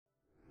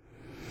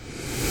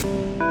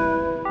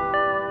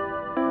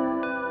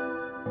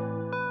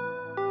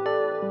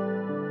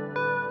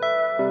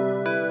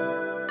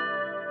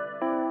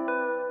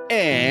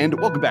And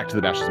welcome back to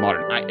The Dash is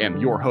Modern. I am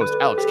your host,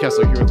 Alex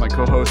Kessler, here with my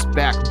co-host,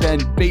 Ben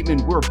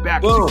Bateman. We're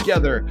back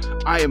together.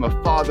 I am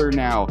a father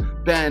now.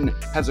 Ben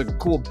has a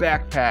cool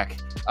backpack.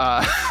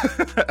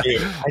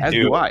 As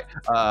do I.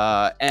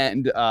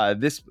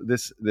 This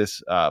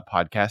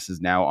podcast is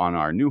now on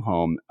our new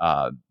home,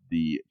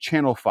 the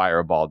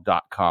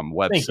channelfireball.com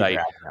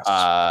website.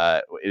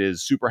 It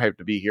is super hyped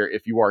to be here.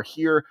 If you are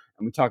here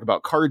and we talk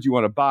about cards you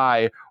want to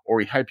buy, or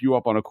we hype you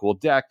up on a cool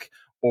deck,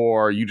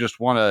 or you just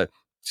want to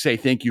say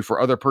thank you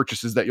for other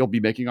purchases that you'll be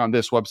making on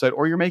this website,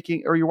 or you're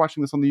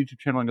watching this on the YouTube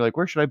channel and you're like,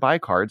 where should I buy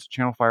cards?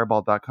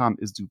 Channelfireball.com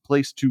is the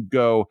place to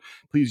go.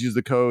 Please use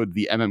the code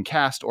the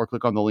MMCast or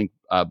click on the link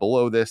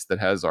below this that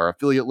has our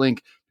affiliate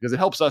link, because it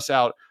helps us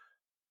out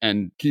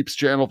and keeps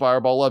Channel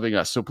Fireball loving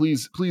us. So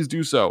please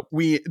do so.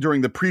 We, during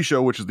the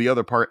pre-show, which is the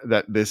other part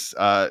that this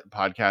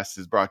podcast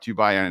is brought to you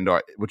by,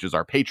 which is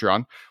our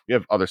Patreon. We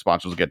have other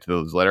sponsors. We'll get to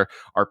those later.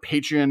 Our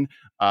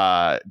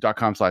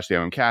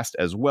patreon.com/TheMMCast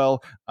as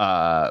well.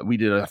 We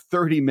did a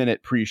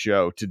 30-minute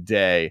pre-show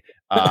today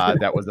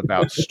that was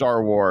about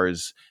Star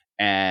Wars.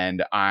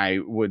 And I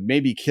would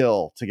maybe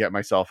kill to get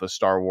myself a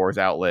Star Wars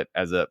outlet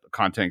as a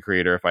content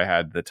creator if I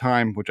had the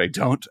time, which I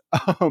don't.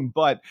 So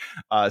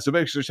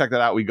make sure to check that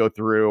out. We go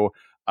through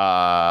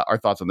our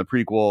thoughts on the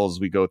prequels.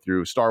 We go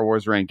through Star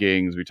Wars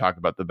rankings. We talk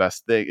about the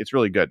best thing. It's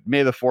really good.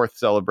 May the 4th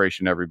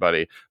celebration,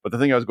 everybody. But the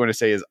thing I was going to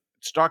say is,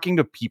 talking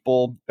to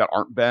people that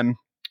aren't Ben,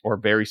 or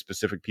very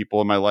specific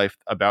people in my life,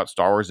 about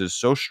Star Wars is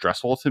so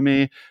stressful to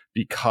me,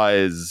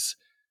 because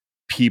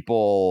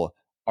people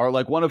are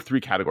like one of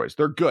three categories.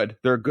 They're good.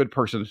 They're a good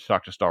person to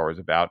talk to Star Wars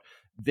about.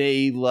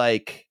 They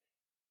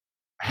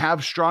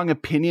have strong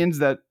opinions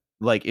that,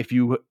 if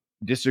you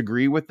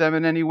disagree with them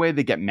in any way,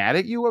 they get mad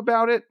at you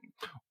about it.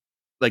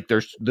 Like,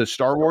 there's the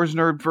Star Wars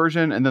nerd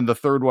version, and then the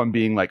third one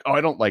being like, oh,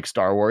 I don't like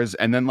Star Wars,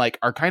 and then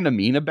are kind of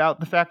mean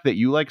about the fact that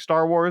you like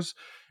Star Wars.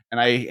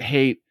 And I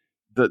hate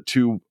the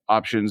two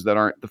options that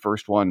aren't the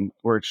first one,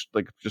 where it's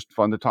just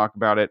fun to talk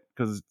about it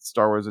because it's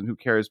Star Wars and who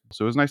cares.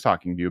 So it was nice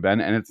talking to you, Ben,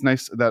 and it's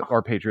nice that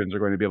our patrons are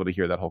going to be able to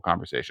hear that whole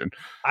conversation.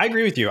 I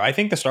agree with you. I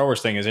think the Star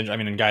Wars thing is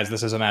interesting. I mean, guys,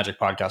 this is a Magic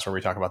podcast where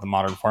we talk about the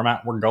modern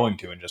format. We're going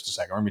to in just a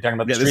second. We're going to be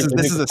talking about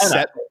this is a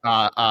set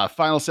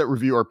final set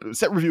review, or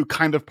set review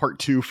kind of part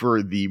 2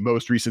 for the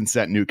most recent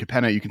set, New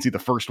Capenna. You can see the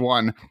first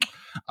one.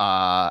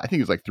 I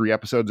think it was 3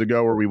 episodes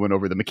ago, where we went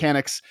over the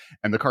mechanics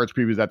and the cards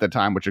previews at that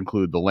time, which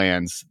include the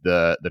lands,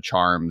 the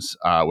charms,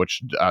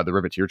 which the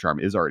Riveteer charm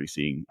is already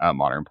seeing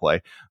modern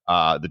play,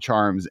 the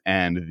charms,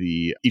 and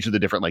each of the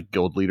different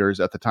guild leaders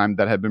at the time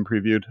that had been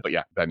previewed. But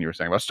yeah, Ben, you were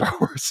saying about Star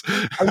Wars.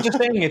 I was just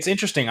saying, it's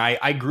interesting.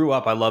 I grew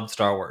up, I loved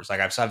Star Wars.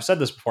 I've said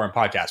this before in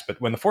podcasts, but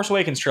when the Force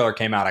Awakens trailer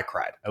came out, I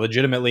cried. I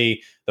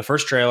legitimately, the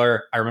first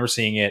trailer, I remember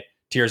seeing it,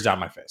 tears down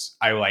my face.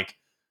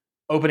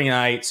 Opening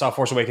night, saw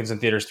Force Awakens in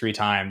theaters 3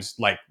 times,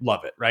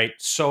 love it, right?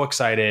 So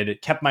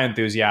excited, kept my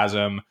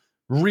enthusiasm,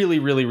 really,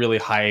 really, really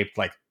hyped,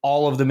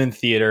 all of them in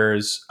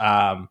theaters,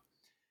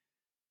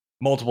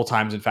 multiple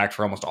times, in fact,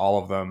 for almost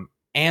all of them.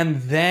 And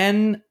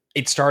then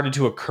it started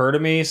to occur to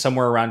me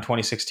somewhere around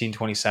 2016,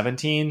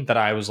 2017, that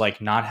I was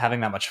not having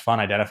that much fun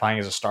identifying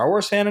as a Star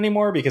Wars fan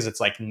anymore, because it's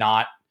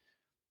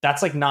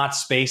that's not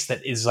space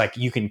that is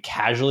you can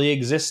casually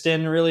exist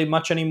in really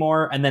much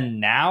anymore. And then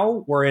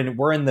now we're in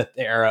the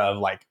era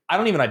of I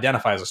don't even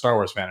identify as a Star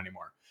Wars fan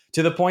anymore,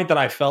 to the point that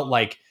I felt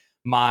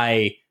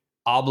my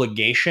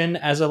obligation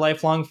as a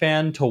lifelong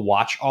fan to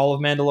watch all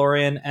of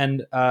Mandalorian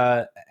and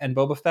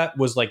Boba Fett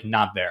was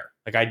not there.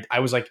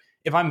 I was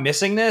if I'm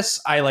missing this,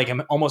 I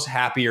am almost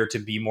happier to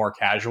be more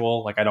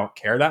casual. I don't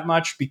care that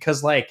much,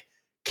 because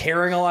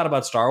caring a lot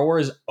about Star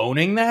Wars,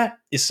 owning that,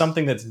 is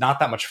something that's not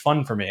that much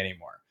fun for me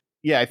anymore.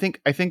 Yeah, I think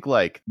the thing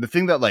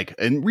that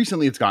and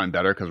recently it's gotten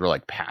better because we're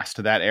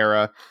past that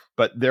era,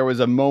 but there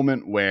was a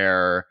moment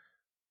where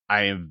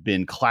I have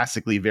been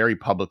classically very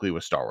publicly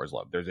with Star Wars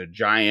love. There's a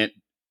giant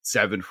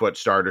 7-foot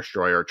Star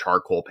Destroyer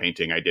charcoal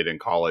painting I did in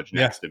college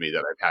next to me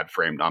that I've had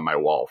framed on my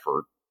wall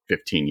for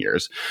 15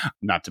 years.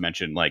 Not to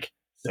mention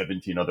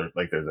 17 other,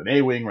 there's an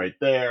A-Wing right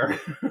there.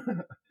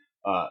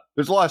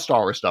 There's a lot of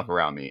Star Wars stuff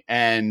around me,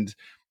 and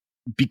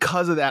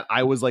because of that,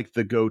 I was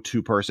the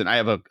go-to person. I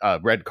have a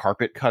red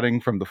carpet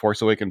cutting from the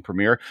Force Awakens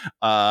premiere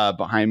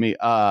behind me.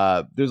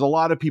 There's a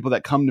lot of people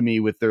that come to me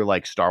with their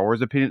Star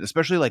Wars opinions,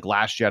 especially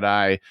Last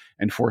Jedi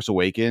and Force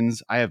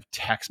Awakens. I have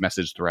text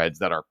message threads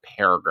that are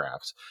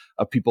paragraphs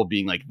of people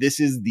being this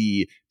is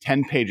the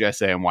 10-page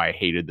essay on why I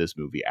hated this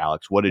movie.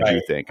 Alex, what did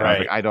you think? And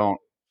I was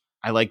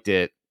I liked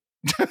it.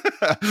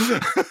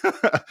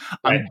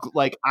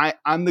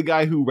 I'm the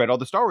guy who read all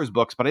the Star Wars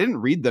books, but I didn't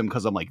read them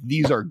because I'm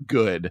these are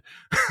good.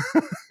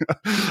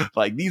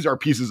 These are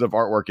pieces of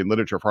artwork in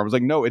literature form. I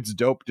was no, it's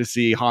dope to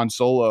see Han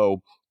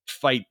Solo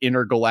fight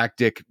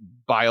intergalactic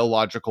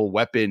biological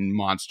weapon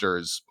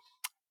monsters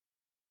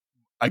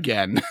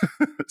again.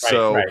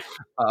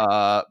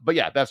 But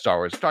yeah, that's Star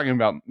Wars. Talking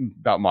about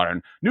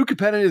modern. New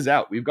Capenna is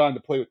out. We've gone to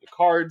play with the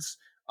cards.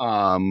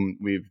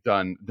 We've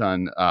done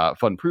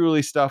fun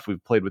pre-release stuff.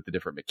 We've played with the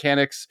different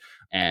mechanics,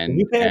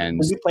 and did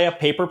you play a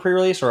paper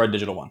pre-release or a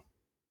digital one?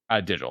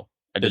 Digital.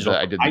 digital.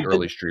 I did the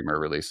early streamer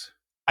release.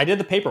 I did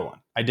the paper one.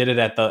 I did it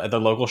at the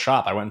local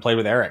shop. I went and played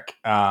with Eric.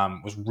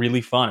 It was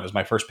really fun. It was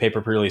my first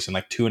paper pre-release in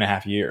like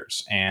 2.5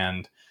 years,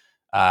 and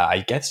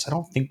I guess I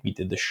don't think we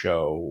did the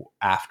show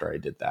after I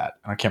did that.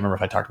 I can't remember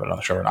if I talked about it on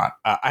the show or not.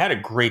 I had a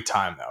great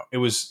time though. There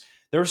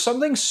was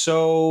something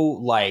so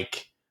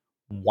like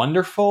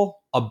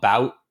wonderful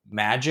about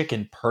Magic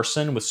in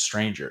person with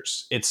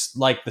strangers. It's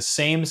like the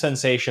same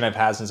sensation I've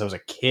had since I was a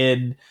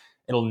kid.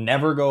 It'll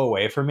never go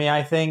away for me,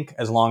 I think,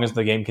 as long as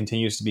the game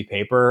continues to be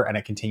paper and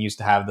it continues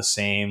to have the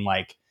same,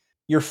 like,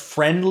 you're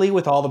friendly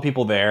with all the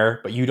people there,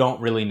 but you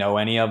don't really know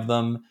any of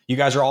them. You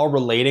guys are all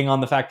relating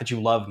on the fact that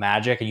you love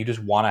Magic and you just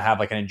want to have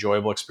like an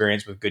enjoyable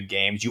experience with good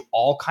games. You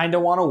all kind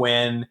of want to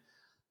win.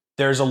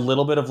 There's a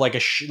little bit of like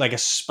a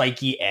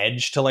spiky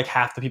edge to like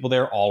half the people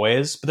there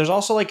always, but there's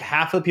also like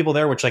half of the people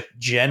there which like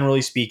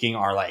generally speaking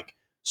are like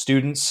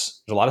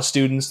students. There's a lot of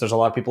students. There's a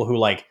lot of people who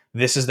like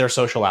this is their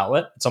social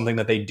outlet. It's something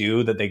that they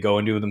do, that they go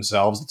and do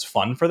themselves. It's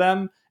fun for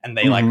them, and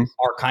they like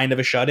are kind of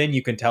a shut in.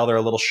 You can tell they're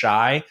a little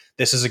shy.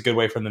 This is a good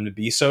way for them to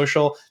be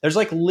social. There's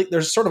like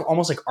there's sort of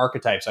almost like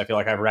archetypes. I feel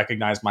like I've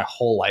recognized my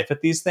whole life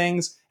at these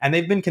things, and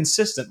they've been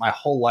consistent my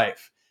whole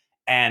life.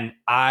 And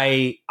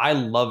I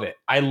love it.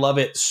 I love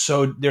it.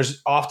 So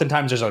there's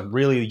a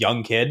really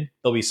young kid.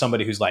 There'll be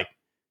somebody who's like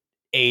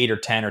 8 or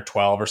 10 or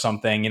 12 or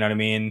something, you know what I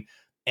mean?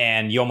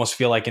 And you almost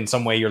feel like in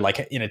some way you're like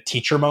in a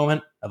teacher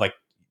moment of like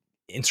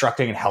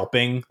instructing and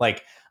helping.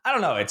 Like, I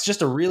don't know. It's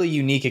just a really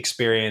unique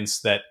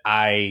experience that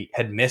I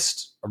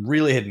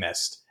really had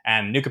missed.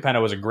 And New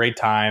Capenna was a great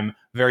time,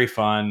 very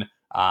fun.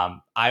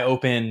 I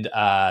opened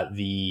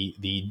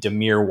the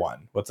Demir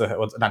one. What's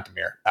not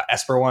Demir?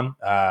 Esper one.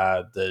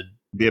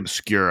 The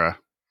Obscura.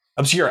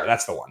 Obscura,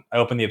 that's the one. I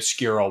opened the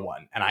Obscura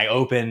one, and I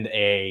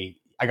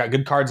got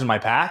good cards in my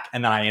pack,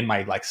 and then in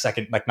my like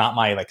second, like not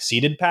my like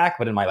seeded pack,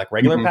 but in my like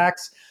regular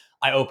packs,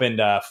 I opened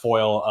a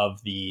foil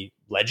of the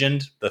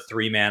Legend, the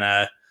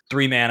 3-mana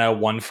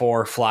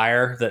 1/4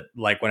 flyer that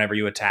like whenever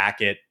you attack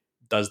it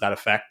does that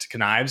effect.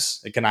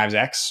 It connives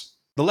X.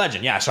 The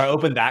Legend, yeah. So I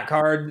opened that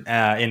card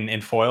in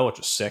foil, which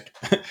was sick,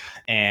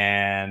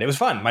 and it was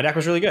fun. My deck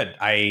was really good.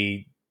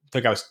 I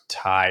think I was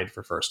tied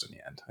for first in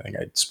the end. I think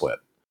I split.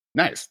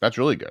 Nice. That's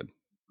really good.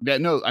 Yeah,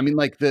 no, I mean,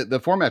 like the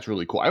format's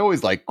really cool. I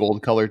always like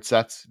gold colored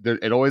sets.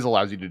 It always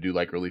allows you to do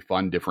like really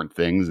fun, different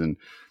things. And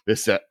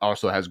this set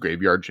also has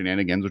graveyard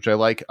shenanigans, which I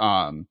like.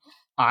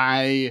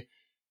 I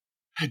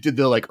did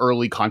the like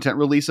early content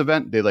release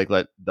event. They like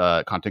let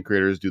the content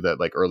creators do that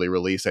like early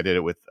release. I did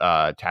it with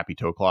Tappy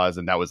Toe Claws,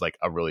 and that was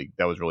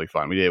really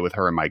fun. We did it with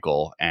her and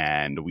Michael,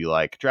 and we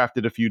like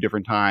drafted a few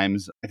different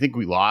times. I think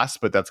we lost,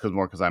 but that's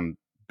because I'm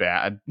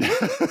bad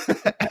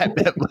at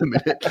that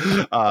limited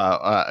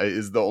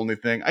is the only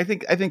thing. I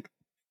think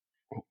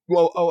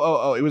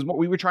well, it was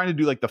we were trying to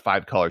do like the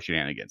 5-color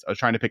shenanigans. I was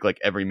trying to pick like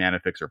every mana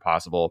fixer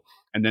possible,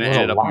 and then it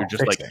ended up we were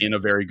just like in a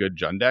very good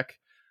Jund deck,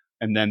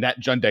 and then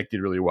that Jund deck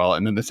did really well,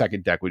 and then the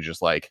second deck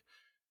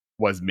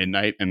was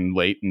midnight and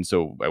late, and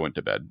so I went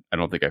to bed. I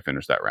don't think I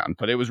finished that round,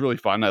 but it was really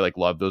fun. I like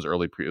love those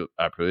early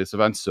pre-release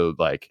events, so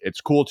like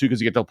it's cool too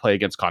because you get to play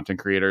against content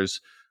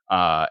creators.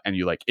 And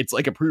you like, it's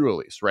like a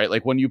pre-release, right?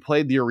 Like when you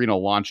played the arena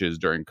launches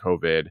during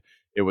COVID,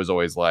 it was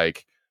always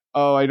like,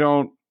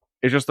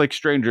 it's just like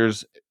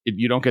strangers.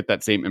 You don't get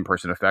that same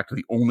in-person effect.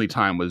 The only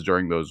time was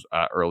during those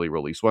early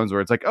release ones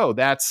where it's like, oh,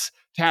 that's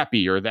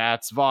Tappy or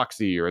that's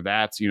Voxy or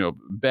that's,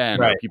 Ben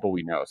or people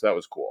we know. So that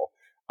was cool.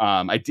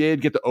 I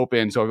did get to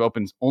open. So I've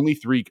opened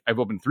 3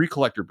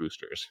 collector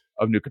boosters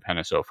of New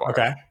Capenna so far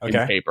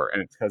in paper.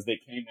 And it's because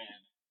they came in.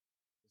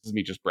 This is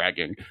me just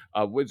bragging.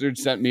 Wizard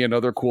sent me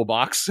another cool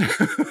box.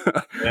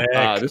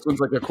 This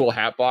one's like a cool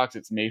hat box.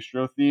 It's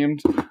Maestro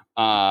themed.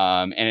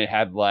 And it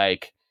had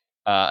like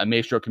a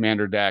Maestro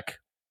commander deck,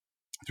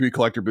 3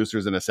 collector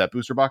boosters, and a set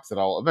booster box that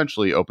I'll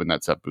eventually open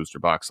that set booster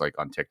box like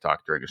on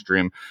TikTok during a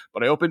stream.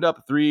 But I opened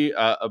up 3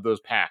 of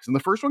those packs. And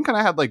the first one kind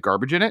of had like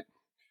garbage in it.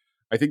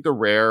 I think the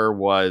rare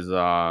was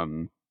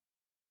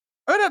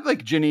I would have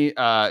like Ginny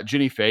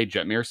Faye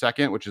Jetmir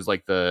second, which is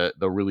like the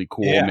really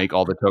cool make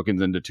all the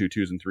tokens into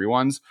 2/2s and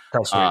 3/1s.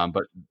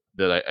 But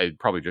that I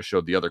probably just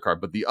showed the other card.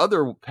 But the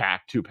other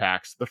 2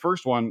 packs, the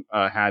first one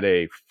had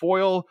a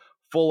foil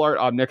full art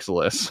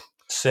Obnixilis,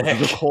 which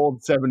was a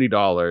cold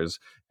 $70,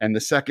 and the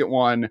second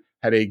one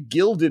had a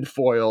gilded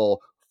foil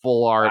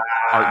full art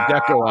Art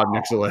Deco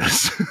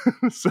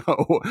Obnixilis.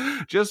 So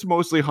just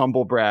mostly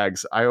humble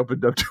brags. I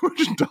opened up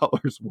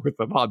 $200 worth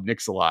of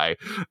Obnixili,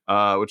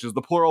 which is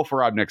the plural for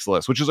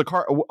Obnixilis, which is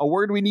a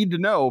word we need to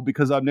know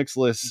because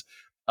Obnixilis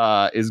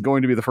is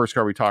going to be the first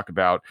card we talk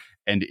about,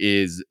 and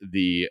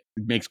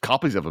makes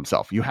copies of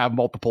himself. You have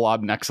multiple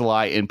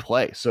Obnixili in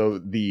play, so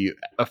the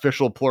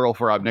official plural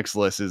for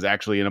Obnixilis is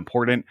actually an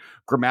important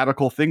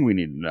grammatical thing we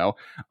need to know,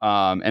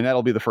 and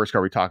that'll be the first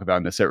card we talk about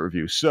in the set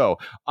review. So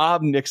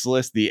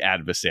Obnixilis the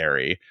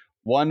Adversary,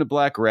 1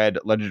 black-red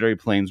legendary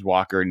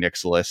planeswalker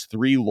Nixilis,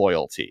 3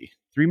 loyalty.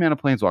 3-mana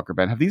Planeswalker,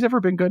 Ben. Have these ever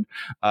been good?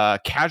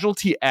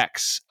 Casualty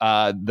X.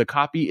 The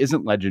copy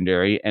isn't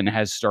legendary and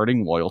has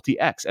starting loyalty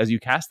X. As you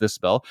cast this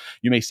spell,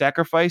 you may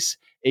sacrifice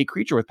a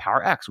creature with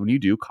power X. When you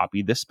do,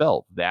 copy this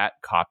spell. That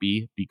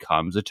copy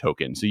becomes a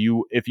token. So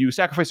if you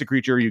sacrifice a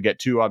creature, you get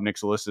 2 Ob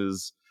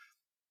Nixilis's.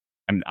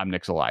 I'm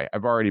Nixilai.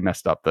 I've already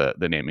messed up the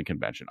naming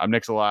convention. I'm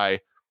Nixilai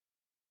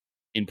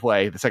in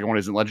play. The second one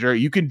isn't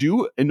legendary. You can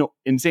do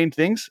insane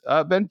things.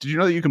 Ben, did you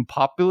know that you can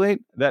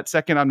populate that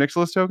second Ob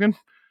Nixilis token?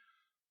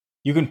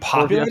 You can Or if you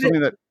populate have it?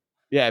 something that,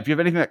 yeah, if you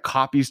have anything that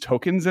copies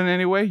tokens in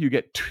any way, you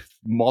get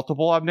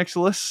multiple Ob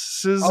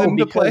Nixilises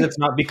into play.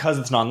 Because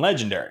it's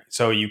non-legendary.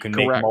 So you can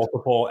make Correct.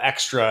 multiple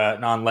extra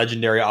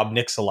non-legendary Ob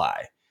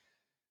Nixilis.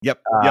 Yep,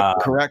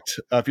 correct.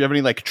 If you have any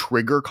like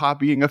trigger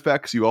copying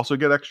effects, you also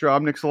get extra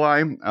Ob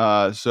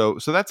Nixilis. So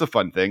that's a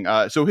fun thing.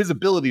 So his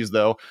abilities,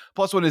 though,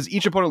 +1 is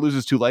each opponent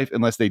loses 2 life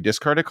unless they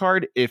discard a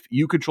card. If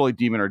you control a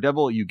demon or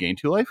devil, you gain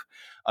 2 life.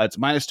 Its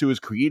 -2 is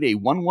create a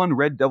 1/1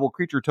 red devil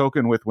creature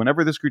token with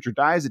whenever this creature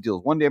dies, it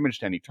deals 1 damage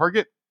to any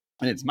target.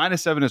 And its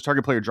 -7 is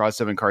target player draws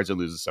 7 cards and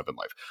loses 7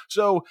 life.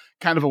 So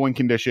kind of a win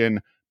condition,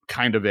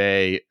 kind of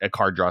a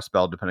card draw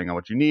spell, depending on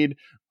what you need.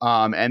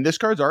 And this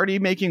card's already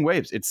making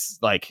waves. It's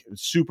like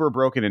super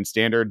broken in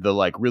standard. The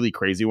like really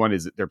crazy one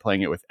is that they're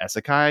playing it with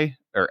Essica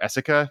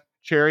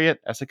Chariot,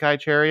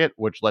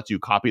 which lets you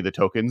copy the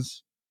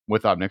tokens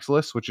with Ob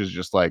Nixilis, which is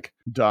just like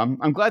dumb.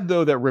 I'm glad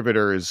though that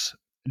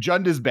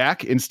Jund is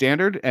back in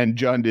standard, and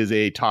Jund is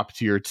a top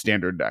tier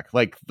standard deck.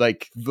 Like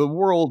the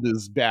world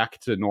is back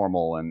to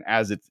normal, and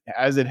as it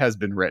has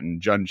been written,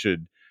 Jund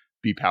should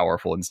be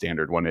powerful in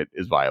standard when it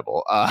is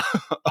viable. I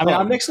mean,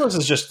 Ob Nixilis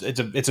is just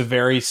it's a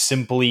very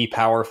simply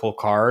powerful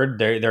card.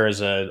 There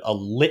is a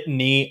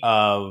litany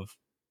of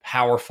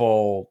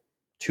powerful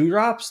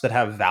 2-drops that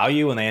have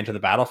value when they enter the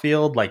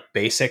battlefield, like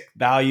basic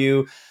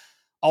value.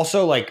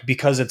 Also, like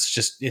because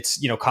it's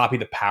copy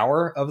the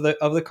power of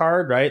the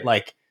card, right?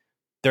 Like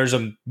there's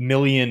a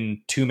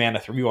million 2-mana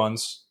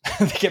 3/1s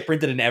that get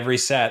printed in every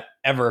set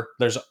ever.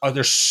 There's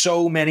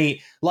so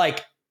many.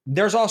 Like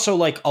there's also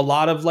like a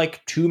lot of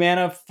like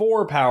 2-mana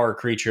 4 power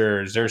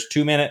creatures. There's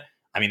 2-mana.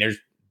 I mean, there's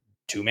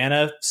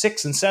 2-mana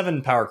 6 and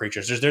 7 power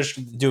creatures. There's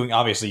doing,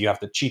 obviously you have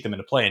to cheat them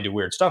into play and do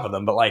weird stuff with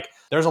them, but like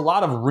there's a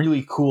lot of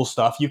really cool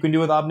stuff you can do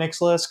with Ob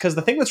Nixilis. Because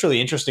the thing that's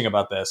really interesting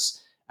about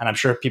this, and I'm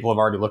sure people have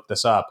already looked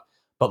this up,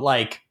 but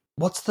like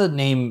what's the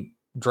name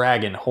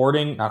dragon?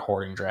 Not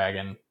hoarding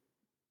dragon.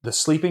 The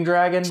sleeping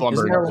dragon?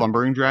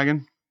 Slumbering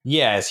dragon?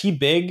 Yeah, is he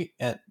big?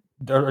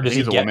 Or does he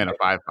He's a get 1-mana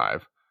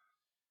 5/5.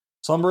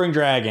 Slumbering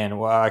Dragon,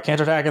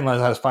 can't attack unless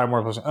it has 5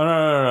 more plus. Oh,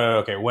 no.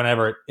 Okay,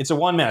 whenever. It's a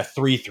 1-mana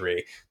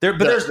 3/3.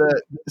 There's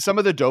some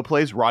of the dope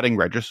plays, Rotting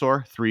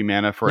Regisaur, 3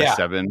 mana for a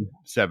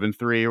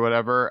 7/7/3 or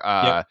whatever.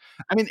 I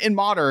mean, in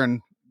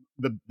modern,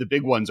 the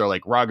big ones are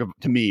like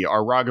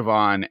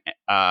Ragavan,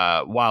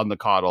 Wild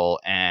Nacatl,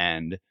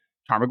 and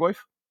Tarmogoyf.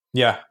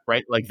 Yeah.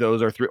 Right? Like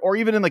those are 3, or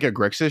even in like a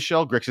Grixis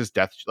shell, Grixis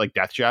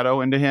Death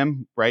Shadow into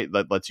him, right?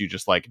 That lets you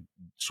just like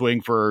swing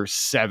for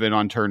 7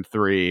 on turn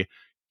 3,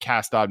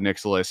 cast Ob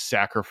Nixilis,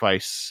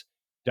 sacrifice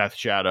Death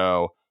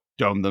Shadow,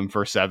 dome them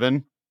for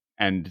 7.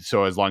 And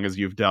so as long as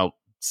you've dealt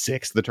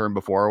 6 the turn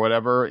before or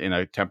whatever in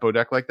a tempo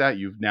deck like that,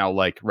 you've now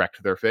like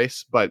wrecked their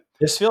face. But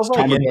this feels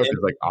like is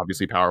like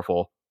obviously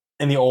powerful.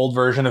 In the old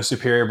version of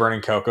Superior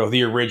Burning Cocoa,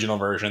 the original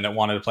version that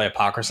wanted to play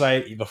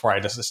Apocryphite, before I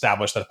just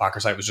established that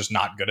Apocryphite was just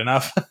not good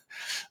enough,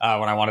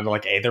 when I wanted to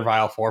like Aether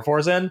Vial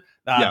 4/4s in.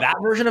 That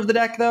version of the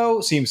deck,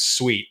 though, seems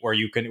sweet, where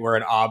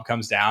an Ob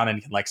comes down and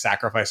you can like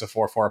sacrifice a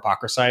 4/4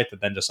 Apocryphite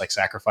that then just like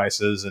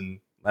sacrifices and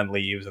then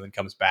leaves and then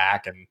comes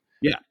back. And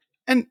yeah.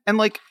 And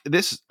like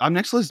this Ob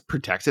Nixilis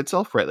protects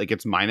itself, right? Like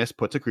it's minus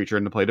puts a creature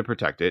into play to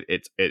protect it.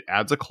 It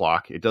adds a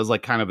clock. It does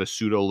like kind of a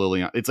pseudo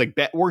Liliana. It's like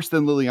worse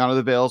than Liliana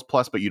the Veils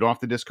plus, but you don't have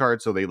to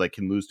discard, so they like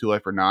can lose 2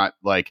 life or not.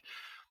 Like,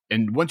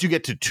 and once you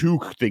get to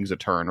 2 things a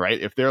turn, right?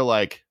 If they're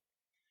like,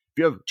 if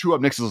you have 2 Ob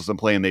Nixilis in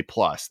play and they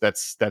plus,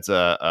 that's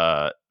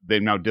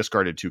they've now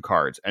discarded 2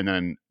 cards, and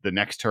then the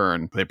next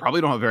turn they probably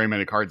don't have very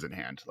many cards in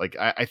hand. Like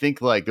I think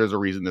like there's a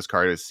reason this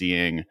card is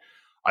seeing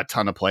a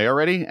ton of play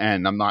already,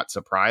 and I'm not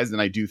surprised.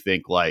 And I do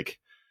think like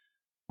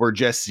we're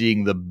just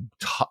seeing the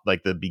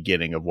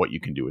beginning of what you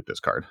can do with this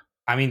card.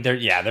 I mean,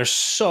 there's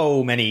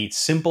so many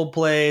simple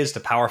plays to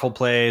powerful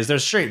plays.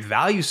 There's straight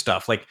value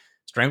stuff like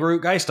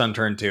Strangleroot Geist on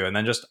turn 2, and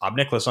then just Ob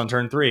Nixilis on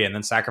turn 3, and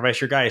then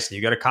sacrifice your Geist, and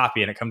you get a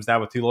copy, and it comes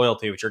down with 2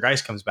 loyalty, which your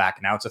Geist comes back,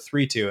 and now it's a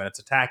 3/2, and it's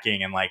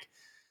attacking, and like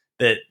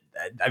that.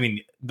 I mean,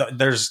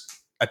 there's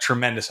a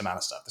tremendous amount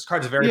of stuff. This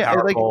card's very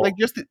powerful. Like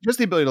just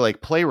the ability to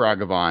like play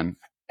Ragavan,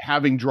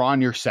 having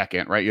drawn your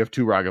second, right? You have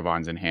 2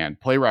 Ragavans in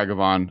hand. Play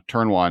Ragavan,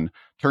 turn 1,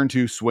 turn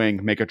 2,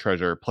 swing, make a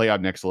treasure, play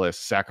Ob Nixilis,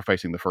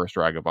 sacrificing the first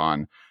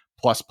Ragavan,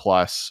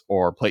 ++,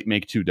 or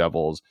make 2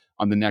 devils.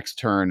 On the next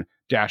turn,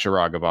 dash a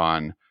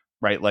Ragavan,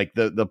 right? Like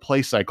the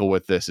play cycle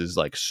with this is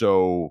like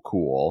so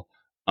cool.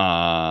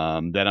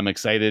 That I'm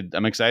excited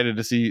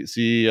to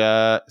see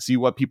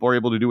what people are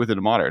able to do with it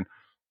in modern.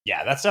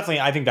 Yeah, that's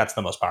definitely. I think that's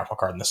the most powerful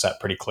card in the set,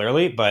 pretty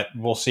clearly. But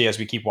we'll see as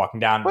we keep walking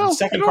down. The Well,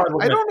 second card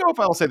we're I gonna. don't know if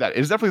I'll say that.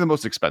 It's definitely the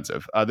most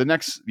expensive. The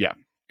next, yeah,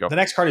 go. The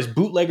next card is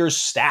Bootlegger's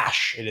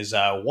Stash. It is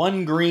a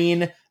 1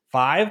 green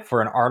 5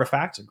 for an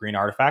artifact, a green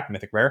artifact,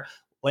 mythic rare.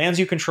 Lands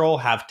you control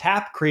have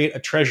tap, create a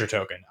treasure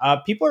token.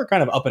 People are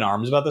kind of up in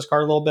arms about this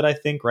card a little bit, I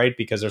think, right?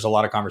 Because there's a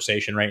lot of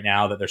conversation right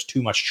now that there's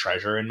too much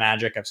treasure in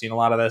Magic. I've seen a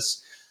lot of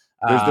this.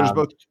 There's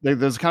both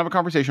there's kind of a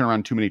conversation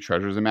around too many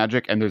treasures in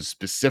Magic, and there's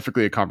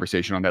specifically a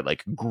conversation on that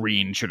like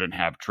green shouldn't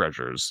have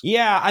treasures.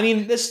 Yeah, I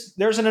mean,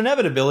 there's an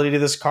inevitability to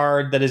this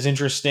card that is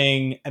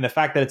interesting, and the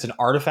fact that it's an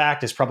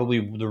artifact is probably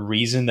the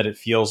reason that it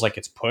feels like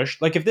it's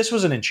pushed. Like if this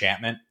was an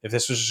enchantment, if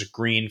this was just a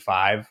green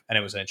 5 and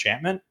it was an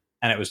enchantment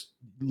and it was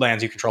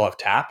lands you control have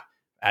tap,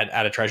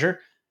 add a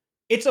treasure,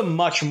 it's a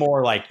much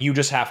more like you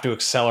just have to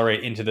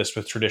accelerate into this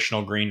with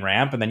traditional green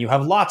ramp, and then you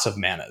have lots of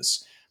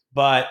manas.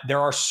 But there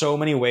are so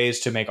many ways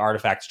to make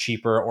artifacts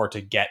cheaper or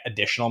to get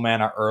additional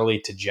mana early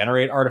to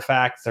generate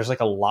artifacts. There's like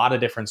a lot of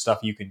different stuff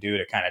you can do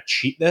to kind of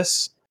cheat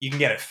this. You can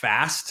get it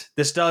fast.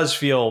 This does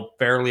feel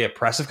fairly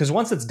oppressive because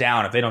once it's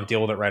down, if they don't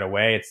deal with it right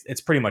away, it's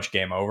pretty much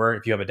game over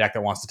if you have a deck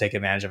that wants to take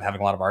advantage of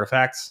having a lot of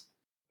artifacts.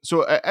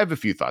 So I have a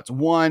few thoughts.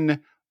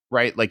 One,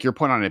 right, like your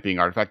point on it being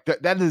artifact,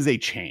 that is a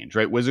change,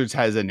 right? Wizards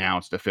has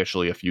announced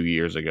officially a few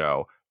years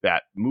ago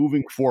that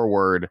moving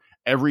forward,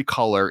 every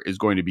color is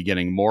going to be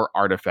getting more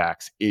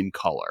artifacts in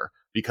color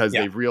because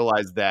they've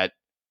realized that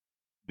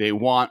they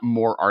want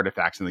more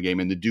artifacts in the game.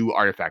 And to do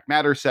artifact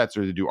matter sets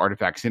or to do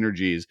artifact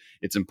synergies,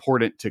 it's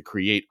important to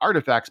create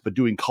artifacts, but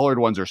doing colored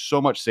ones are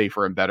so much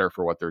safer and better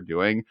for what they're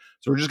doing.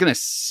 So we're just going to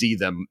see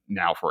them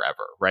now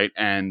forever, right?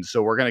 And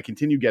so we're going to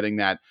continue getting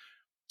that.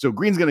 So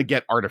green's going to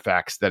get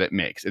artifacts that it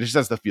makes. It just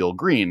has to feel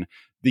green.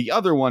 The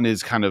other one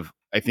is kind of,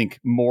 I think,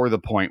 more the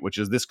point, which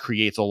is this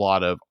creates a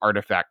lot of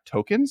artifact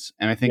tokens.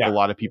 And I think a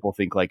lot of people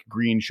think like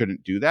green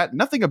shouldn't do that.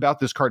 Nothing about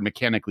this card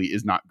mechanically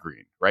is not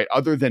green, right?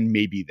 Other than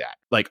maybe that.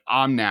 Like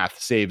Omnath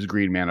saves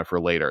green mana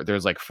for later.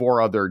 There's like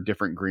 4 other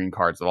different green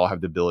cards that all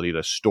have the ability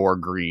to store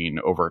green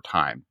over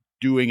time.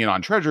 Doing it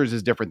on treasures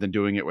is different than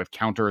doing it with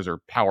counters or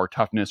power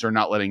toughness or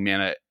not letting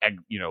mana,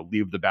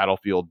 leave the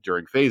battlefield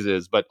during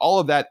phases. But all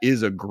of that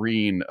is a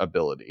green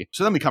ability.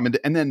 So then we come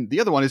into, and then the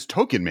other one is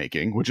token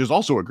making, which is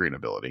also a green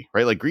ability,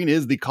 right? Like green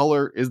is the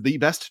color, is the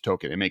best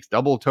token. It makes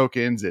double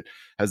tokens. It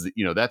has,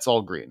 that's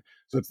all green.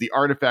 So it's the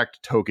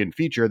artifact token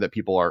feature that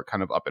people are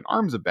kind of up in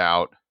arms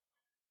about,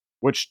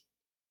 which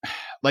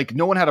like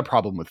no one had a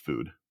problem with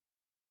food.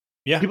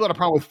 Yeah. People had a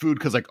problem with food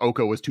because like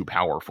Oko was too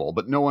powerful,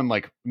 but no one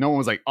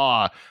was like,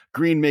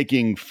 green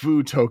making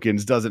food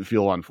tokens doesn't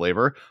feel on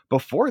flavor.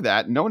 Before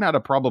that, no one had a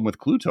problem with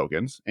clue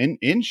tokens. And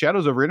in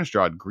Shadows over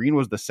Innistrad, green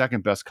was the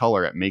second best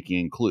color at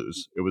making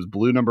clues. It was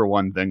blue number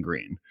 1, then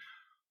green.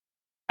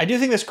 I do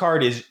think this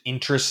card is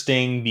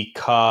interesting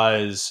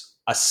because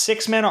a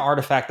 6 mana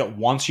artifact that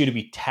wants you to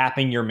be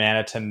tapping your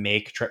mana to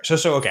make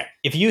so okay.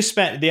 If you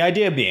spend the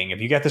idea being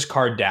if you get this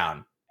card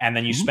down and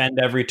then you spend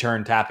every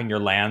turn tapping your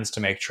lands to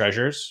make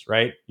treasures,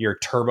 right? You're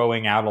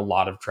turboing out a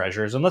lot of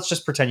treasures. And let's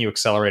just pretend you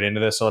accelerate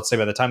into this. So let's say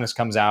by the time this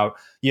comes out,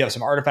 you have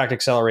some artifact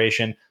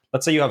acceleration.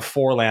 Let's say you have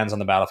 4 lands on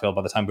the battlefield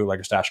by the time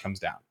Bootlegger Stash comes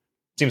down.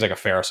 Seems like a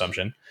fair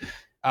assumption.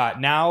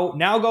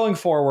 Now going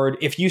forward,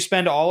 if you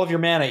spend all of your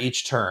mana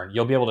each turn,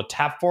 you'll be able to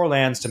tap 4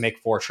 lands to make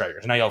 4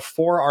 treasures. Now you have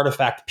 4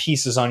 artifact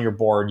pieces on your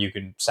board. You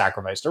can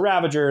sacrifice to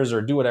Ravagers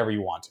or do whatever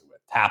you want to with.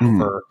 Tap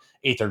for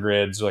Aether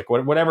Grids, like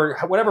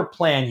whatever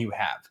plan you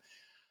have.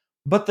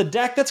 But the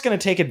deck that's going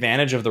to take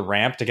advantage of the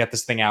ramp to get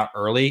this thing out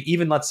early,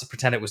 even let's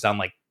pretend it was down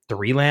like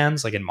 3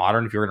 lands, like in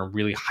Modern, if you're going to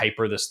really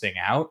hyper this thing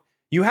out,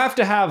 you have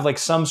to have like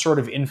some sort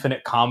of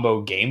infinite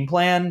combo game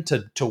plan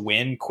to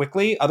win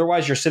quickly.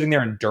 Otherwise, you're sitting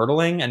there and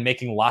dirtling and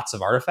making lots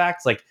of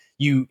artifacts. Like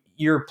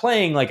you're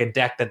playing like a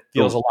deck that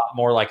feels a lot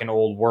more like an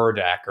old Whir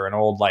deck or an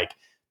old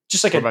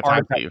just like what an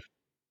artifact.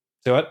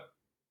 Do it.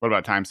 What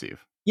about Time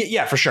Sieve?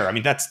 Yeah, for sure. I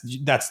mean,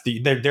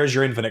 there's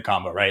your infinite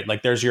combo, right?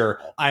 Like there's your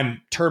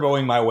I'm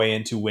turboing my way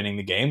into winning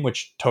the game,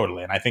 which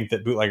totally. And I think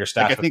that Bootlegger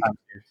Stash. I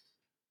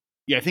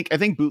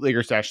think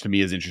Bootlegger Stash to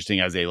me is interesting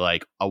as a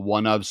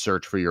one of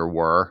search for your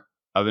Whir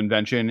of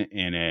invention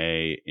in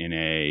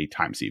a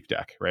Time Sieve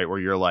deck, right? Where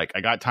you're like,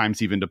 I got Time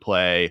Sieve into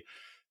play.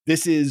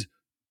 This is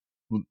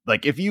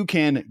like if you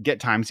can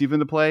get Time Sieve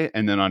into play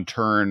and then on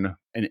turn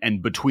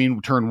and between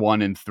turn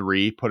 1 and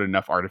 3 put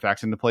enough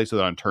artifacts into play so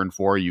that on turn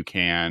 4 you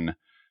can.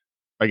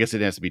 I guess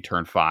it has to be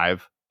turn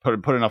 5.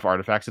 Put enough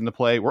artifacts into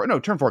play.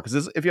 Turn 4,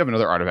 because if you have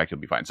another artifact, you'll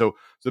be fine. So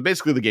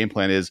basically the game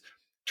plan is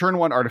turn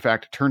 1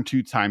 artifact, turn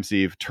 2 Time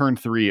Sieve, turn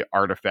 3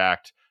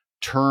 artifact,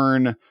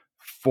 turn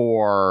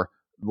 4,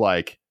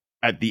 like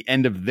at the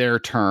end of their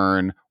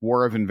turn,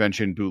 War of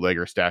Invention,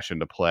 Bootlegger Stash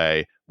into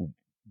play,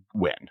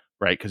 win,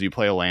 right? Because you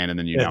play a land and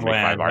then you now make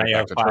 5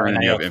 artifacts a turn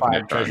and you have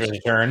infinite treasures a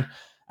turn.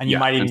 And you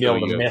might even be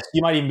able to miss.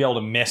 You might even be able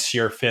to miss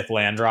your 5th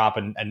land drop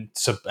and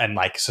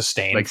like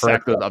sustain. Like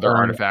sack those other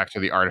artifacts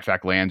or the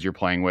artifact lands you're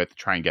playing with.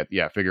 Try and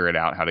figure it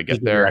out how to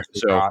get there.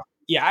 So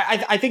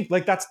I think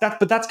like that's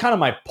but that's kind of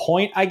my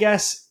point. I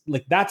guess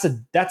like that's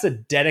a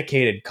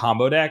dedicated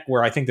combo deck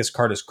where I think this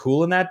card is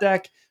cool in that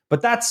deck.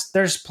 But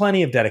there's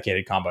plenty of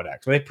dedicated combo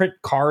decks where they print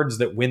cards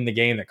that win the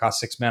game that cost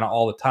 6 mana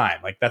all the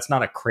time. Like that's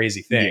not a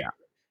crazy thing. Yeah.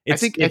 I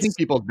think It's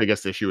people's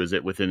biggest issue is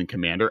it within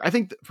Commander. I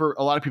think for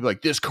a lot of people,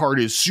 like this card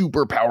is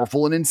super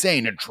powerful and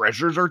insane, and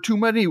treasures are too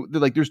many.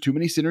 Like there's too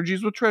many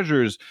synergies with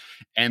treasures,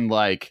 and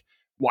like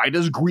why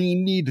does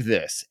green need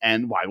this,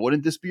 and why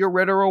wouldn't this be a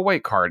red or a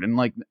white card? And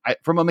like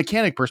from a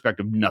mechanic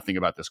perspective, nothing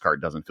about this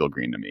card doesn't feel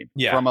green to me.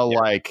 Yeah, From a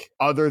like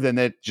other than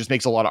that, just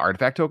makes a lot of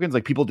artifact tokens.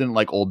 Like people didn't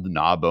like old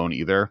Gnawbone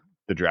either.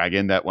 The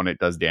dragon that when it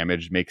does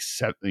damage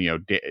makes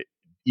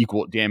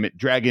equal damage.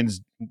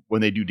 Dragons when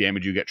they do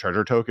damage, you get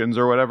treasure tokens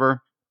or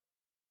whatever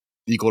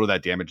equal to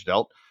that damage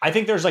dealt. I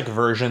think there's like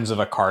versions of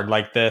a card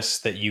like this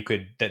that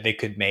they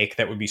could make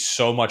that would be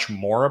so much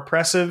more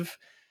oppressive.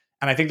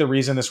 And I think the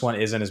reason this one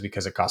isn't is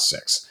because it costs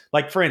 6.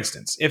 Like for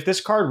instance, if this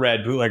card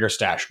read Bootlegger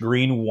Stash,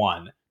 green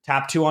 1,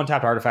 tap 2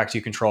 untapped artifacts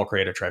you control,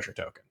 create a treasure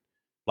token.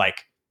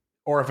 Like,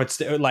 or if it's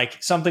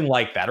like something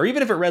like that, or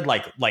even if it read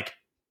like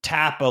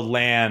tap a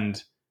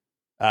land,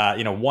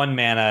 1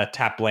 mana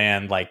tap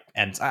land, like,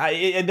 and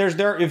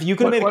if you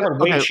could make a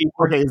card way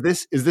cheaper. Okay,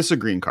 is this a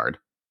green card?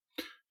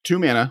 2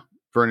 mana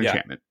for an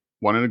enchantment,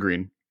 1 in a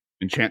green,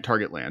 enchant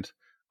target land.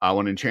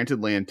 When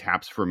enchanted land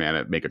taps for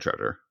mana, make a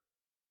treasure.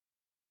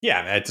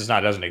 Yeah, it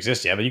doesn't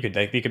exist yet, but you could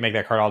make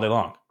that card all day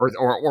long.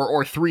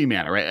 Or 3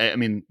 mana, right? I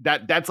mean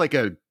that's like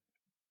a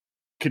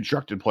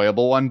constructed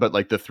playable one, but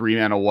like the 3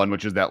 mana one,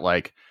 which is that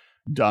like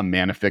dumb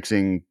mana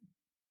fixing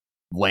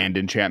land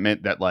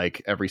enchantment that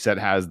like every set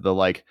has the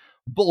like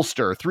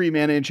bolster 3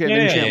 mana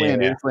enchantment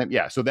land.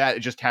 Yeah, so that it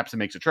just taps and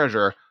makes a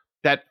treasure.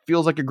 That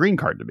feels like a green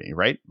card to me,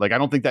 right? Like I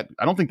don't think that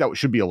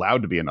should be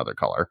allowed to be another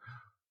color.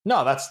 No,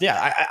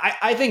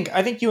 I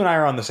think you and I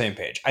are on the same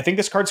page. I think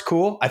this card's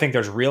cool. I think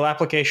there's real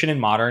application in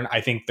Modern. I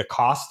think the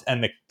cost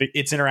and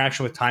its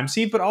interaction with Time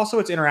Sieve, but also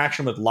its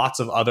interaction with lots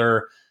of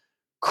other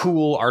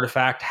cool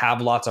artifact, have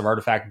lots of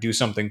artifact, do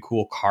something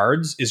cool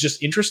cards is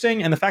just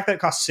interesting. And the fact that it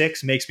costs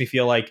 6 makes me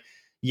feel like,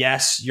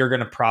 yes, you're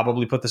going to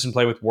probably put this in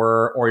play with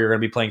Whir, or you're going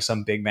to be playing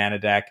some big mana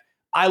deck.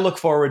 I look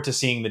forward to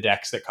seeing the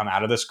decks that come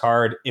out of this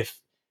card. If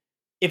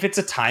it's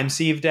a Time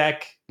Sieve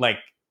deck, like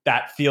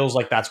that feels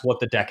like that's what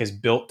the deck is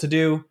built to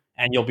do,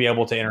 and you'll be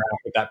able to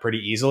interact with that pretty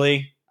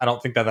easily. I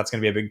don't think that that's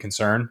going to be a big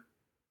concern.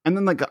 And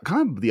then like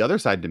kind of the other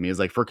side to me is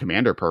like for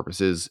Commander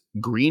purposes,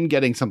 green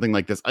getting something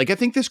like this. Like I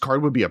think this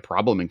card would be a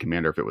problem in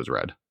Commander if it was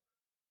red.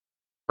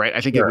 Right?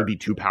 I think it would be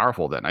too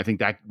powerful then. I think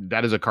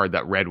that is a card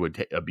that red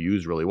would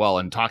abuse really well.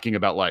 And talking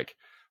about like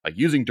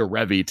using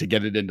Derevi to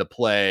get it into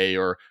play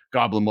or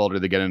Goblin Welder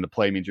to get into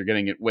play means you're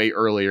getting it way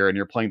earlier and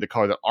you're playing the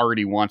card that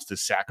already wants to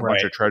sack a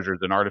bunch of treasures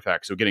and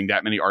artifacts. So getting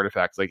that many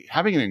artifacts, like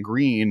having it in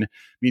green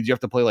means you have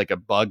to play like a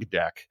bug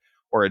deck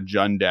or a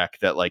Jund deck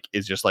that like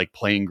is just like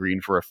playing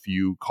green for a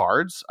few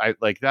cards. I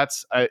think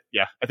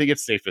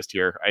it's safest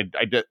here.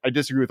 I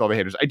disagree with all the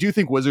haters. I do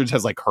think Wizards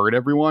has like heard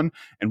everyone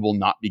and will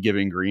not be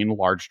giving green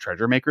large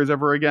treasure makers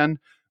ever again.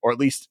 Or at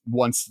least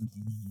once,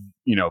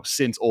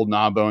 since Old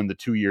Gnawbone, the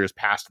 2 years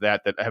past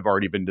that have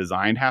already been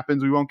designed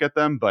happens, we won't get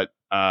them. But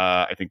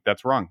I think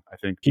that's wrong. I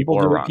think people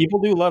are wrong. People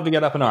do love to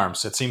get up in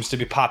arms. It seems to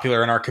be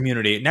popular in our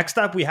community. Next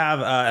up, we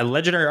have a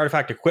legendary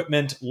artifact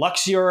equipment,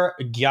 Luxior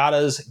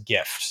Gyada's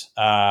Gift.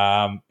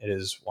 It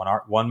is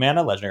 1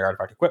 mana, legendary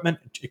artifact equipment.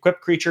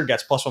 Equipped creature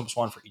gets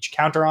 +1/+1 for each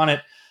counter on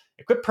it.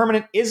 Equipped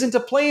permanent isn't a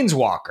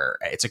planeswalker.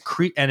 It's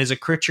and is a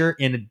creature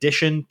in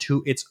addition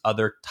to its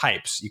other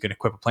types. You can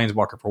equip a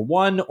planeswalker for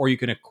 1, or you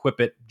can equip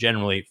it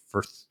generally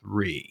for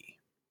 3.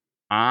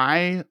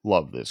 I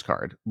love this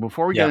card.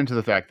 Before we get into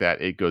the fact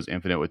that it goes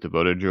infinite with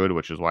Devoted Druid,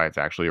 which is why it's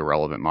actually a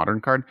relevant Modern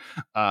card,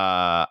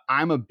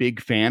 I'm a big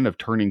fan of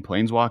turning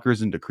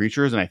planeswalkers into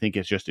creatures, and I think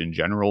it's just in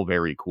general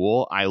very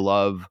cool. I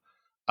love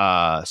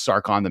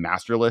Sarkhan the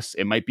Masterless.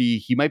 He might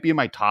be in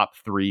my top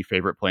 3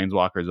 favorite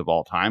planeswalkers of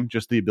all time.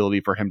 Just the ability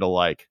for him to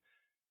like.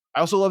 I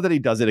also love that he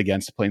does it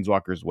against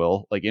planeswalkers'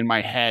 will. Like in my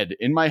head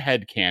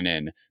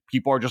canon,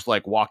 people are just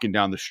like walking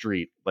down the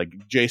street. Like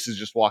Jace is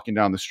just walking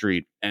down the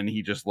street, and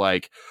he just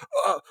like,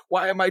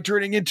 why am I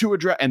turning into a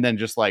dragon? And then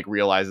just like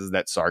realizes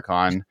that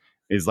Sarkhan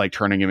is like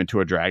turning him into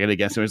a dragon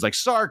against him. He's like,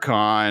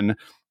 Sarkhan,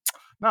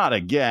 not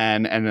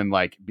again, and then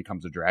like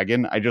becomes a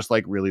dragon. I just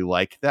like really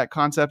like that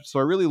concept.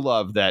 So I really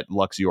love that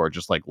Luxior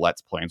just like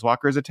lets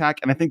planeswalkers attack.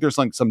 And I think there's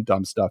like some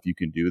dumb stuff you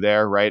can do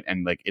there, right?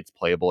 And like it's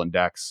playable in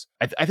decks.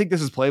 I think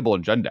this is playable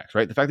in Jund decks,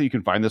 right? The fact that you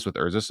can find this with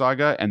Urza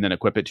Saga and then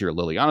equip it to your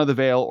Liliana the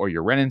Veil or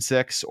your Renin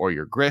 6 or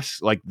your Gris,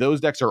 like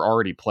those decks are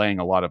already playing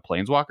a lot of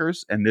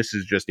planeswalkers, and this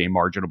is just a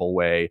marginable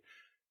way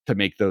to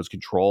make those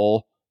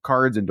control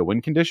cards into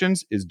win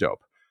conditions is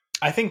dope.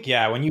 I think,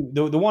 when you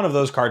the one of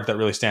those cards that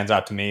really stands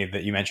out to me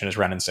that you mentioned is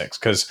Renin 6,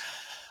 because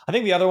I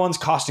think the other ones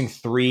costing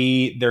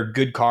 3, they're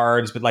good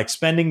cards, but like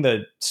spending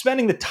the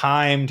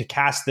time to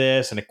cast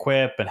this and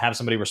equip and have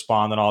somebody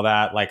respond and all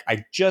that, like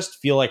I just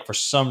feel like for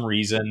some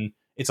reason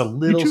it's a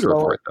little you tutor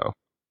slower. for it though,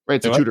 right?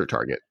 It's a tutor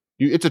target.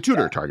 It's a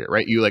tutor Yeah. target,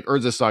 right? You like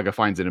Urza Saga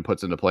finds it and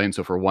puts it into play. And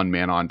so for 1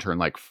 mana on turn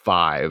like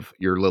 5,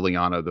 your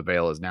Liliana the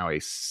Veil is now a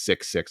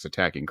 6/6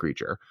 attacking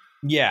creature.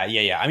 Yeah.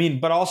 I mean,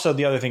 but also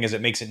the other thing is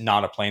it makes it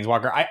not a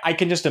planeswalker. I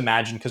can just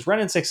imagine because Ren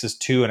and 6 is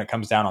 2 and it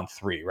comes down on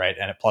 3, right?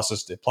 And it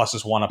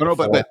pluses 1 up Oh, to no,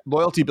 4. but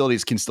loyalty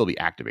abilities can still be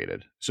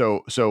activated.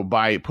 So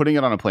by putting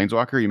it on a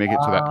planeswalker, you make it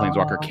so that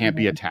planeswalker can't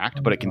be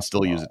attacked, but it can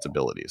still use its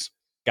abilities.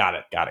 Got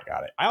it.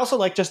 I also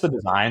like just the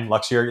design,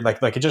 Luxior.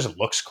 Like it just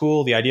looks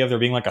cool. The idea of there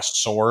being like a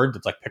sword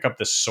that's like pick up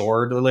this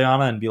sword,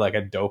 Liliana, and be like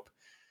a dope.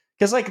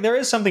 Because like there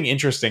is something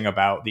interesting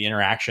about the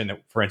interaction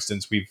that, for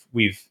instance,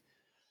 we've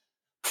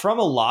from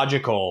a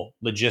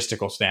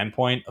logistical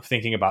standpoint of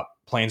thinking about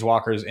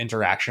planeswalkers'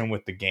 interaction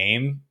with the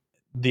game,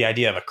 the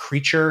idea of a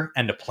creature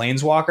and a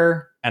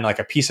planeswalker and like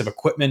a piece of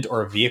equipment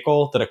or a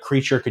vehicle that a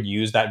creature could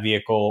use that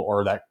vehicle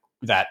or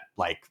that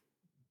like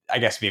I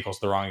guess vehicle's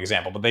the wrong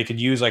example, but they could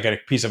use like a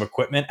piece of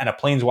equipment and a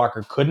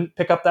planeswalker couldn't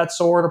pick up that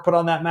sword or put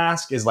on that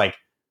mask is like,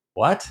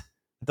 what?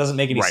 It doesn't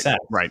make any sense.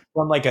 Right.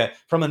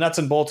 From a nuts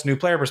and bolts new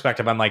player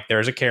perspective, I'm like,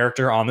 there's a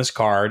character on this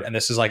card and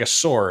this is like a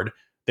sword.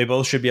 They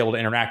both should be able to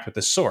interact with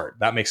this sword.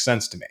 That makes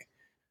sense to me.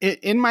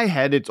 In my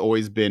head, it's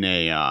always been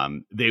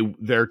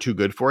they're too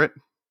good for it.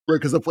 Right,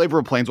 because the flavor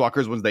of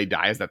planeswalkers when they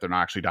die is that they're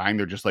not actually dying.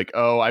 They're just like,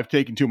 oh, I've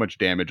taken too much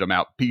damage. I'm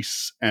out.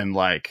 Peace. And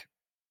like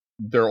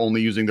they're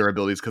only using their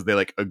abilities because they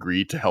like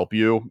agree to help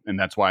you. And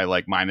that's why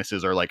like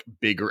minuses are like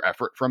bigger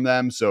effort from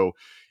them. So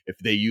if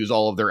they use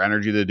all of their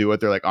energy to do it,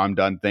 they're like, I'm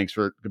done. Thanks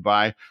for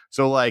goodbye.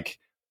 So like,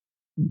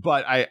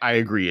 but I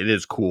agree. It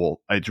is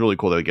cool. It's really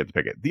cool that we get to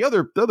pick it. The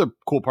other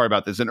cool part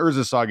about this, and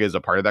Urza Saga is a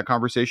part of that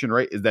conversation,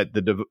 right? Is that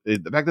the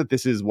fact that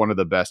this is one of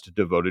the best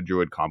Devoted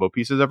Druid combo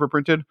pieces ever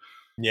printed.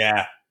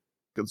 Yeah.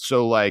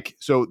 So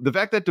the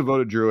fact that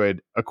Devoted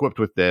Druid equipped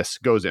with this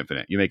goes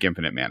infinite, you make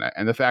infinite mana.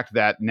 And the fact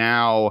that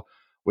now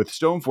with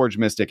Stoneforge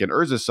Mystic and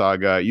Urza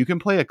Saga, you can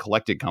play a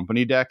collected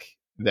company deck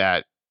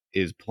that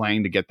is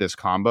playing to get this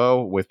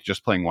combo with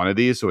just playing one of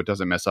these so it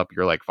doesn't mess up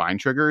your like find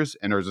triggers.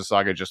 And Urza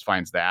Saga just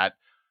finds that,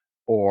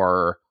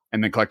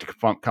 and then collected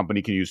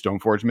company can use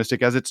Stoneforge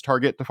Mystic as its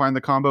target to find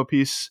the combo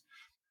piece.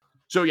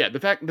 So yeah, the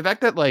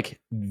fact that like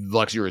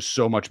Luxior is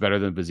so much better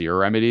than Vizier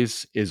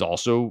Remedies is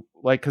also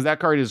like because that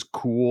card is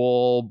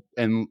cool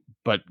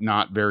but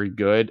not very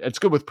good. It's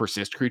good with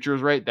persist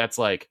creatures, right? That's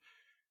like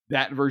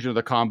that version of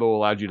the combo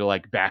allowed you to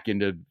like back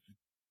into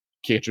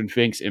Kitchen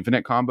Fink's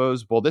infinite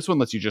combos. Well, this one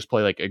lets you just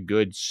play like a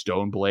good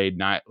Stoneblade,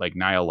 not like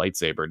Nile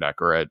Lightsaber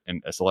deck or a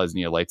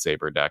Selesnya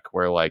Lightsaber deck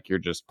where like you're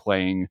just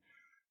playing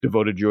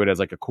Devoted Druid as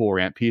like a cool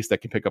ramp piece that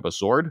can pick up a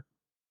sword.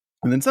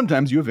 And then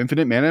sometimes you have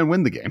infinite mana and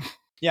win the game.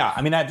 Yeah,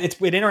 I mean, it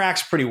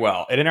interacts pretty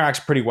well. It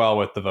interacts pretty well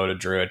with Devoted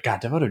Druid. God,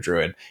 Devoted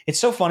Druid. It's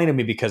so funny to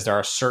me because there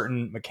are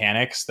certain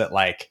mechanics that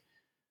like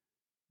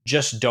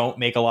just don't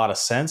make a lot of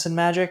sense in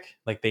Magic.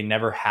 Like they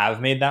never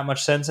have made that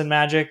much sense in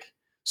Magic.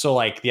 So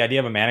like the idea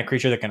of a mana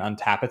creature that can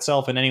untap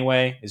itself in any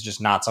way is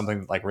just not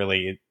something that like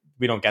really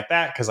we don't get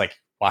that because like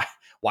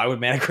why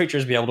would mana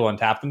creatures be able to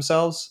untap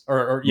themselves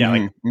or yeah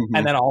like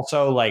and then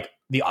also like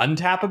the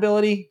untap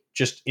ability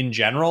just in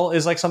general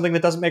is like something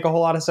that doesn't make a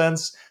whole lot of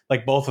sense.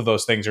 Like both of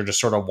those things are just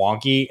sort of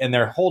wonky and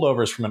they're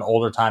holdovers from an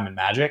older time in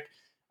Magic.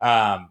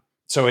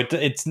 So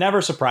it's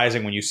never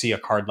surprising when you see a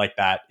card like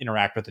that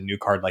interact with a new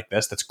card like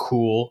this that's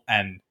cool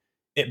and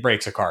it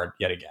breaks a card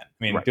yet again.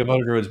 I mean,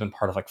 Devoted Druid has been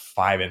part of like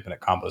 5 infinite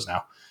combos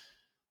now.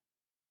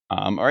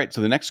 All right,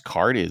 so the next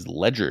card is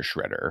Ledger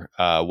Shredder.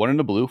 1 in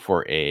a blue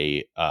for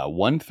a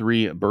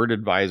 1/3 bird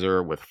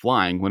advisor with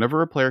flying.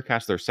 Whenever a player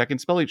casts their second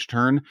spell each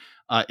turn,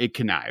 it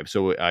connives.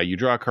 So you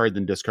draw a card,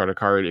 then discard a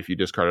card. If you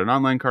discard an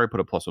online card,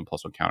 put a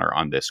 +1/+1 counter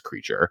on this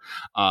creature.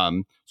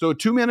 So a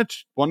 2 mana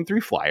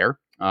 1/3 flyer.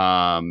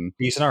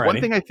 Decent already.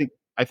 One thing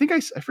I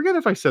forget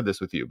if I said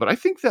this with you, but I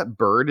think that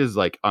bird is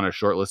like on a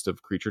short list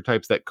of creature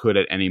types that could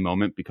at any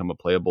moment become a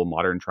playable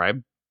modern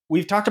tribe.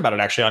 We've talked about it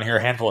actually on here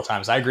a handful of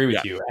times. I agree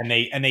with you, and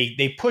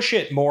they push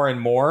it more and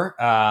more.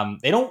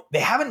 They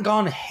haven't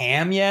gone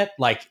ham yet.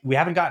 Like we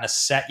haven't gotten a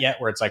set yet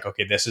where it's like,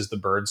 okay, this is the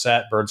bird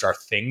set. Birds are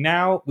thing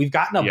now. We've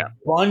gotten a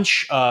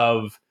bunch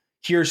of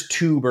here's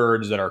 2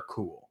 birds that are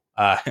cool.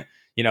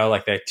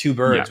 Like the 2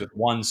 birds with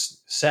one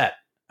set.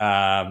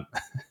 Yeah.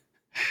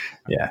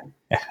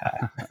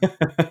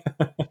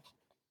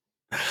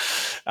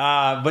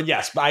 But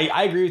yes,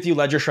 I agree with you.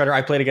 Ledger Shredder.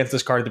 I played against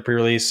this card at the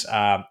pre-release.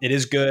 It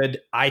is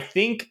good. I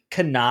think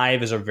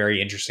Connive is a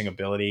very interesting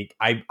ability.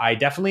 I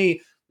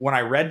definitely, when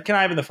I read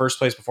Connive in the first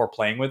place before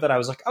playing with it, I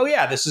was like, oh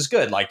yeah, this is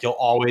good. Like you'll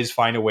always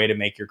find a way to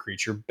make your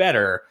creature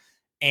better.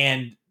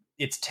 And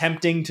it's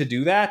tempting to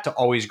do that, to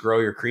always grow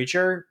your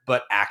creature,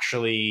 but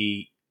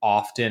actually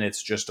often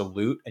it's just a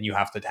loot and you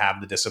have to have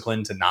the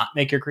discipline to not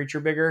make your creature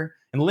bigger.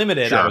 And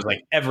limited, sure. I was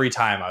like, every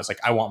time I was like,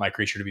 I want my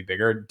creature to be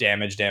bigger,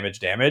 damage.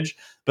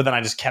 But then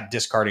I just kept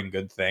discarding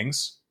good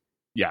things.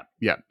 Yeah.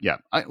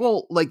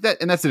 Well, like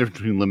that, and that's the difference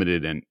between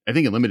limited and I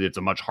think in limited, it's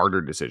a much harder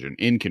decision.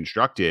 In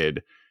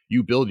constructed,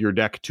 you build your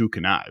deck to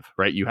connive,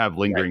 right? You have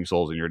lingering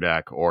souls in your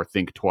deck, or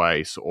think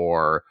twice,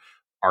 or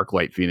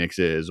Arclight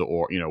Phoenixes,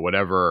 or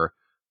whatever.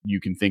 you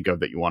can think of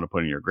that you want to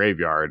put in your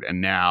graveyard.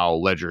 And now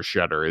Ledger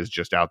Shudder is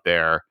just out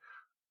there,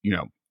 you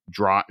know,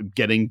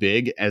 getting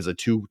big as a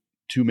two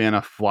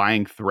mana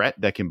flying threat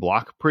that can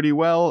block pretty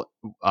well,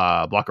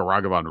 block a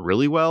Ragavan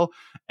really well.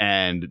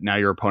 And now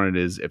your opponent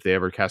is, if they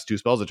ever cast 2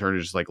 spells a turn,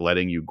 is just like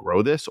letting you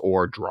grow this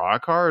or draw a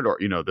card, or,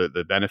 you know,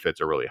 the benefits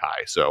are really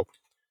high. So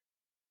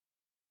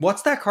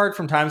What's that card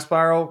from Time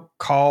Spiral?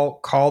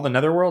 Call the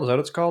Netherworld. Is that what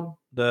it's called?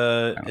 It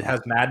know.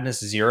 has Madness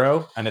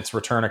 0, and it's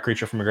return a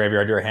creature from a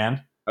graveyard to your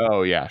hand.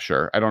 Oh yeah,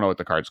 sure. I don't know what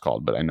the card's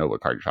called, but I know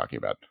what card you're talking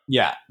about.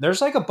 Yeah, there's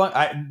like a bunch.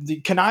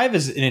 Connive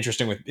is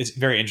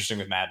very interesting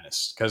with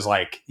Madness, because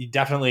like you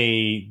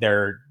definitely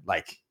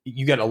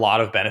you get a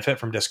lot of benefit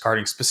from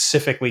discarding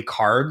specifically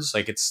cards.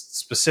 Like it's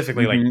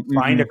specifically like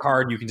find a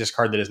card you can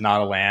discard that is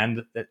not a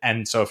land,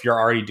 and so if you're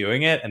already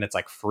doing it and it's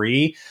like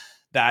free,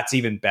 that's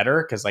even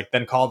better, because like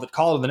then call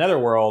of the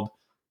Netherworld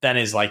then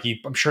is like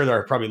I'm sure there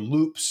are probably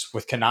loops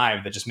with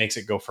Connive that just makes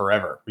it go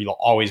forever. You'll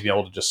always be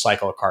able to just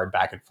cycle a card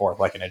back and forth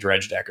like in a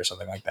dredge deck or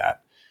something like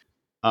that.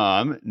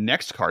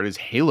 Next card is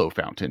Halo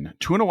Fountain.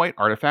 2 and a white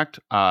artifact.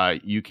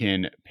 You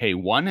can pay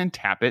 1 and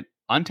tap it.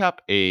 Untap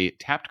a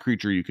tapped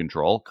creature you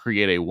control.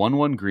 Create a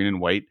 1/1 green and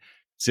white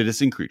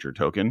citizen creature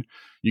token.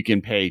 You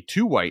can pay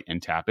 2 white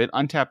and tap it.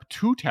 Untap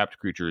 2 tapped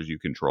creatures you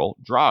control.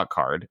 Draw a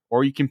card.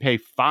 Or you can pay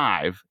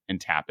 5 and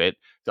tap it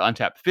to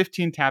untap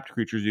 15 tapped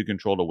creatures you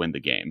control to win the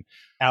game.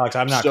 Alex,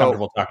 I'm not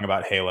comfortable talking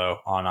about Halo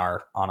on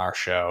our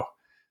show.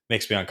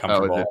 Makes me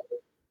uncomfortable.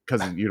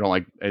 Because you don't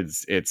like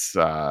it's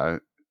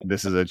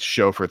this is a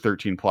show for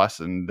 13 plus,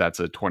 and that's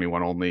a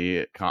 21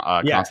 only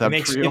concept.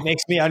 It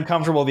makes me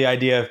uncomfortable, the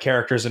idea of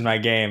characters in my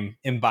game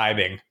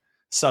imbibing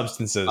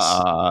substances.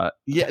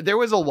 Yeah, there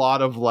was a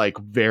lot of like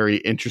very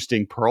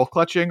interesting pearl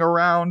clutching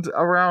around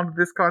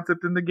this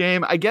concept in the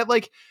game. I get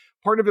like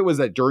part of it was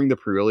that during the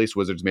pre-release,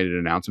 Wizards made an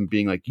announcement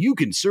being like, you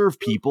can serve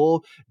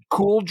people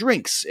cool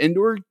drinks and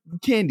or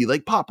candy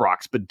like Pop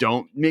Rocks, but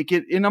don't make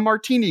it in a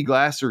martini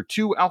glass or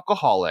too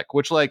alcoholic,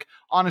 which like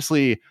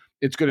honestly,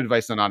 it's good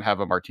advice to not have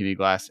a martini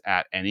glass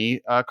at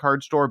any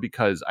card store,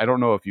 because I don't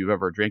know if you've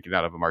ever drank it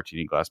out of a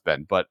martini glass,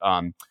 Ben, but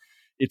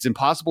it's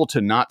impossible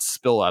to not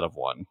spill out of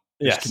one.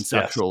 Yes,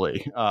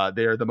 conceptually. Yes.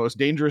 They're the most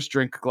dangerous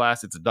drink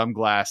glass. It's a dumb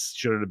glass.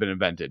 Shouldn't have been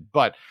invented.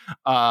 But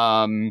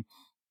then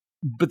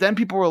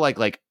people were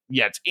like,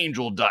 yeah, it's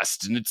angel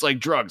dust and it's like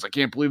drugs. I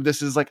can't believe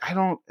this is like, I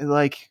don't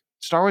like,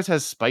 Star Wars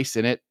has spice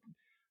in it.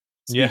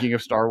 Speaking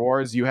of Star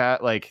Wars, you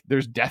have like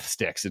there's death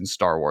sticks in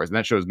Star Wars, and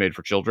that show is made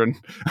for children.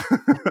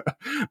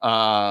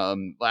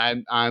 I'm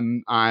like,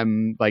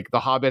 The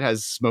Hobbit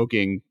has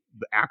smoking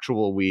the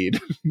actual weed.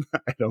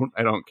 I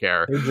don't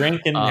care. They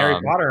drink in Harry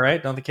Potter,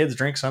 right? Don't the kids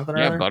drink something?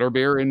 Yeah,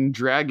 butterbeer and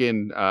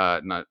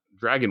not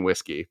dragon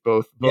whiskey.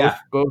 Both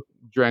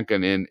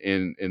drinking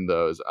in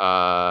those.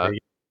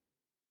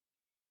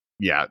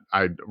 Yeah,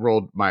 I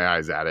rolled my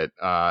eyes at it.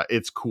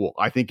 It's cool.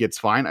 I think it's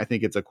fine. I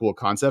think it's a cool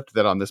concept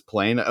that on this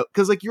plane,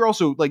 because like you're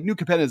also like New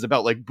Capenna is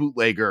about like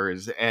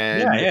bootleggers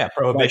and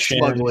prohibition,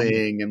 like,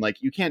 smuggling, and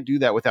like you can't do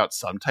that without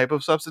some type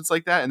of substance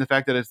like that. And the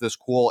fact that it's this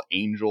cool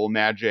angel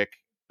magic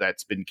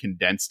that's been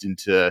condensed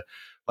into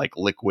like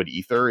liquid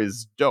ether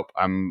is dope.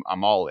 I'm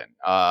all in.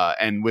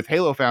 And with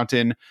Halo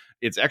Fountain,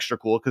 it's extra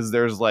cool because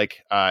there's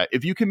like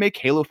if you can make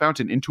Halo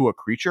Fountain into a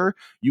creature,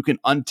 you can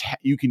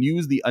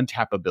use the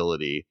untap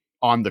ability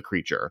on the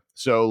creature.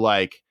 So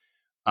like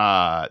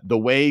the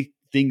way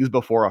things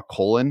before a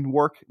colon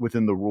work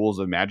within the rules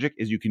of Magic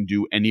is you can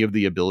do any of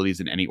the abilities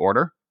in any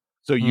order.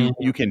 So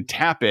you can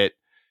tap it,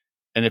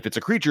 and if it's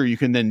a creature, you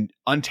can then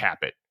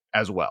untap it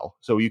as well.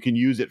 So you can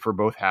use it for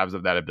both halves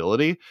of that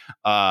ability.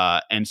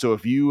 And so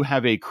if you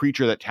have a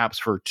creature that taps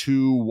for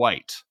 2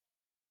 white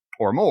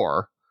or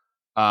more,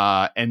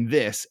 and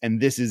this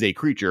is a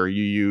creature,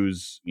 you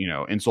use,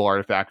 Insult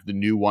Artifact, the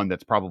new one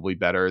that's probably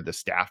better, the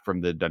staff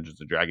from the Dungeons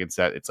and Dragons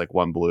set. It's like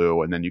 1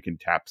 blue, and then you can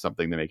tap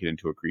something to make it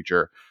into a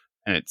creature,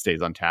 and it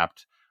stays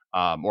untapped,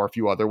 or a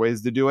few other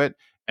ways to do it.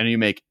 And you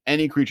make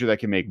any creature that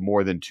can make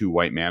more than 2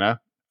 white mana,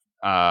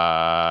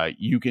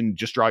 you can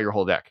just draw your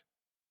whole deck.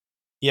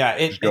 Yeah,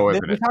 we talked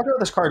about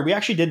this card. We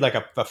actually did like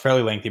a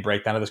fairly lengthy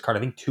breakdown of this card, I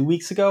think 2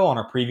 weeks ago on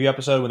our preview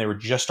episode when they were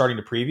just starting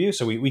to preview.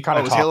 So we kind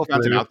of was Halo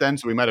Fountain out then,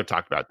 so we might have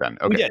talked about then.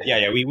 Okay, we did.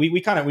 Yeah.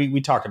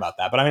 We talked about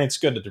that, but I mean it's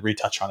good to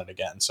retouch on it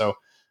again. So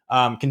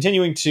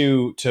continuing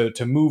to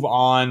move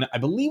on, I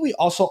believe we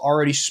also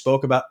already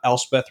spoke about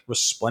Elspeth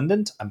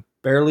Resplendent. I'm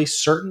fairly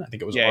certain. I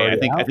think it was. I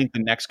think the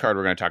next card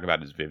we're going to talk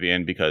about is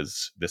Vivian,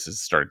 because this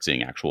has started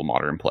seeing actual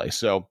modern play.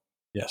 So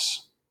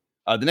yes.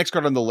 The next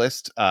card on the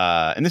list,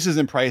 and this is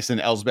in price,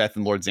 and Elsbeth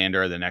and Lord Xander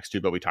are the next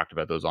two, but we talked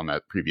about those on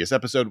that previous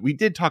episode. We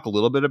did talk a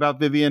little bit about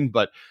Vivian,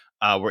 but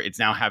it's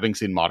now having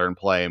seen modern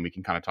play, and we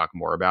can kind of talk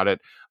more about it.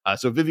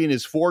 So Vivian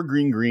is 4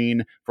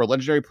 green for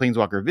legendary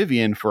planeswalker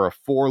Vivian. For a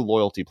 4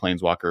 loyalty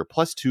planeswalker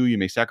 +2, you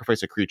may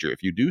sacrifice a creature.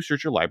 If you do,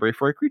 search your library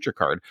for a creature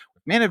card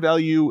with mana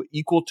value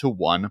equal to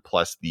 1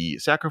 plus the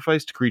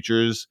sacrificed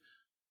creature's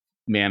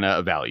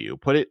mana value.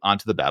 Put it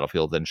onto the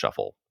battlefield, then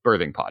shuffle.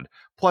 Birthing Pod.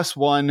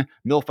 +1,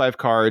 mill 5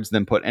 cards,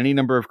 then put any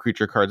number of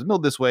creature cards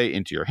milled this way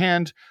into your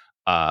hand.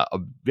 A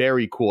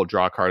very cool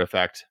draw card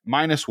effect.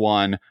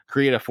 -1,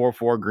 create a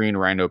 4/4 green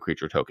rhino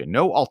creature token.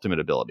 No ultimate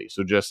ability.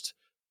 So just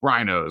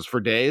rhinos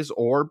for days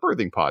or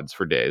birthing pods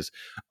for days.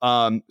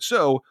 This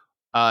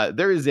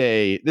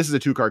is a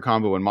 2-card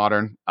combo in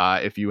Modern.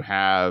 If you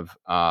have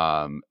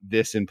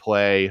this in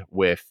play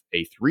with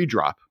a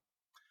 3-drop,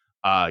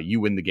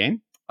 you win the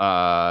game.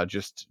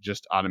 Just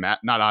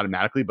not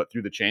automatically, but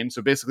through the chain.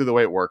 So basically the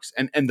way it works,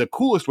 and the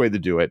coolest way to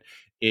do it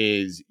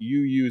is you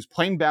use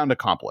Planebound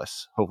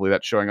Accomplice. Hopefully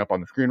that's showing up on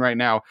the screen right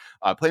now.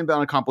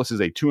 Planebound Accomplice is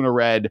a 2 and a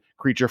red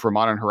creature for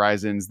Modern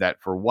Horizons that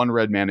for 1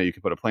 red mana, you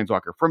can put a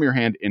Planeswalker from your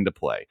hand into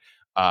play.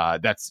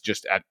 That's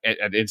just at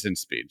instant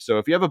speed. So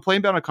if you have a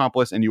Planebound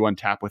Accomplice and you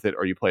untap with it,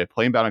 or you play a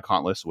Planebound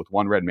Accomplice with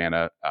 1 red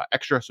mana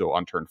extra, so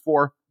on turn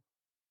 4,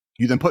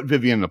 you then put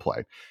Vivian into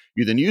play.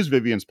 You then use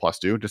Vivian's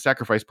 +2 to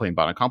sacrifice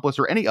Planebound Accomplice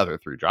or any other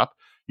 3-drop.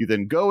 You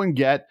then go and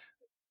get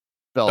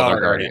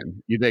Felidar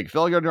Guardian. You take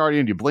Felidar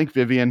Guardian, you blink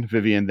Vivian.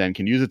 Vivian then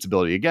can use its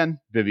ability again.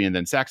 Vivian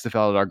then sacks the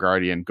Felidar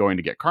Guardian, going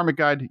to get Karmic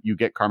Guide. You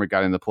get Karmic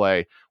Guide into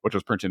play, which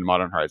was printed in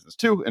Modern Horizons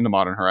 2. Into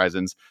Modern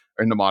Horizons,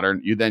 or into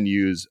Modern, you then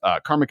use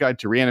Karmic Guide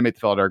to reanimate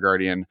the Felidar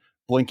Guardian,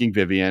 blinking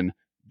Vivian.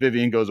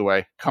 Vivian goes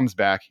away, comes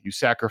back. You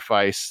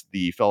sacrifice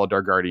the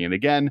Felidar Guardian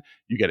again.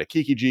 You get a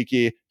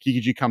Kiki-Jiki.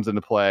 Kiki-Jiki comes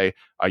into play.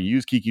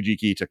 Use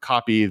Kiki-Jiki to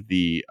copy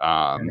the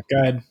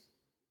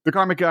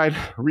Karmic Guide,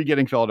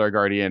 re-getting Felidar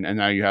Guardian, and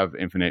now you have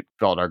infinite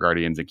Felidar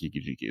Guardians and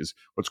Kiki-Jikis.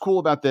 What's cool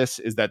about this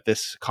is that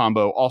this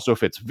combo also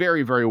fits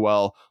very, very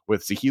well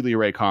with Saheeli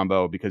Ray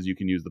combo, because you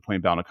can use the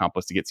Planebound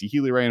Accomplice to get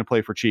Saheeli Ray into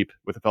play for cheap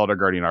with the Felidar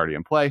Guardian already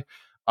in play,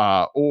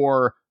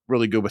 or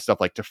really good with stuff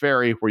like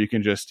Teferi, where you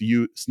can just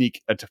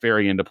sneak a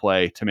Teferi into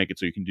play to make it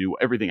so you can do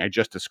everything I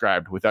just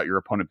described without your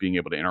opponent being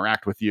able to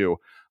interact with you.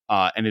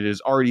 And it is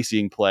already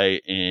seeing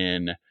play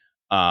in,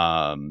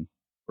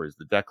 where's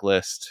the deck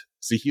list?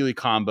 Saheeli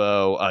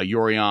combo,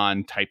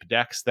 Yorion type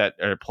decks that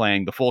are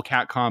playing the full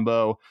cat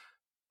combo,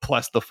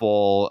 plus the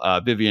full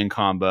Vivian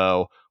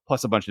combo,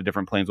 plus a bunch of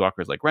different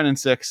planeswalkers like Ren and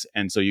 6.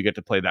 And so you get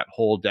to play that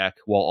whole deck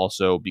while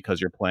also, because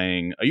you're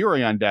playing a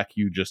Yorion deck,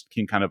 you just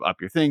can kind of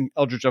up your thing.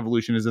 Eldritch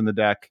Evolution is in the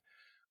deck.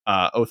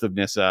 Oath of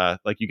Nissa.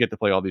 Like, you get to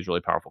play all these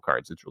really powerful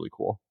cards. It's really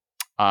cool.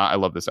 I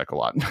love this deck a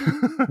lot.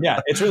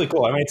 Yeah, it's really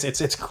cool. I mean,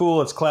 it's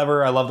cool. It's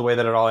clever. I love the way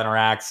that it all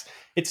interacts.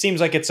 It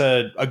seems like it's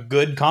a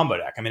good combo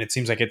deck. I mean, it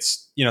seems like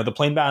it's, the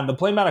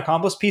Planebound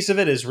Accomplice piece of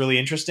it is really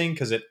interesting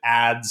because it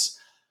adds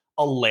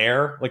a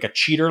layer, like a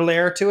cheater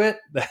layer to it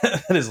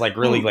that is like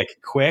really like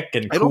quick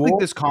and cool. I don't think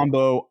this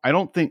combo,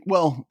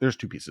 well, there's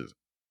two pieces.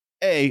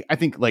 I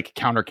think like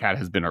counter cat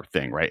has been our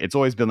thing, right? It's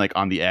always been like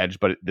on the edge,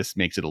 but this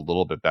makes it a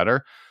little bit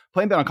better.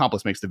 Planebound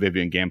Accomplice makes the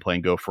Vivian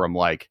gameplay go from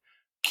like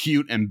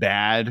cute and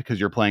bad because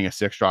you're playing a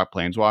 6-drop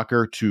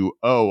planeswalker to,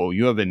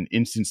 you have an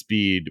instant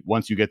speed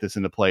once you get this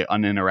into play,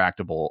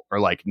 uninteractable or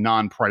like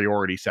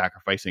non-priority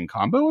sacrificing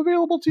combo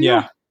available to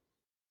you.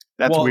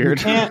 That's weird.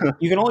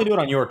 You can only do it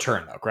on your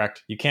turn though,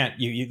 correct? You can't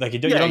you don't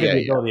get the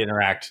ability to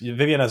interact.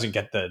 Vivian doesn't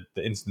get the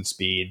instant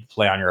speed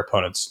play on your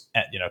opponent's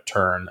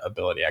turn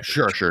ability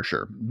activation.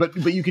 Sure. But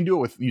you can do it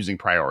with using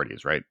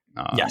priorities, right?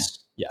 Yes.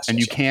 And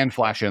you can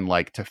flash in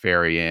like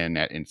Teferi in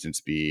at instant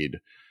speed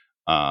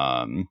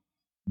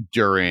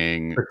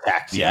during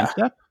Protect, the end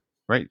step,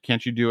 right?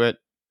 Can't you do it?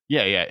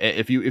 Yeah.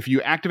 If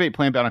you activate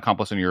Planebound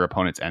Accomplice on your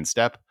opponent's end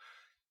step,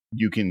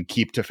 you can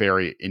keep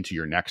Teferi into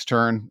your next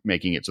turn,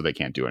 making it so they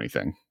can't do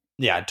anything.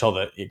 Yeah, until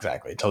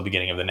the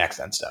beginning of the next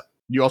end step.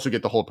 You also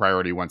get the whole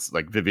priority once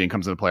like Vivian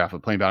comes into play off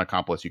of Planebound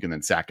Accomplice. You can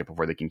then sack it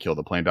before they can kill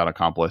the Planebound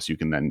Accomplice. You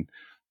can then,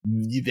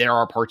 there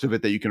are parts of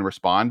it that you can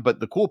respond,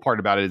 but the cool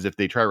part about it is if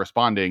they try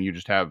responding, you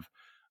just have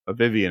a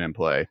Vivian in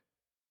play.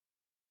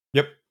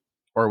 Yep.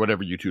 Or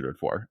whatever you tutored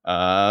for.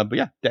 But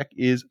yeah, deck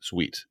is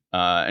sweet.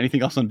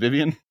 Anything else on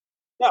Vivian?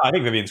 No, I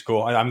think Vivian's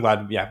cool. I'm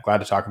glad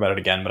to talk about it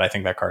again, but I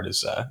think that card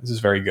is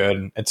very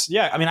good.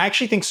 I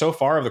actually think so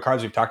far of the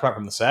cards we've talked about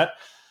from the set,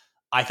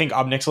 I think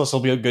Ob Nixilis will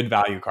be a good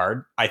value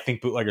card. I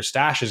think Bootlegger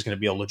Stash is going to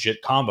be a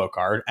legit combo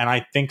card, and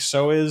I think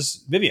so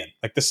is Vivian.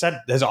 Like, the set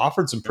has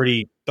offered some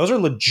those are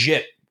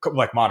legit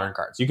like modern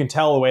cards. You can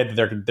tell the way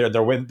that they're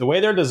the way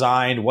they're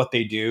designed, what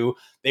they do,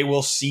 they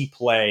will see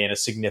play in a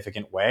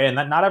significant way, and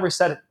that not every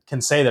set can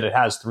say that it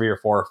has 3 or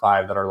 4 or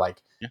 5 that are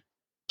like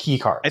key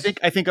cards.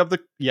 I think of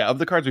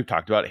the cards we've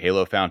talked about,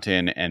 Halo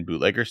Fountain and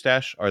Bootlegger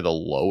Stash are the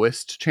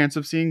lowest chance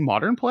of seeing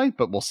modern play,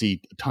 but we'll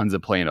see tons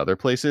of play in other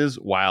places,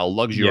 while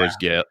Luxurious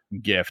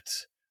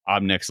Gift,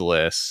 Ob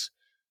Nixilis,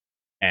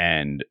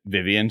 and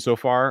Vivian so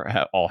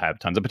far all have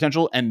tons of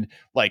potential. And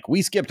like,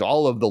 we skipped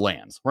all of the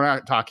lands. We're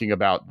not talking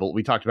about,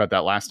 we talked about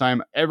that last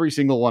time. Every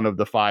single one of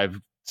the 5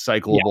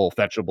 cyclable,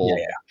 fetchable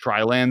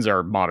tri-lands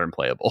are modern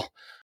playable.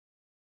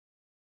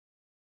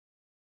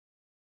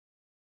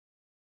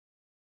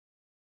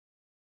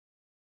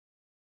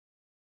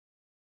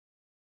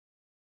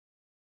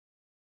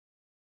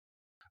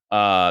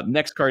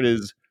 Next card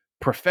is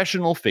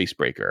Professional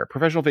Facebreaker.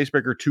 Professional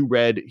Facebreaker, 2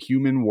 red,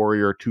 human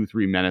warrior,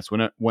 2/3 menace.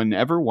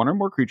 Whenever one or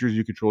more creatures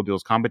you control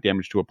deals combat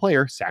damage to a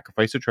player,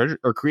 sacrifice a treasure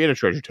or create a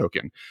treasure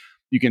token.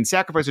 You can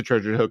sacrifice a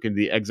treasure token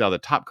to exile the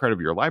top card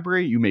of your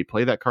library. You may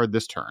play that card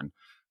this turn.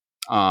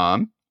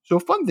 So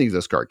fun things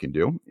this card can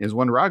do is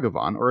when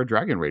Ragavan or a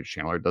Dragon Rage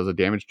Channeler does a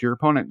damage to your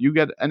opponent, you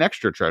get an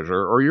extra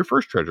treasure or your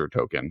first treasure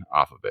token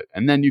off of it.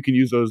 And then you can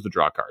use those to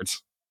draw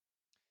cards.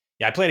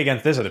 Yeah, I played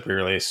against this at the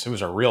pre-release. It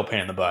was a real pain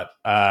in the butt.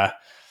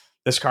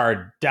 This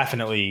card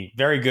definitely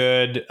very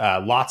good.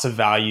 Lots of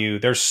value.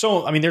 There's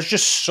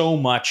just so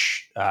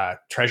much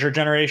treasure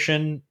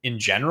generation in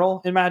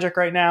general in Magic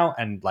right now,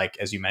 and like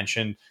as you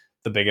mentioned,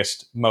 the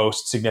biggest,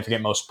 most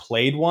significant, most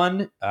played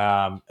one,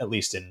 at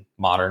least in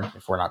Modern,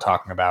 if we're not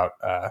talking about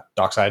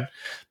Dockside,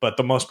 but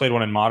the most played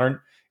one in Modern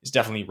is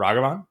definitely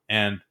Ragavan,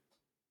 and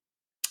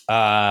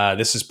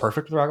this is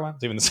perfect with Ragavan.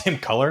 It's even the same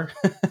color.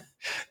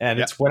 And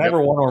it's whenever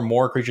one or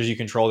more creatures you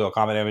control deal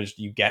combat damage,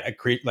 you get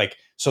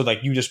a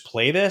you just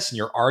play this and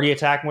you're already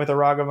attacking with a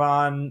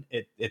Ragavan.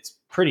 It's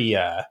pretty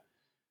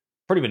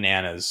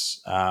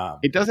bananas.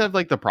 It does have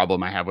like the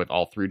problem I have with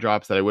all 3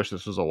 drops that I wish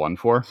this was a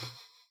 1/4.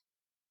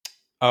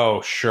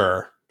 Oh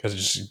sure, because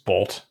it's just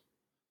bolt.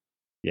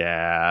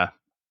 Yeah.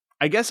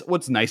 I guess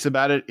what's nice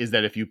about it is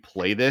that if you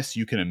play this,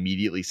 you can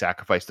immediately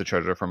sacrifice the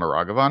treasure from a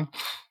Ragavan.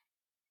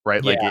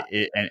 Right, like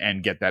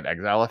and get that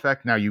exile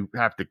effect. Now you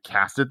have to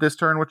cast it this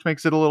turn, which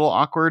makes it a little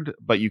awkward.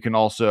 But you can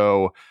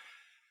also,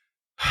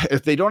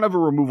 if they don't have a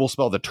removal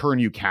spell the turn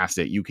you cast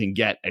it, you can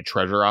get a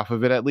treasure off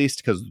of it at least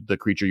because the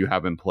creature you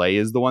have in play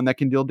is the one that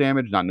can deal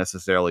damage, not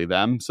necessarily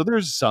them. So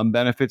there's some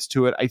benefits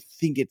to it. I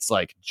think it's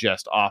like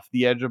just off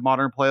the edge of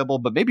Modern playable,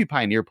 but maybe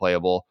Pioneer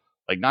playable.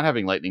 Like not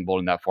having Lightning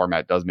Bolt in that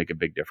format does make a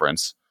big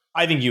difference.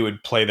 I think you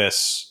would play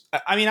this.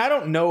 I mean, I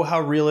don't know how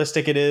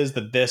realistic it is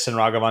that this and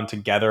Ragavan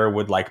together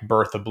would like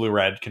birth a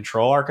blue-red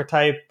control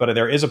archetype, but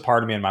there is a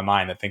part of me in my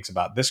mind that thinks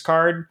about this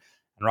card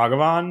and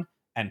Ragavan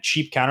and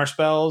cheap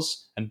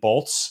counterspells and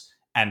bolts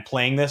and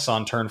playing this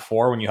on turn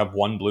 4 when you have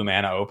 1 blue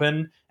mana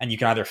open, and you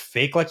can either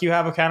fake like you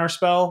have a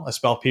counterspell, a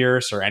spell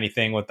pierce, or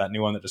anything with that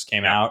new one that just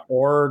came out,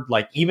 or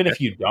like even if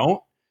you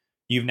don't,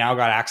 you've now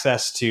got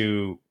access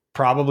to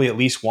probably at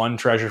least 1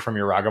 treasure from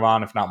your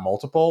Ragavan, if not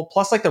multiple.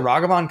 Plus, like the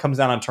Ragavan comes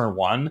down on turn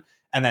 1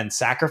 and then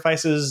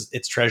sacrifices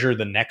its treasure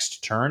the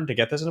next turn to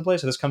get this into play.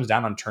 So this comes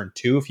down on turn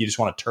 2 if you just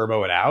want to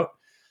turbo it out.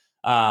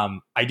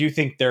 I do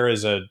think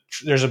there's a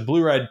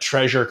blue-red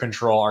treasure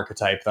control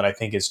archetype that I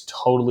think is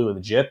totally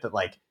legit that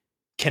like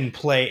can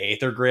play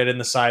Aether Grid in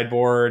the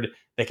sideboard.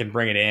 They can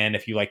bring it in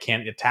if you like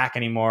can't attack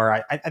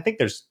anymore. I think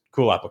there's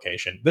cool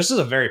application. This is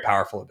a very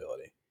powerful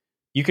ability.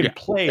 You can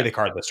play the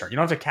card this turn. You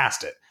don't have to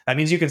cast it. That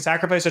means you can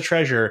sacrifice a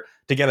treasure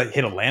to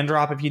hit a land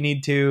drop if you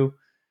need to.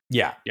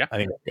 Yeah, I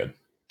think that's good.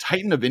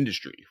 Titan of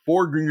Industry.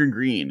 4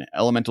 green.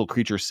 Elemental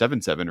creature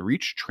 7/7.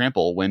 Reach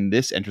trample. When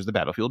this enters the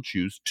battlefield,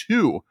 choose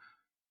 2.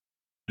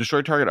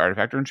 Destroy target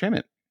artifact or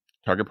enchantment.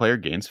 Target player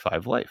gains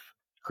 5 life.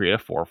 Create a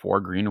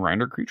 4/4 green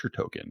Rinder creature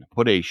token.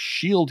 Put a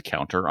shield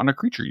counter on a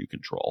creature you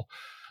control.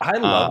 I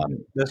love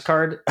this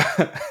card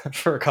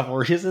for a couple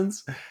of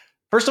reasons.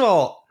 First of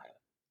all,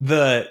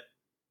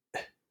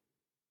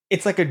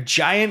 it's like a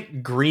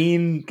giant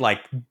green like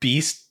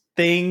beast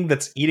thing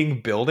that's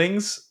eating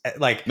buildings.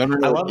 Like no,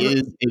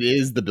 it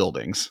is the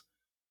buildings.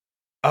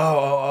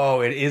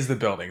 Oh, it is the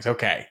buildings.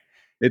 Okay.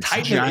 It's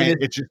giant.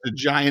 It's just a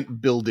giant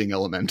building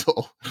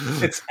elemental.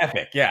 It's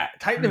epic. Yeah.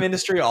 Titan of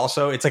Industry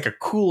also, it's like a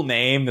cool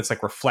name that's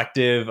like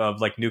reflective of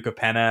like New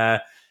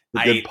Capenna.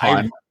 Good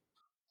pun.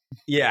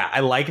 I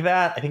like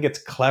that. I think it's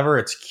clever.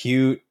 It's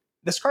cute.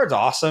 This card's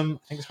awesome.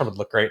 I think this card would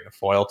look great in a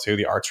foil too.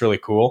 The art's really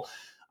cool.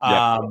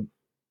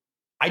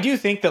 I do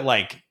think that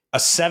like a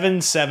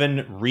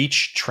 7/7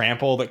 reach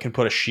trample that can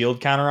put a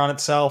shield counter on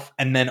itself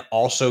and then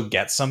also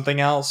get something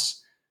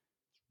else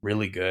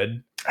really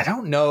good. I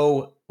don't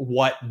know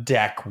what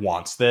deck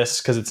wants this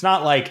because it's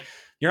not like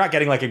you're not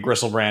getting like a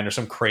Gristlebrand or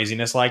some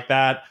craziness like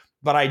that.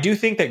 But I do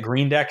think that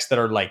green decks that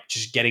are like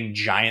just getting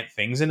giant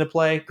things into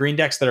play, green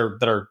decks that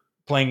are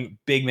playing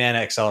big mana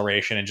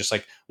acceleration and just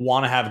like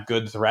want to have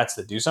good threats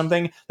that do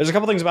something. There's a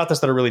couple things about this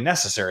that are really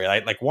necessary.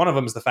 Like one of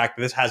them is the fact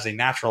that this has a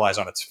naturalize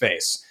on its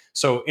face.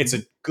 So it's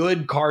a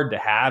good card to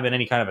have in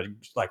any kind of a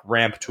like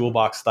ramp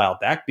toolbox style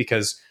deck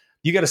because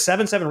you get a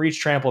 7/7 reach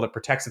trample that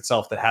protects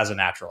itself that has a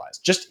naturalize.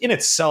 Just in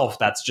itself,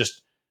 that's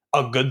just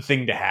a good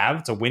thing to have.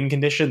 It's a win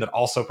condition that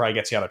also probably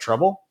gets you out of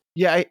trouble.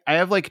 Yeah, I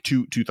have like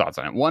two thoughts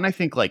on it. One, I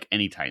think like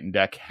any Titan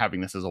deck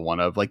having this as a one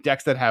of like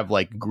decks that have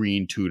like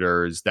green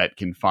tutors that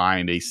can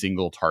find a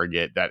single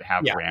target that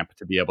have ramp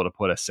to be able to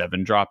put a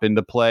 7-drop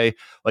into play.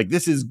 Like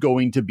this is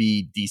going to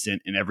be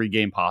decent in every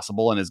game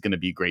possible and is going to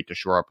be great to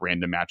shore up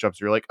random matchups.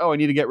 You're like, oh, I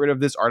need to get rid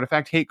of this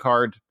artifact hate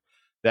card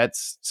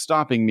that's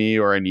stopping me,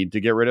 or I need to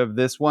get rid of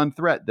this one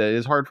threat that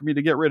is hard for me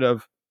to get rid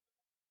of.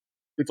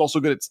 It's also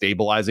good at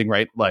stabilizing,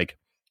 right? Like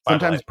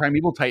sometimes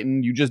Primeval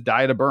Titan, you just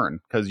die to burn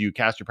because you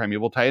cast your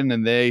Primeval Titan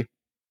and they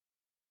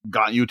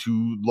got you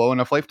to low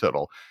enough life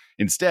total.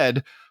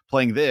 Instead,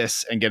 playing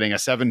this and getting a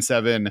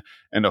 7/7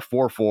 and a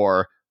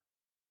 4/4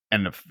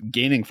 and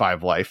gaining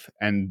 5 life.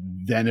 And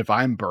then if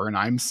I'm burn,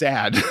 I'm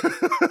sad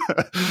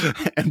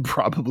and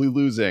probably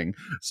losing.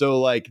 So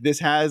like this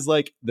has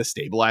like the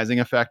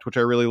stabilizing effect, which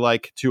I really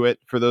like to it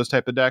for those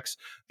type of decks.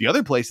 The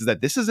other place is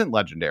that this isn't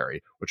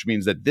legendary, which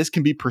means that this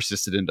can be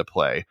persisted into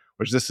play,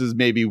 which this is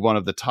maybe one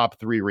of the top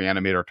 3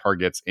 reanimator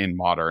targets in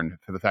Modern,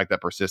 for the fact that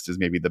persist is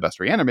maybe the best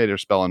reanimator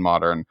spell in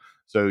Modern.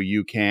 So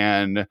you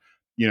can,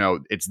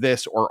 it's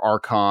this or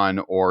Archon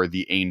or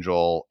the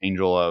Angel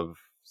of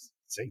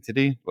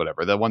Sanctity,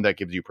 whatever, the one that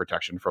gives you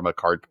protection from a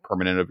card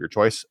permanent of your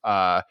choice.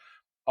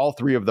 All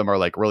 3 of them are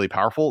like really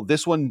powerful.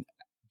 This one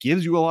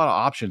gives you a lot of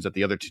options that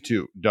the other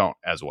two don't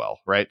as well,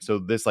 right? So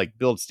this like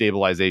builds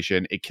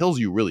stabilization. It kills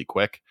you really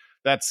quick.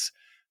 That's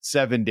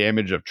 7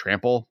 damage of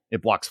trample.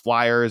 It blocks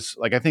flyers.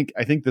 Like I think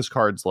this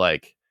card's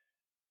like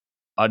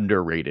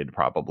underrated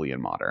probably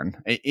in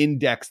Modern, in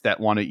decks that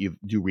want to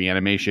do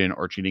reanimation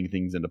or cheating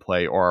things into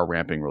play or are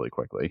ramping really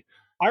quickly.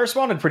 I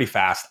responded pretty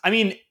fast. I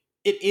mean,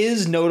 it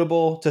is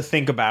notable to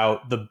think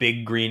about the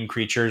big green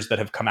creatures that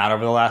have come out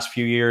over the last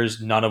few years,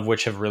 none of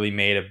which have really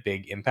made a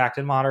big impact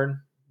in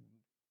Modern.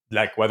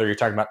 Like whether you're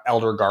talking about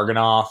Elder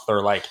Garganoth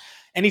or like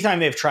anytime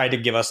they've tried to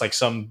give us like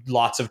some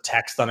lots of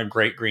text on a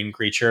great green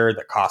creature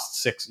that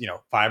costs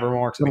 5 or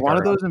more. A lot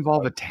of those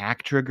involve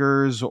attack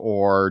triggers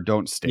or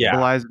don't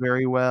stabilize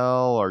very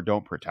well or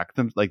don't protect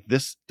them. Like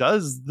this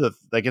does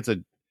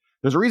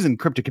there's a reason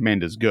Cryptic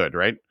Command is good,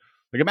 right?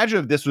 Like imagine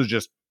if this was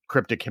just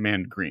Cryptic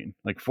Command green,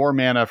 like 4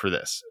 mana for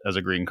this as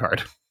a green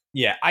card.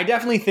 Yeah, I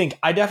definitely think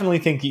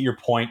that your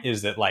point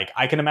is that like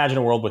I can imagine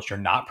a world which you're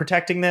not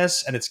protecting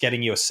this and it's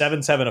getting you a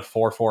 7/7, a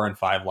 4/4, and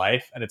 5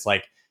 life, and it's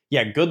like,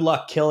 yeah, good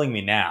luck killing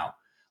me now.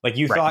 Like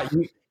you thought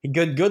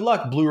good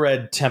luck blue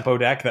red tempo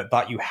deck that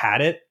thought you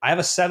had it. I have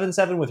a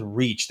 7/7 with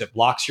reach that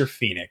blocks your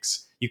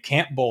Phoenix. You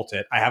can't bolt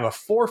it. I have a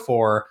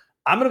 4/4.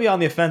 I'm gonna be on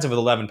the offensive with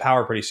 11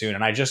 power pretty soon,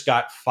 and I just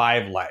got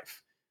 5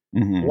 life.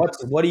 Mm-hmm.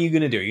 What are you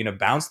gonna do? You gonna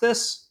bounce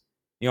this?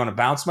 You want to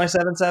bounce my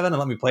 7/7 and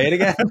let me play it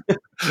again?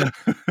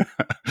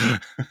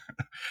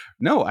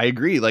 No, I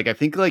agree. Like I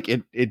think like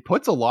it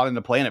puts a lot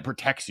into play and it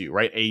protects you,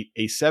 right?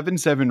 A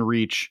 7/7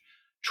 reach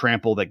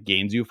trample that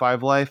gains you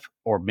 5 life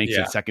or makes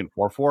it second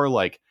 4/4,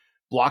 like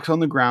blocks on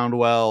the ground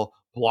well,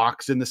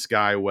 blocks in the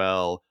sky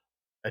well,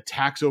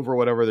 attacks over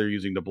whatever they're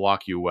using to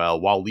block you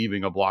well, while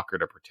leaving a blocker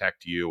to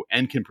protect you,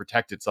 and can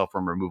protect itself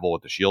from removal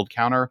with the shield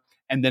counter.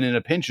 And then in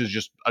a pinch is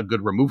just a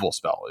good removal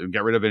spell.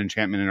 Get rid of an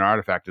enchantment and an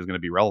artifact is going to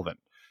be relevant.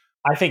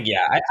 I think,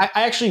 I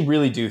actually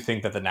really do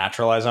think that the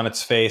naturalize on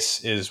its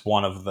face is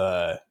one of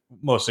the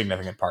most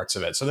significant parts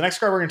of it. So the next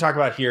card we're going to talk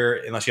about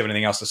here, unless you have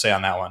anything else to say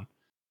on that one.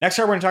 Next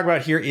card we're going to talk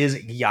about here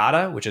is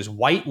Gyada, which is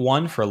white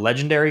 1 for a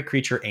legendary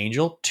creature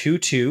angel,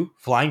 2/2,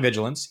 flying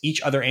vigilance.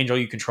 Each other angel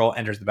you control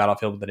enters the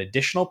battlefield with an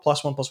additional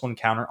 +1/+1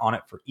 counter on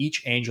it for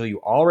each angel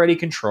you already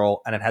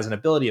control, and it has an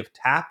ability of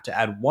tap to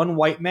add 1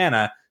 white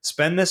mana.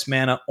 Spend this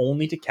mana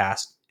only to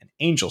cast an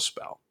angel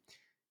spell.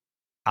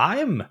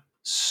 I'm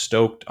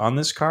stoked on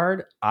this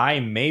card. I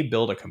may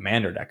build a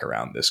commander deck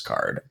around this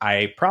card.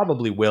 I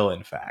probably will,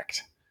 in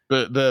fact.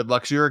 The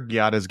Luxior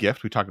Gyada's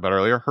gift we talked about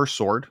earlier, her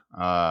sword,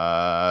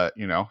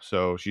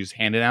 so she's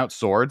handing out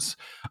swords.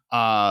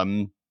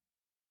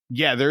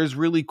 There's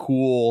really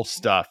cool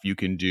stuff you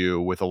can do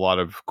with a lot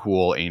of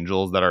cool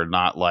angels that are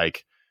not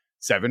like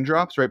 7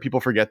 drops, right? People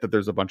forget that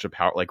there's a bunch of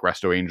power, like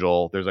Resto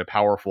Angel. There's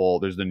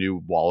the new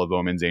Wall of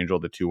Omens Angel,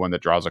 the 2/1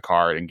 that draws a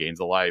card and gains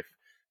a life.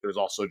 There's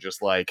also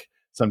just like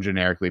some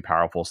generically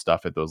powerful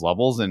stuff at those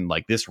levels, and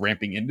like this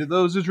ramping into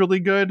those is really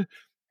good.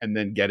 And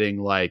then getting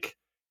like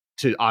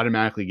to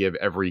automatically give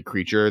every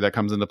creature that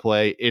comes into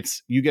play, it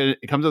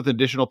comes with an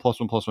additional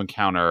 +1/+1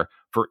 counter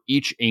for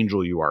each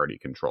angel you already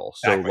control.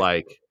 So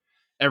like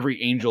every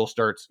angel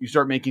you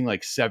start making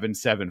like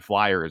 7/7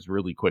 flyers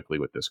really quickly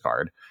with this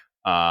card.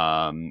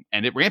 And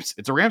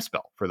it's a ramp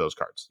spell for those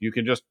cards. You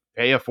can just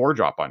pay a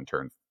 4-drop on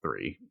turn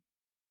 3.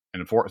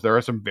 And there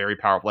are some very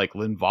powerful, like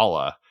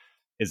Linvala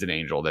is an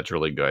angel that's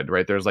really good,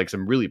 right? There's like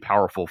some really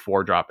powerful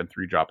 4-drop and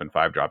 3-drop and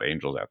 5-drop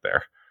angels out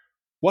there.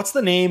 What's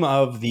the name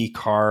of the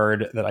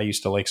card that I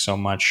used to like so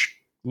much?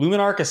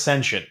 Luminarch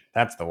Ascension.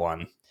 That's the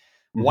one.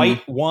 Mm-hmm.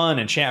 White 1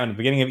 enchantment. At the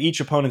beginning of each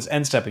opponent's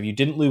end step, if you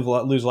didn't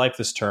lose life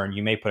this turn,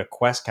 you may put a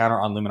quest counter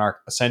on Luminarch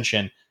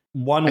Ascension.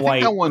 I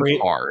think that one's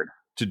hard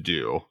to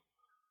do.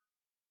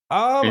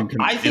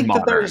 I think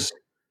that there's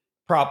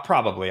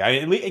probably.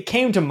 It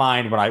came to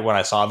mind when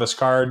I saw this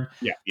card.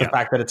 The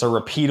fact that it's a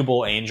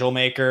repeatable angel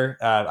maker.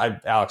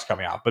 Alex cut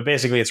me off, but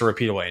basically it's a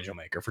repeatable angel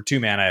maker for 2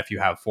 mana. If you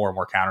have 4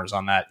 more counters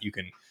on that, you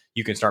can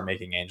start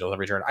making angels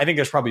every turn. I think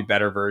there's probably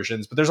better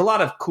versions, but there's a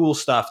lot of cool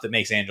stuff that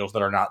makes angels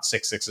that are not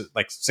 6/6,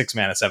 like 6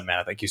 mana, 7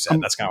 mana, like you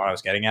said. That's kind of what I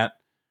was getting at.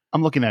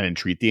 I'm looking at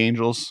Entreat the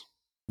Angels.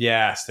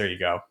 Yes, there you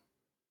go.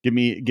 Give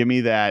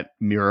me that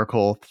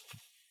miracle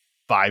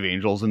 5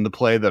 angels into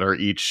play that are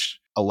each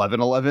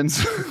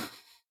 11/11s.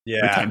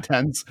 Yeah,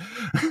 10/10s.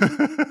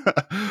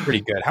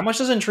 Pretty good. How much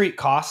does Entreat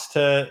cost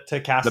to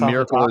cast? The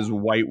miracle is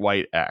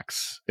white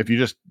X. If you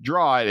just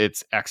draw it,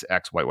 it's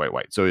XX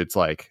white. So it's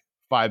like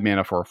 5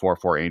 mana for a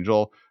 4/4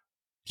 angel.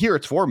 Here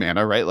it's 4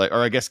 mana, right? Like,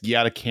 or I guess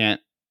Gyada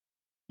can't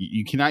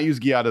You cannot use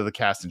Giada of the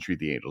cast and treat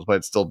the angels, but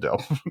it's still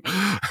dope.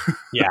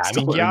 Yeah, It's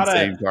I mean, still an Giada.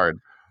 insane card.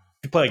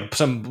 You could play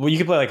like you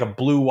could play like a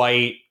blue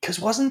white, because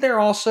wasn't there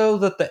also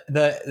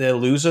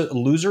the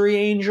illusory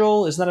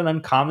angel? Isn't that an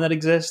uncommon that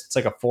exists? It's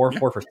like a 4/4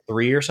 for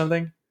 3 or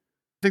something.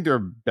 I think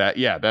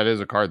yeah, that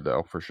is a card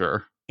though, for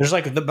sure. There's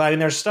like I mean,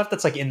 there's stuff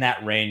that's like in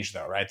that range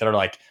though, right? That are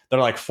like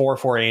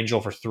 4/4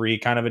 angel for 3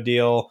 kind of a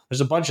deal.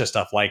 There's a bunch of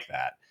stuff like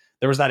that.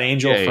 There was that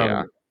angel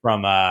Yeah.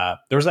 from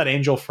there was that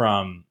angel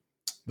from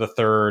the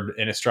third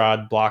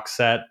Innistrad block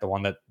set, the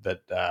one that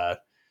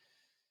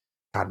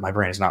God, my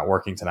brain is not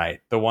working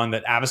tonight. The one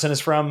that Avacyn is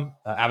from,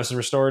 Avacyn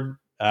Restored.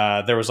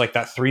 There was like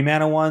that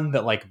 3-mana one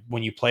that like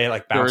when you play it,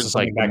 like bounces There's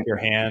like something back to your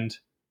hand.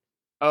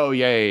 Oh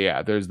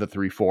yeah. There's the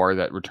 3/4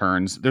 that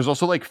returns. There's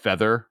also like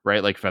Feather,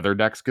 right? Like Feather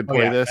decks could Oh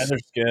play yeah, this.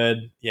 Feather's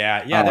good.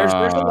 Yeah. There's a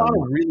lot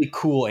of really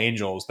cool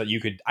angels that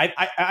you could.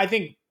 I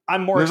think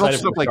I'm more There's also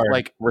excited for stuff this card.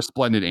 like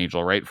Resplendent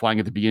Angel, right? Flying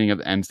at the beginning of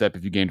the end step.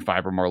 If you gain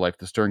 5 or more life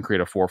this turn,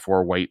 create a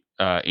 4/4 white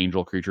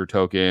angel creature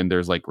token.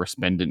 There's like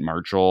Resplendent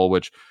Marshal,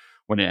 which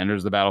when it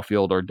enters the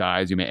battlefield or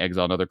dies, you may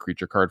exile another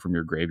creature card from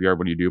your graveyard.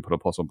 When you do, put a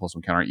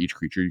 +1/+1 counter on each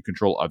creature you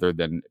control other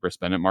than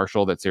Resplendent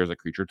Marshal that shares a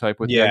creature type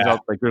with the Yeah, exile.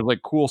 Like there's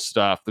like cool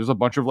stuff. There's a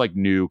bunch of like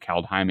new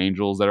Kaldheim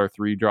Angels that are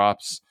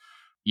 3-drops.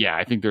 Yeah,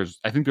 I think there's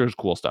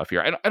cool stuff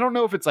here. I don't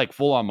know if it's like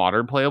full on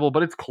modern playable,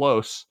 but it's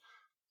close.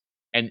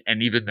 And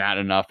even that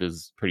enough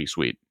is pretty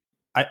sweet.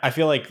 I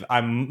feel like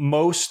I'm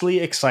mostly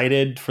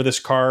excited for this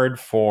card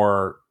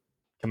for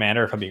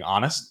Commander. If I'm being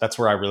honest, that's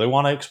where I really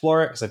want to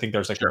explore it because I think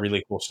there's like Sure.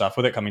 really cool stuff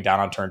with it coming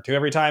down on turn 2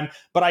 every time.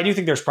 But I do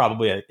think there's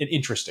probably an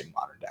interesting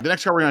modern deck. The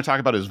next card we're going to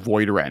talk about is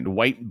Void Rend.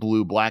 White,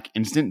 blue, black,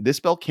 instant. This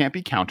spell can't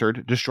be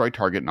countered. Destroy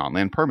target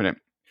non-land permanent.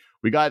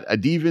 We got a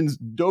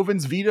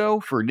Dovin's Veto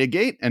for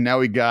negate, and now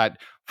we got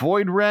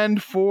Void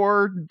Rend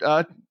for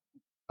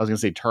I was going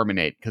to say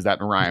terminate because that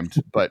rhymed,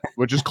 but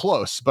which is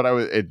close, but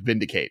it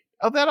vindicate.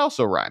 Oh, that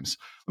also rhymes.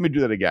 Let me do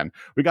that again.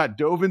 We got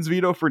Dovin's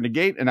Veto for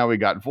negate, and now we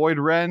got Void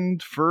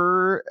Rend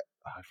for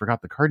I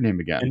forgot the card name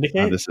again.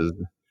 Vindicate? This is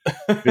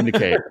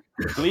Vindicate.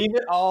 Leave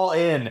it all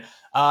in.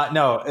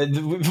 No,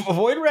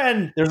 Void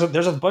Ren.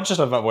 There's a bunch of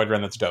stuff about Void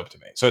Ren that's dope to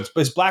me. So it's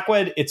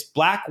it's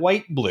black,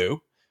 white,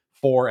 blue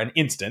for an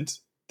instant.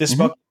 This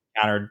spell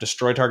countered,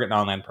 destroy target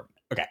non-land permanent.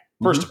 Okay,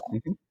 first of all,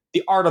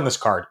 the art on this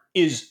card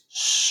is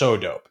so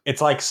dope. It's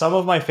like some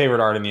of my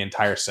favorite art in the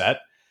entire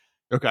set.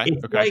 Okay.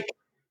 It's like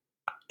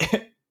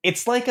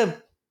it's like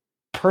a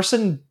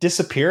person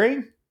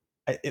disappearing.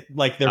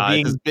 Like they're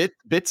being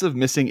bits of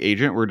missing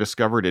agent were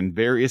discovered in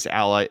various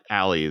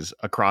alleys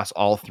across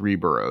all 3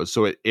 boroughs.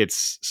 So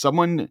it's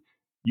someone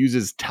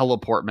uses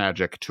teleport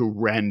magic to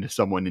rend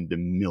someone into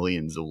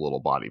millions of little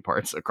body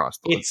parts across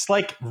the It's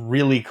like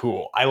really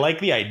cool. I like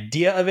the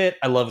idea of it.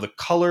 I love the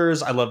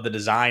colors. I love the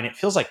design. It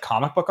feels like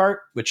comic book art,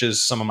 which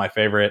is some of my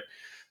favorite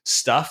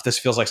stuff. This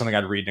feels like something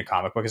I'd read in a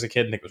comic book as a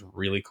kid and think was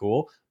really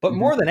cool. But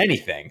more than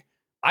anything,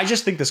 I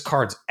just think this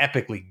card's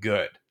epically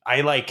good.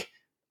 I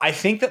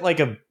think that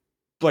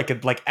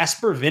like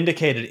Esper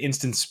Vindicated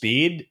instant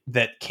speed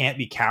that can't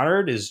be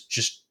countered is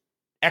just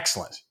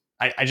excellent.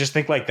 I just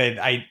think like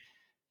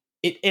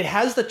it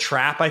has the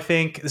trap. I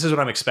think this is what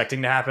I'm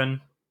expecting to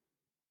happen.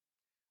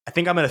 I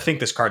think I'm going to think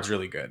this card's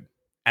really good.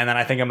 And then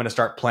I think I'm going to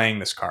start playing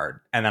this card.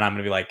 And then I'm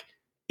going to be like,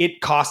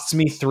 it costs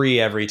me 3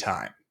 every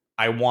time.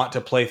 I want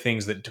to play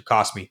things that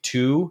cost me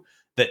 2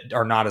 that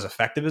are not as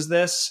effective as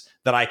this,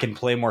 that I can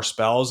play more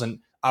spells. And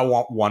I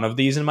want one of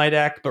these in my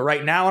deck. But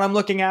right now, when I'm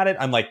looking at it,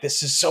 I'm like,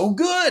 this is so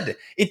good.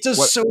 It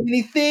does so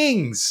many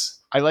things.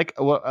 I like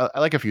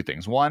a few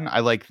things. One,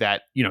 I like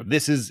that,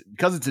 this is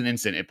because it's an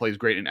instant, it plays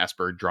great in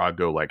Esper draw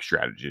go like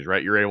strategies,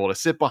 right? You're able to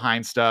sit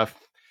behind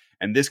stuff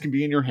and this can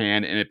be in your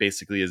hand. And it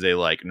basically is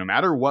no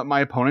matter what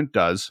my opponent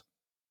does,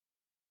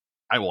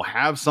 I will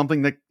have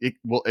something that it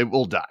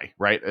will die,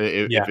 right?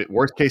 If it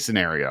worst case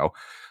scenario.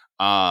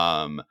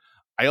 I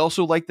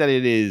also like that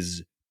it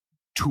is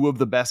 2 of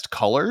the best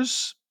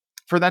colors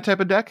for that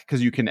type of deck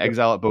because you can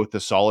exile at both the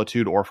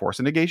Solitude or Force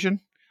of Negation.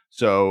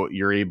 So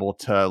you're able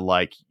to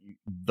like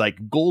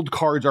gold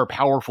cards are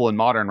powerful in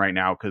Modern right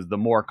now because the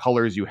more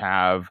colors you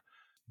have,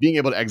 being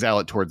able to exile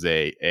it towards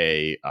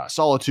a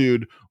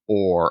Solitude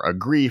or a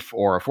Grief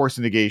or a Force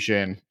of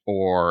Negation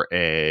or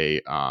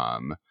a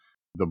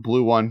the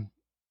blue one.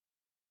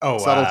 Oh,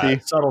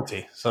 subtlety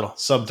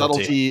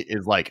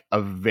is like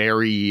a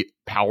very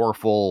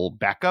powerful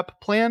backup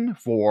plan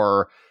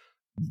for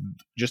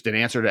just an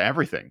answer to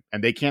everything,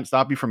 and they can't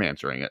stop you from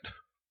answering it.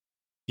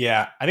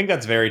 Yeah, I think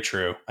that's very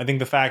true. I think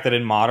the fact that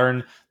in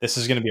Modern, this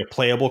is going to be a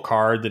playable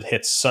card that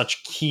hits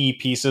such key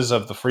pieces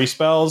of the free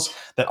spells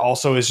that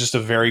also is just a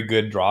very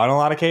good draw in a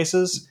lot of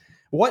cases.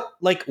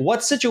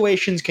 What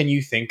situations can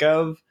you think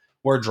of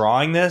where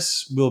drawing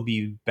this will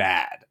be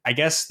bad? I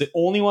guess the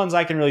only ones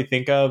I can really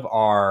think of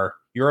are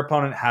your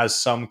opponent has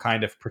some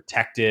kind of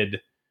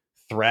protected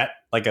threat,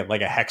 like a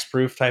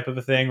hexproof type of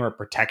a thing or a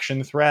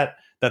protection threat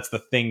that's the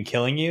thing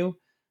killing you.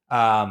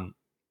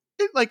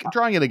 Like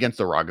drawing it against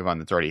the Ragavan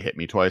that's already hit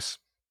me twice.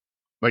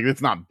 Like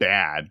it's not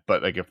bad,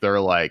 but like if they're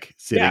like Yeah,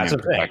 sitting that's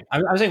and a thing. protect,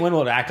 I'm saying when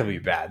will it actively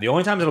be bad? The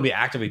only times it'll be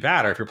actively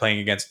bad are if you're playing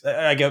against,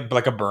 I get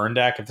like a burn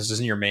deck. If this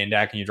isn't your main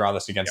deck and you draw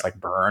this against yep. like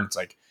burn, it's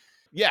like,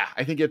 Yeah,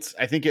 I think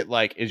it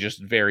like is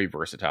just very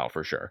versatile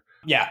for sure.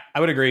 yeah, I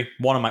would agree.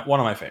 One of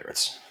my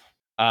favorites.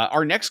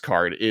 Our next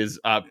card is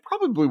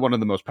probably one of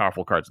the most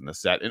powerful cards in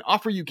this set. An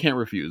offer you can't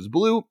refuse.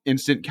 Blue,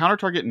 instant, counter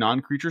target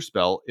non-creature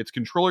spell. Its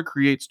controller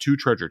creates 2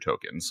 treasure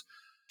tokens.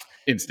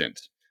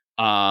 Instant.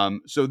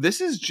 So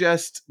this is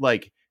just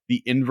like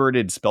the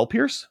inverted spell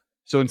pierce.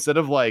 So instead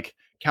of like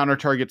counter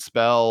target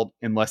spell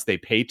unless they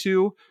pay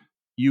to,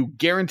 you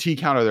guarantee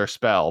counter their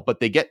spell, but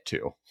they get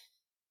to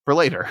for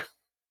later.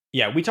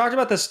 Yeah, we talked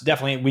about this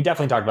definitely. We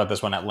definitely talked about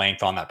this one at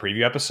length on that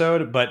preview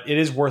episode, but it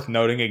is worth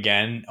noting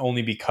again,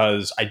 only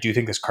because I do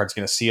think this card's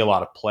going to see a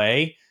lot of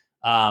play.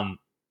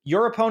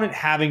 Your opponent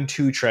having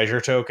 2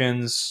 treasure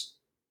tokens,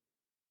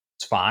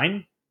 it's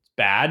fine. It's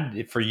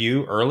bad for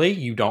you early.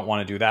 You don't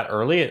want to do that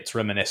early. It's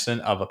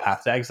reminiscent of a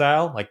Path to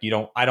Exile. Like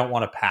I don't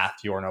want to path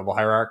your Noble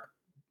Hierarch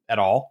at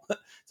all.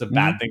 It's a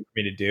bad thing for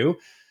me to do.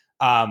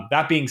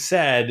 That being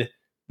said,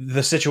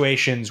 the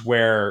situations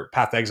where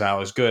Path to Exile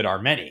is good are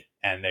many,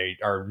 and they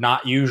are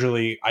not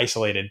usually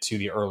isolated to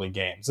the early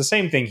games. The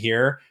same thing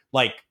here.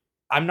 Like,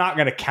 I'm not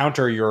going to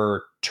counter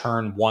your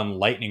turn 1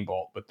 Lightning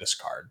Bolt with this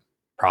card,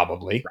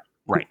 probably.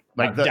 Right.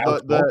 Like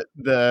Doubtful.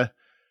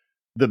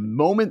 the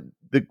moment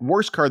the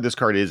worst card this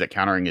card is at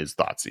countering is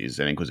Thoughtseize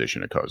and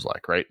Inquisition of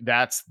Kozilek, right?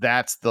 That's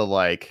the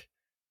like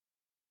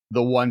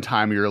the one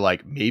time you're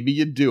like, maybe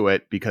you do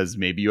it because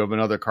maybe you have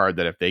another card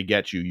that if they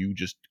get you, you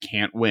just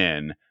can't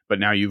win. But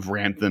now you've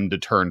ramped them to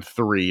turn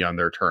 3 on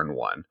their turn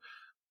 1.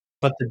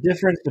 But the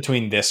difference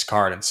between this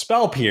card and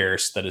Spell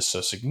Pierce that is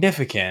so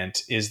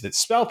significant is that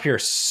Spell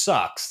Pierce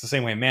sucks the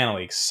same way Mana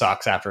Leak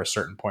sucks after a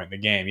certain point in the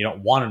game. You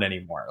don't want it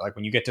anymore. Like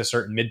when you get to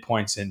certain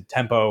midpoints in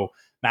tempo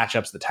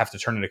matchups that have to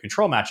turn into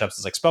control matchups,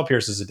 it's like Spell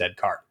Pierce is a dead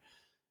card.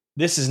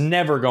 This is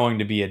never going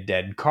to be a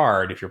dead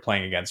card if you're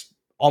playing against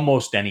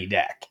almost any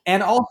deck.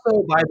 And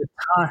also, by the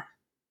time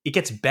it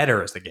gets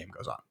better as the game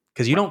goes on,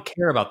 because you don't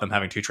care about them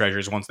having 2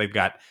 treasures once they've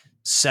got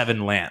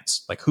 7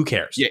 lands. Like, who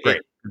cares? Yeah,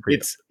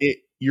 Great.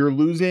 you're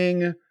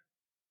losing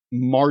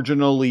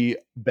marginally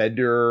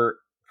better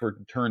for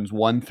turns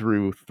 1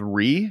 through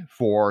 3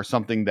 for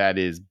something that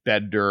is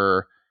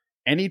better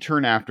any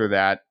turn after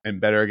that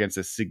and better against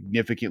a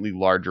significantly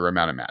larger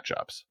amount of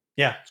matchups.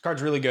 Yeah, this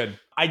card's really good.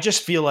 I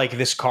just feel like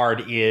this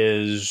card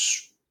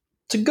it's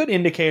a good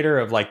indicator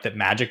of like that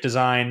Magic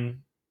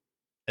design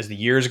as the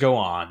years go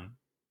on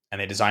and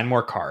they design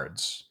more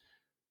cards,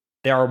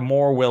 they are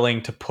more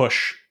willing to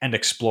push and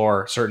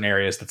explore certain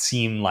areas that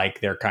seem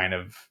like they're kind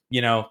of,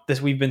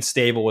 we've been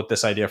stable with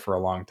this idea for a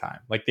long time.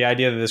 Like the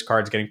idea that this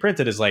card's getting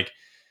printed is like,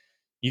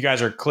 you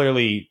guys are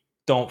clearly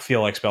don't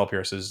feel like Spell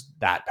Pierce is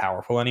that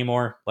powerful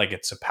anymore. Like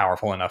it's a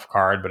powerful enough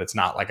card, but it's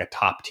not like a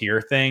top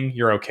tier thing.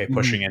 You're okay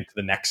pushing into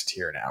the next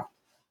tier now.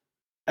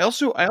 I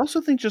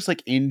also think just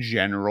like in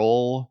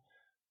general,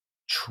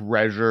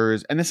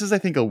 treasures, and this is I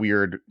think a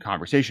weird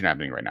conversation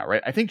happening right now,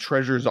 right? I think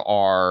treasures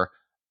are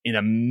an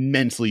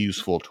immensely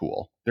useful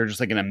tool. They're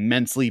just like an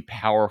immensely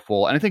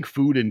powerful, and I think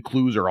food and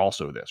clues are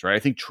also this, right? I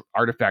think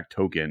artifact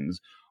tokens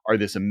are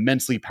this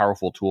immensely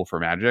powerful tool for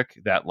Magic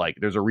that like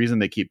there's a reason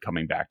they keep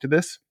coming back to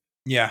this.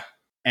 Yeah.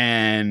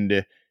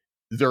 And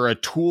they're a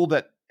tool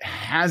that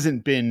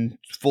hasn't been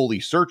fully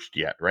searched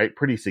yet, right?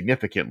 Pretty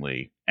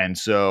significantly. And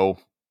so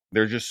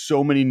there's just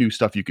so many new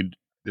stuff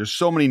there's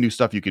so many new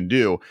stuff you can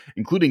do,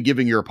 including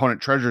giving your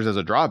opponent treasures as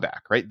a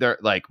drawback, right? There,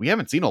 like we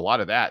haven't seen a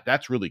lot of that.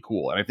 That's really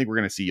cool. And I think we're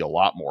going to see a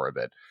lot more of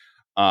it.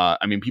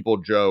 I mean, people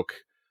joke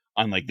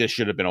on like, this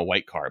should have been a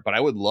white card, but I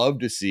would love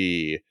to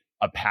see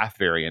a path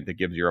variant that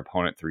gives your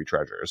opponent 3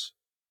 treasures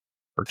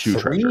or 2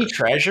 3 treasures.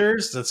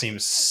 treasures? That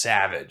seems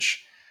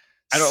savage.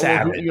 I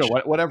don't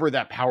know, whatever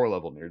that power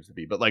level needs to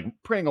be, but like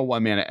praying a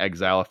 1-mana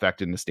exile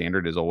effect in the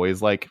standard is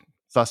always like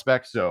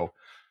suspect. So,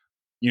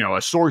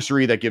 a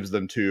sorcery that gives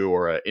them 2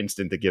 or an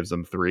instant that gives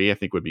them 3, I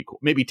think would be cool.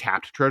 Maybe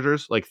tapped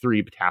treasures, like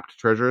 3 tapped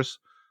treasures.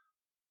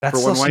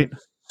 That's for 1 white.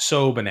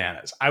 So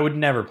bananas. I would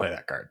never play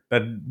that card.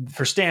 But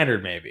for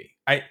standard, maybe.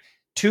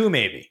 2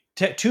 maybe.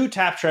 2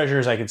 tap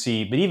treasures I could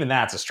see, but even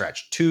that's a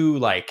stretch. 2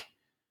 like.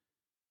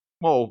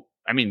 Well,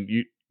 I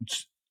mean,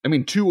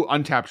 2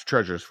 untapped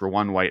treasures for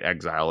 1 white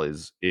exile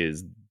is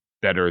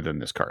better than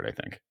this card. I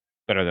think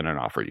better than an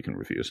offer you can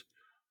refuse.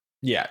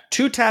 Yeah,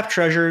 2 tap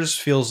treasures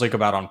feels like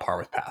about on par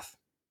with Path.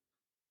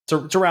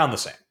 It's around the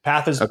same.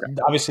 Path is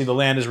obviously the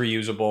land is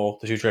reusable.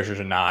 The 2 treasures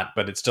are not,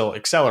 but it still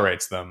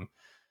accelerates them.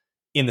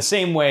 In the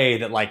same way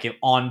that, like, if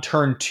on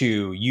turn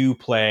 2, you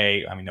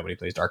play, I mean, nobody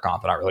plays Dark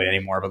Confidant really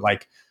anymore, but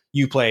like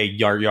you play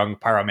your young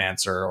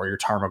Pyromancer or your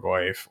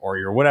Tarmogoyf or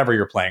your whatever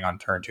you're playing on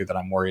turn 2 that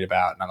I'm worried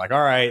about. And I'm like,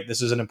 all right,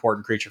 this is an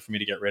important creature for me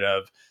to get rid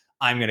of.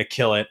 I'm going to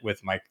kill it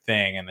with my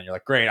thing. And then you're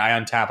like, great, I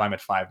untap, I'm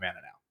at 5 mana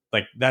now.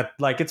 Like that,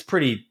 like it's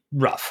pretty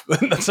rough.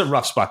 That's a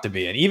rough spot to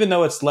be in. Even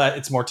though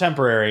it's more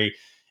temporary,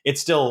 it's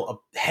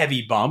still a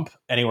heavy bump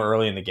anywhere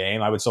early in the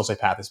game. I would still say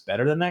Path is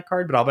better than that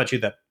card, but I'll bet you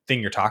that thing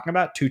you're talking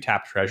about, 2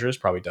 tap treasures,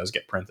 probably does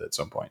get printed at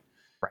some point.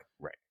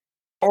 Right.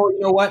 Or you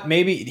know what?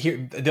 Maybe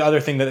here the other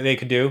thing that they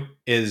could do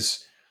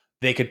is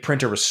they could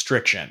print a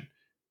restriction.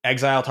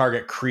 Exile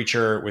target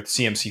creature with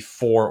CMC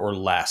 4 or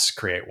less,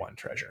 create one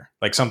treasure.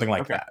 Like something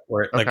like Okay. that,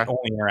 where it like Okay.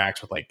 only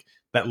interacts with like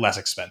that less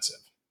expensive.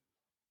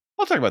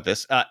 I'll talk about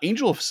this.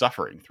 Angel of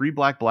Suffering. 3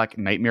 black, black,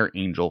 Nightmare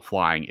Angel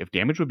flying. If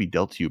damage would be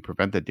dealt to you,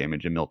 prevent that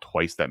damage and mill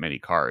twice that many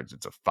cards.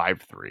 It's a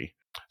 5/3.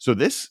 So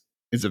this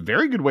is a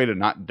very good way to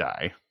not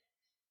die.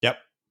 Yep.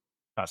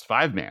 Costs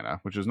 5 mana,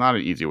 which is not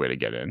an easy way to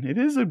get in. It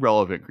is a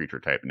relevant creature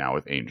type now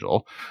with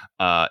Angel.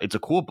 It's a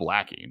cool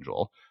black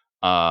Angel.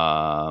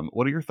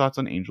 What are your thoughts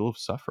on Angel of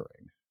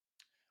Suffering?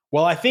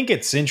 Well, I think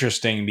it's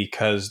interesting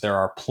because there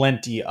are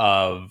plenty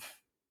of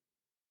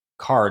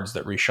cards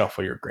that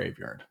reshuffle your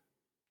graveyard.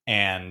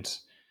 And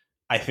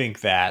I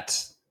think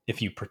that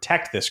if you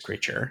protect this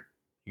creature,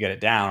 you get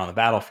it down on the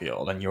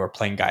battlefield and you are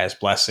playing Gaia's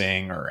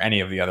Blessing or any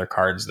of the other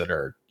cards that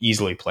are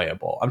easily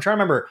playable. I'm trying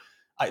to remember.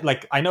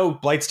 I know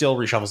Blightsteel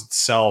reshuffles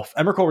itself.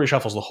 Emrakul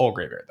reshuffles the whole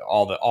graveyard.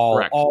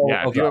 Correct. All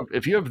Yeah, of them.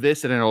 if you have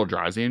this and an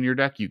Eldrazi in your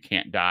deck, you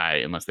can't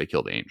die unless they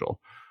kill the Angel.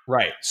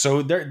 Right.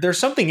 So there's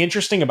something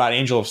interesting about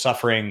Angel of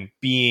Suffering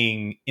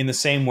being in the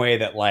same way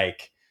that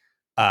like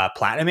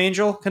Platinum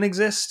Angel can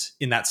exist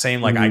in that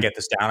same like I get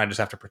this down, I just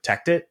have to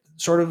protect it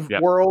sort of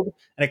Yep. world,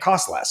 and it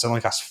costs less. It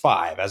only costs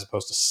 5 as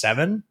opposed to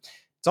 7.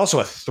 It's also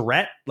a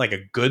threat, like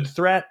a good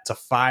threat. It's a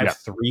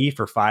 5/3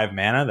 for 5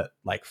 mana that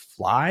like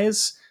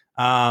flies.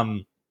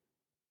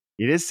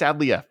 It is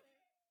sadly a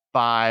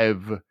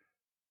 5/3.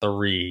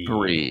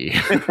 3.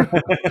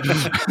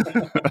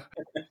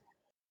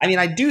 I mean,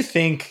 I do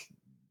think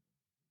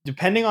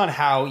depending on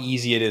how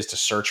easy it is to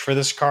search for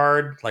this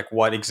card, like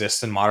what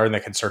exists in Modern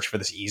that can search for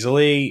this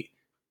easily,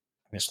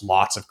 there's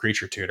lots of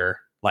creature tutor,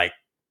 like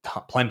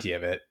plenty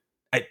of it.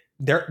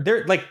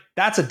 They're like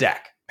that's a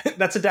deck.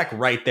 That's a deck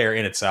right there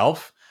in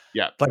itself.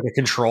 Yeah. Like a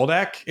control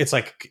deck. It's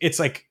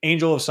like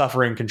Angel of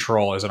Suffering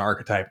control is an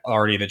archetype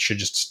already that should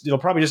just it'll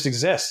probably just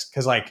exist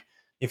because like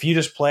if you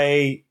just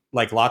play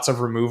like lots of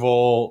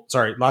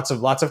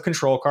lots of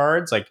control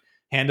cards like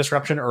hand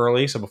disruption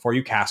early, so before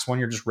you cast one,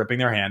 you're just ripping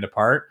their hand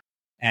apart,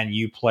 and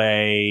you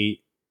play.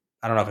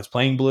 I don't know if it's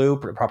playing blue,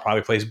 but it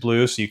probably plays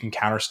blue, so you can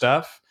counter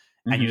stuff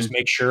and you just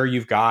make sure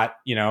you've got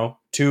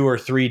 2 or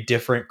 3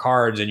 different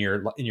cards in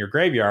your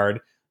graveyard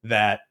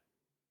that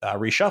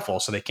reshuffle,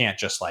 so they can't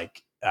just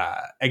like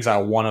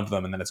exile one of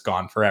them and then it's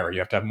gone forever. You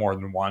have to have more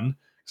than one.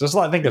 So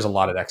I think there's a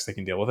lot of decks that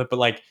can deal with it, but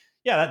like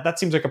that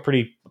seems like a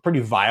pretty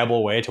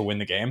viable way to win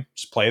the game.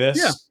 Just play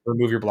this,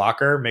 remove your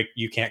blocker, make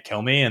you can't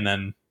kill me, and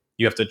then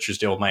you have to just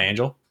deal with my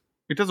Angel.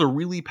 It does a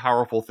really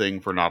powerful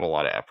thing for not a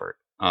lot of effort.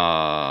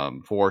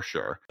 For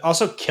sure.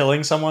 Also,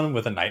 killing someone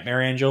with a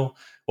Nightmare Angel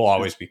will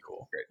always be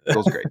cool. Great.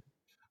 Feels great.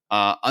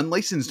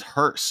 Unlicensed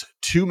Hearse,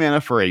 2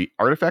 mana for a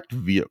artifact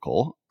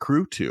vehicle,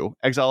 crew 2,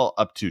 exile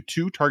up to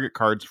 2 target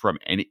cards from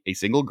a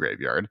single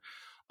graveyard.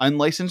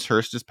 Unlicensed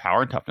Hearse is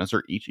power and toughness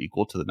are each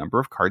equal to the number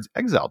of cards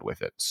exiled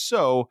with it.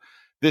 So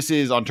this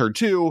is on turn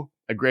 2,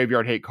 a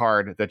graveyard hate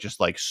card that just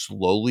like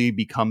slowly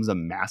becomes a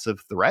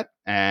massive threat,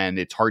 and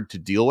it's hard to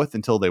deal with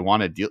until they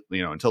want to deal,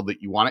 until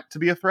you want it to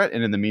be a threat,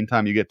 and in the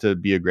meantime you get to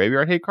be a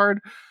graveyard hate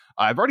card.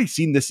 I've already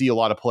seen this see a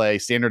lot of play,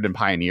 Standard and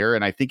Pioneer,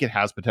 and I think it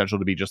has potential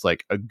to be just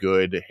like a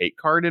good hate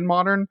card in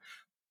Modern.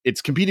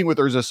 It's competing with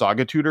Urza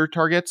Saga Tutor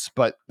targets,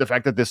 but the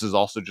fact that this is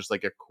also just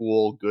like a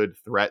cool, good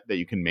threat that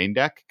you can main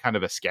deck, kind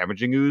of a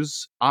Scavenging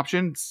Ooze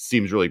option,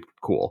 seems really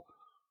cool.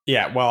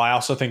 Yeah, well, I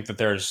also think that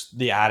there's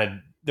the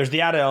added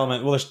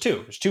element. Well, there's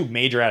two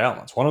major added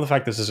elements. One of the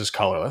fact this is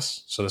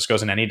colorless, so this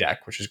goes in any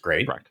deck, which is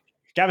great. Correct.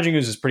 Scavenging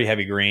Ooze is pretty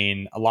heavy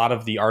green. A lot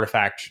of the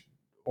artifact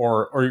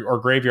or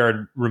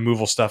graveyard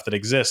removal stuff that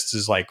exists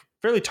is like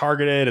fairly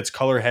targeted. It's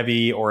color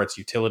heavy or it's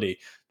utility.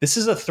 This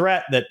is a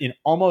threat that it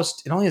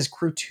only has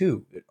crew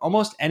 2.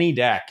 Almost any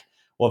deck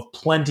will have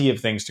plenty of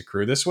things to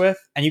crew this with,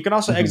 and you can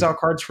also exile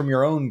cards from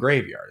your own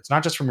graveyard. It's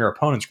not just from your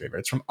opponent's graveyard;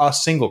 it's from a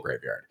single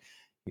graveyard.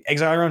 You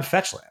exile your own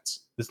fetch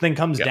lands. This thing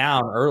comes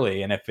down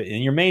early, and if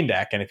in your main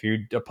deck, and if your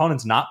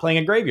opponent's not playing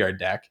a graveyard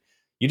deck,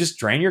 you just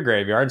drain your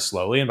graveyard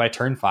slowly, and by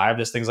turn 5,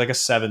 this thing's like a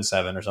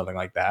 7/7 or something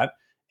like that.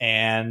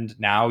 And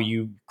now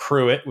you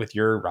crew it with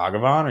your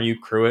Ragavan, or you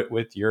crew it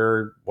with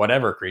your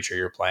whatever creature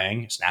you're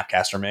playing,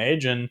 Snapcaster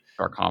Mage, and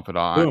Dark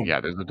Confidant. boom. Yeah,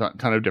 there's a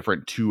ton of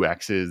different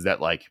 2Xs that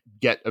like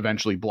get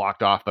eventually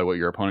blocked off by what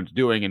your opponent's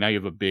doing, and now you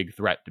have a big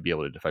threat to be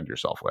able to defend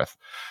yourself with.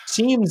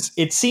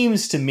 It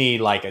seems to me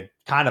like a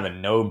kind of a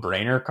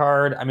no-brainer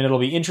card. I mean, it'll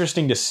be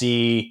interesting to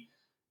see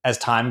as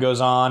time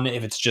goes on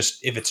if it's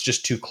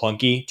just too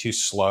clunky, too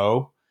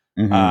slow.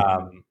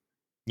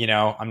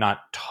 I'm not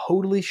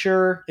totally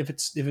sure if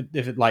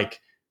it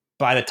like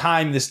by the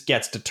time this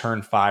gets to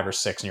turn 5 or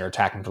 6 and you're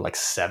attacking for like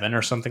 7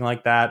 or something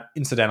like that,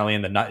 incidentally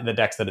in the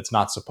decks that it's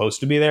not supposed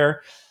to be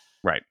there.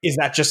 Right. Is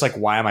that just like,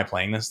 why am I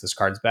playing this? This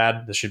card's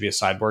bad. This should be a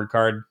sideboard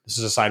card. This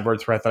is a sideboard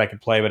threat that I could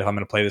play, but if I'm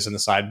going to play this in the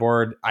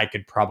sideboard, I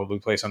could probably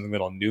play something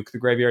that'll nuke the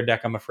graveyard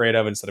deck I'm afraid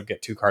of instead of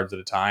get 2 cards at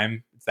a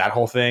time. It's that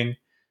whole thing.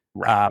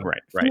 Right,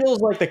 right, right.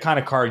 Feels like the kind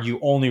of card you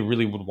only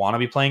really would want to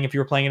be playing if you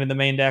were playing it in the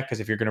main deck, because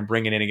if you're going to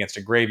bring it in against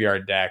a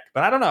graveyard deck.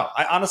 But I don't know.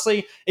 I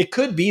honestly, it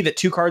could be that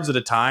 2 cards at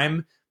a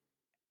time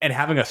and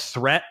having a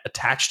threat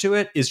attached to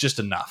it is just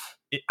enough.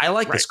 I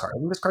like Right. this card. I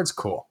think this card's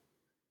cool.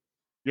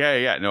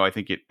 Yeah. No, I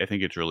think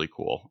it's really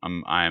cool.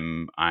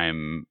 I'm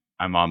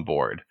on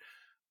board.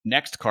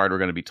 Next card we're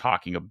going to be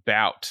talking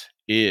about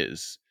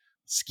is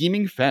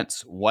Scheming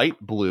Fence,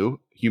 white, blue,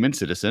 human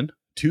citizen,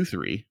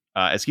 2/3.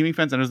 As Scheming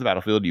Fence enters the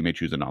battlefield, you may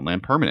choose a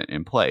non-land permanent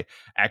in play.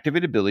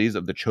 Activated abilities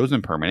of the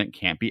chosen permanent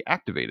can't be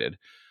activated.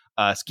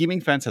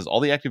 Scheming Fence has all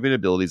the activated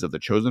abilities of the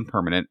chosen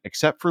permanent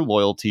except for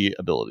loyalty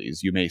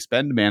abilities. You may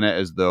spend mana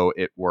as though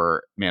it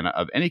were mana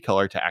of any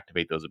color to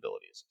activate those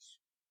abilities.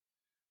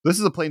 This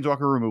is a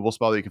planeswalker removal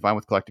spell that you can find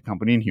with Collected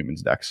Company and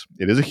Humans decks.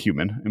 It is a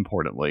human,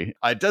 importantly.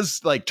 It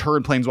does like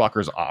turn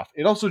planeswalkers off.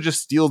 It also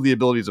just steals the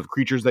abilities of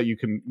creatures that you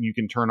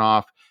can turn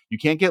off. You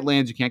can't get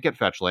lands, you can't get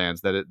fetch lands.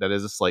 That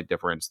is a slight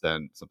difference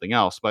than something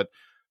else. But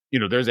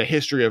there's a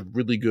history of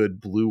really good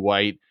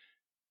blue-white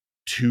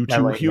 2/2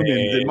 Melee humans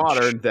in Mage.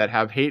 Modern that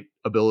have hate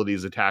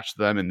abilities attached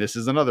to them, and this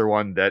is another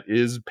one that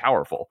is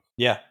powerful.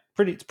 Yeah,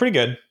 it's pretty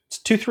good. It's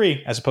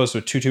 2/3 as opposed to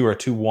a 2/2 or a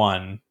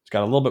 2/1. It's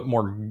got a little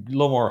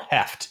more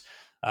heft.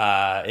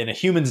 In a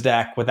humans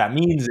deck, what that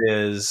means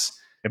is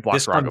It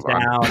blocks this comes Ragavan.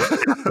 down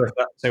after.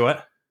 Say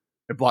what?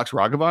 It blocks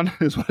Ragavan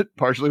is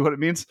partially what it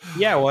means.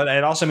 Yeah, well,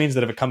 it also means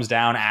that if it comes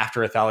down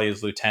after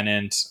Athalia's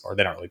Lieutenant, or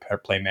they don't really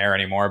play Mare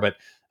anymore, but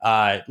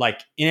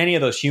like in any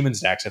of those humans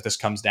decks, if this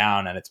comes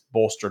down and it's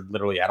bolstered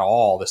literally at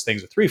all, this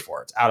thing's a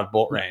 3/4. It's out of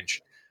bolt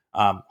range.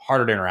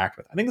 Harder to interact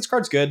with. I think this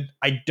card's good.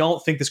 I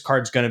don't think this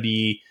card's going to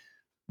be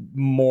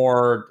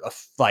more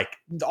like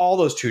all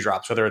those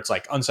 2-drops, whether it's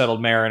like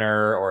Unsettled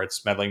Mariner or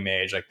it's Meddling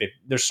Mage. Like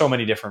there's so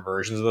many different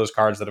versions of those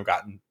cards that have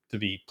gotten to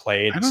be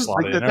played I and don't like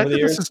slotted the in fact over the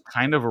that this years. is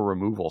kind of a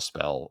removal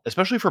spell,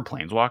 especially for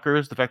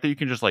planeswalkers. The fact that you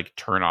can just like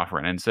turn off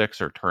Renin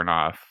 6 or turn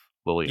off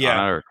Liliana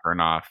Yeah. or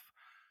turn off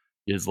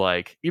is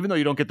like, even though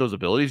you don't get those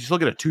abilities, you still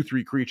get a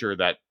 2/3 creature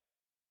that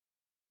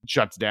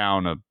shuts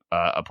down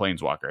a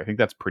planeswalker. I think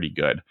that's pretty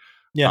good.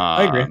 Yeah,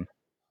 I agree.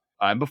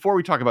 And before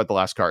we talk about the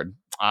last card,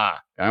 I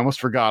almost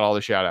forgot all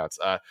the shout outs.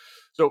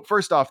 So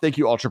first off, thank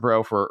you Ultra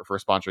Pro for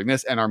sponsoring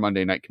this and our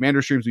Monday Night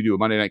Commander streams. We do a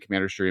Monday Night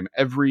Commander stream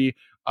every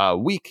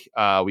week.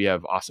 We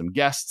have awesome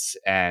guests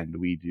and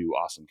we do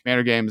awesome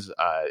Commander games,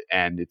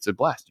 and it's a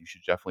blast. You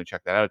should definitely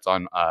check that out. It's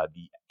on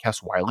the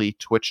Kess Wiley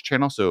Twitch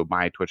channel. So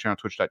my Twitch channel,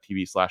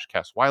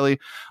 twitch.tv/Kess Wiley.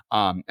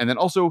 And then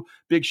also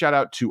big shout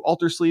out to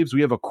Alter Sleeves.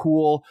 We have a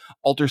cool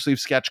Alter Sleeve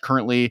sketch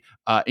currently.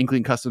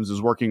 Inkling Customs is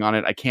working on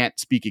it. I can't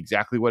speak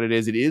exactly what it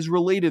is. It is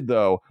related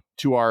though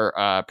to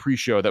our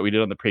pre-show that we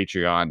did on the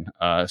Patreon.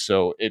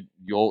 So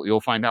you'll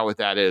find out what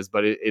that is,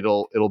 but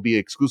it'll be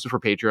exclusive for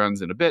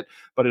Patreons in a bit,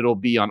 but it'll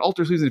be on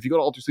Alter Sleeves. And if you go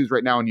to Alter Sleeves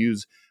right now and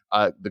use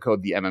the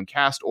code the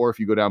MMCast, or if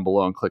you go down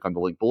below and click on the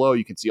link below,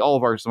 you can see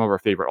some of our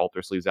favorite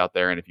Alter Sleeves out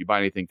there. And if you buy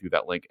anything through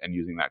that link and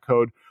using that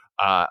code,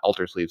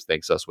 Alter Sleeves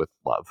thanks us with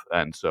love.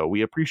 And so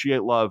we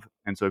appreciate love.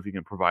 And so if you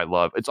can provide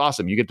love, it's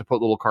awesome. You get to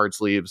put little card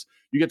sleeves.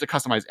 You get to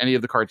customize any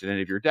of the cards in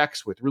any of your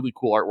decks with really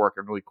cool artwork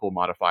and really cool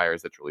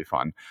modifiers. That's really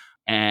fun.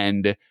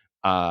 And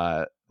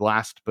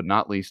last but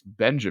not least,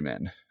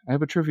 Benjamin, I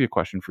have a trivia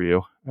question for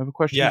you. I have a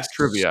question. Yes.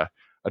 Trivia.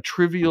 A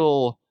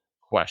trivial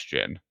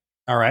question.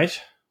 All right.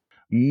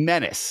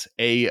 Menace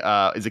is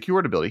a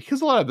keyword ability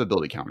because a lot of the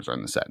ability counters are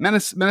in the set.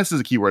 Menace is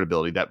a keyword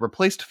ability that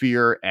replaced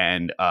Fear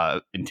and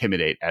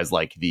Intimidate as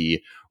like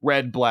the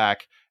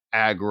red-black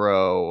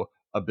aggro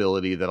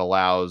ability that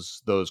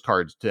allows those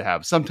cards to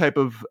have some type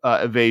of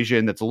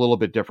evasion that's a little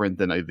bit different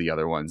than the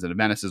other ones. And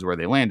Menace is where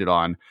they landed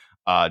on,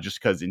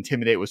 just because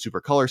Intimidate was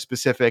super color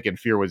specific and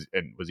Fear was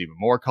even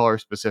more color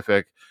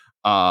specific.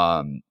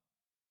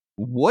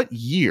 What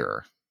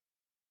year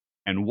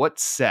and what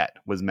set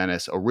was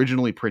Menace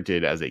originally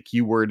printed as a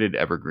keyworded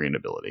evergreen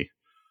ability?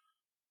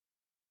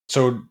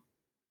 So,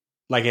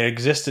 like, it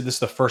existed. This is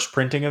the first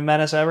printing of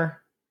Menace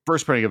ever?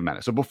 First printing of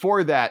Menace. So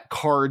before that,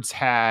 cards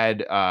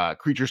had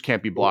creatures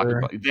can't be blocked.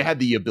 They had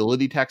the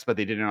ability text, but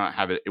they did not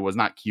have it. It was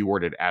not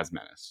keyworded as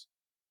Menace.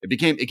 It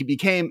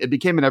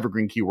became an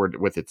evergreen keyword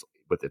with its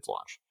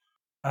launch.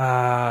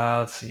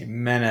 Let's see,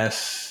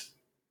 Menace.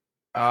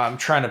 I'm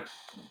trying to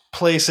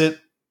place it.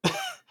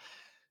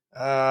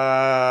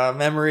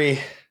 Memory.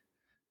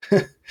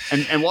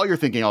 And while you're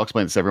thinking, I'll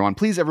explain this to everyone.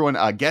 Please, everyone,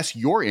 guess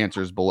your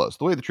answers below. So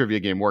the way the trivia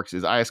game works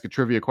is I ask a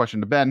trivia question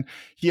to Ben.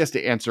 He has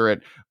to answer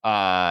it.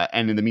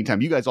 And in the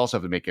meantime, you guys also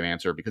have to make an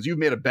answer because you've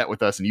made a bet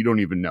with us and you don't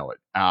even know it.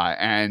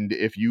 And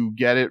if you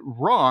get it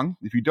wrong,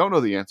 if you don't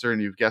know the answer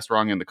and you've guessed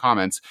wrong in the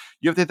comments,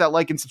 you have to hit that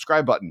like and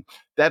subscribe button.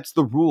 That's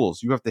the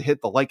rules. You have to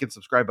hit the like and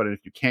subscribe button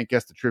if you can't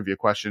guess the trivia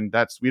question.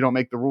 We don't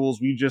make the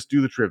rules. We just do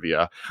the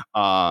trivia.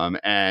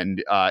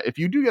 And if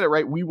you do get it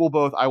right,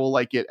 I will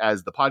like it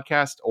as the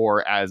podcast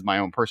or as my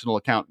own personal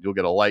account. You'll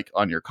get a like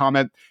on your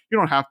comment. You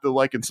don't have to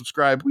like and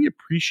subscribe. We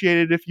appreciate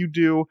it if you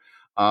do.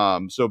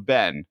 So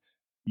Ben,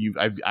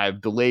 I've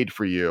delayed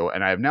for you,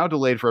 and I have now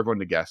delayed for everyone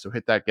to guess. So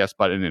hit that guess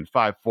button in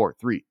 5, 4,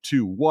 3,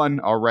 2, 1.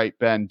 All right,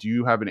 Ben, do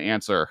you have an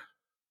answer?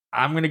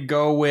 I'm gonna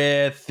go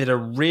with it.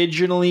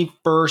 Originally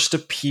first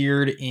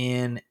appeared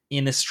in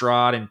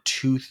Innistrad in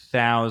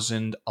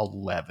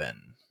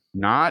 2011.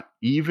 Not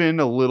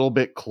even a little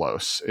bit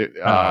close. It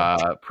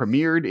Oh,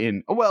 premiered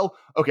in, well,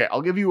 okay,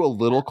 I'll give you a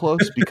little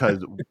close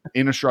because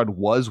Innistrad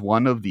was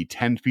one of the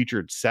 10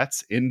 featured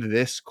sets in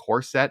this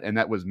core set, and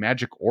that was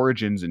Magic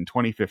Origins in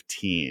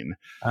 2015. It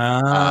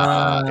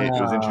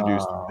was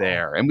introduced oh.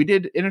 there, and we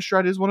did.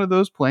 Innistrad is one of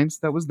those planes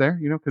that was there,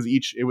 because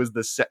it was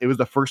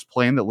the first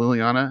plane that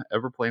Liliana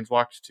ever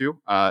planeswalked to.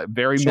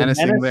 Very So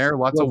menacing Menace there,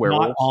 lots of was not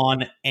werewolves.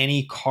 on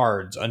any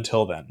cards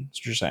until then. That's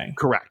what you're saying.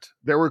 Correct.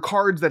 There were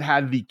cards that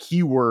had the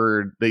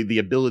keyword, the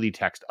ability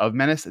text of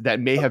Menace that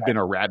may have Okay, been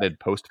errated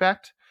post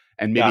fact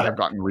and maybe got have it.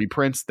 gotten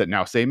reprints that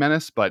now say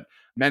Menace, but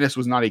Menace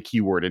was not a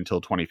keyword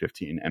until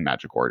 2015 and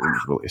Magic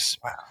Origins release.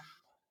 Wow.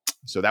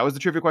 So that was the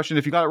trivia question.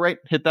 If you got it right,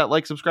 hit that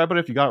like, subscribe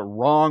button. If you got it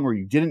wrong or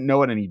you didn't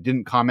know it and you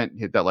didn't comment,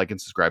 hit that like and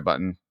subscribe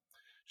button.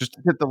 Just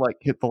hit the like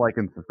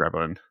and subscribe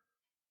button.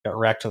 Got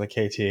wrecked to the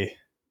KT.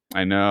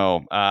 I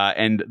know.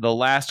 And the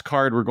last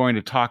card we're going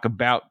to talk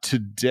about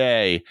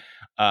today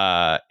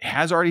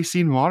has already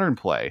seen modern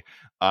play.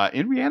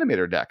 In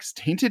Reanimator decks,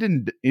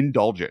 Tainted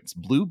Indulgence,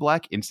 blue,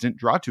 black, instant,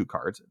 draw 2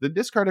 cards. Then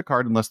discard a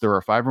card unless there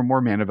are 5 or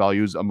more mana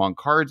values among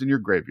cards in your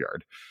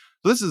graveyard.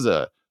 So this is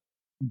a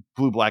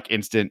blue, black,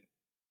 instant,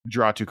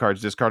 draw 2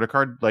 cards, discard a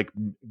card. Like,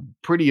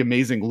 pretty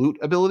amazing loot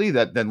ability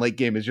that then late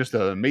game is just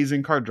an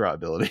amazing card draw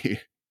ability.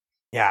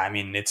 Yeah, I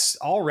mean, it's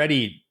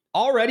already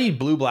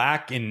blue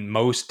black in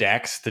most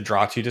decks. The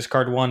draw 2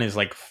 discard one is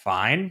like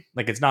fine.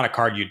 Like, it's not a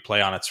card you'd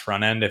play on its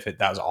front end if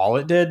that was all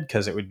it did,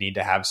 because it would need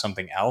to have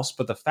something else.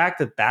 But the fact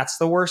that that's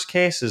the worst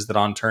case is that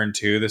on turn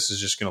 2, this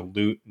is just going to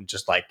loot and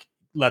just like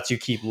lets you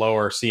keep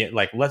lower, see it,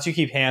 like lets you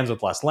keep hands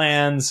with less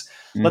lands,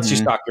 lets you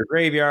stock your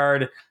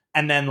graveyard,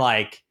 and then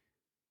like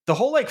the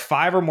whole like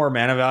 5 or more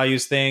mana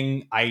values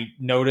thing, I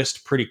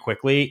noticed pretty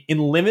quickly. In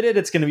limited,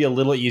 it's going to be a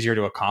little easier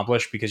to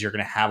accomplish because you're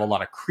going to have a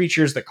lot of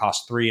creatures that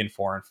cost 3 and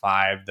 4 and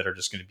 5 that are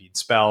just going to be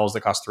spells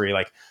that cost 3.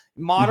 Like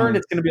modern,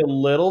 it's going to be a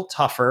little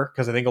tougher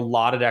because I think a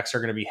lot of decks are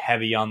going to be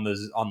heavy on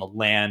the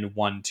land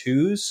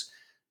 1/2s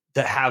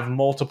that have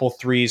multiple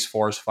 3s,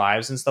 4s,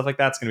 5s, and stuff like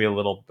that. It's going to be a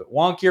little bit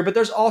wonkier, but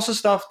there's also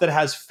stuff that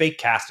has fake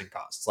casting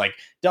costs, like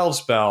delve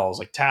spells,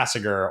 like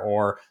Tassiger,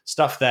 or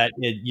stuff that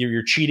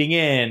you're cheating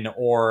in,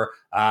 or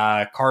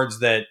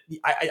cards that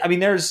I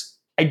mean,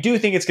 I do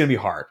think it's going to be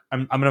hard.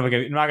 I'm not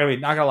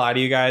gonna lie to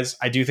you guys.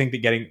 I do think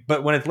that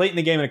but when it's late in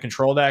the game in a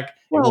control deck,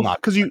 it will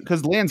not.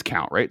 Because lands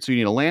count, right? So you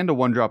need a land, a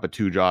 1-drop, a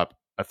 2-drop,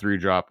 a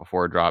 3-drop, a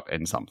 4-drop,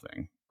 and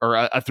something.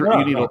 Or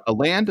you need a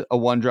land, a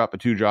 1-drop, a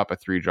 2-drop, a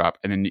 3-drop,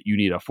 and then you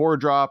need a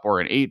 4-drop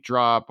or an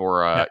 8-drop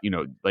or I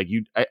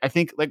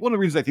think like one of the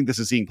reasons I think this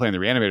is seeing play in the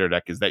Reanimator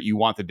deck is that you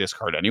want the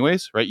discard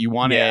anyways, right? You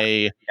want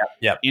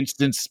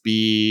instant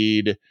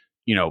speed,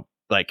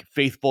 like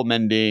Faithful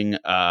Mending,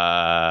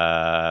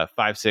 5,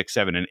 6,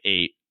 7, and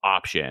 8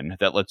 option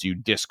that lets you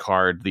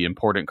discard the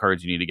important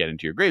cards you need to get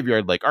into your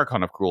graveyard, like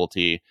Archon of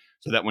Cruelty,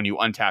 so that when you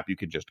untap, you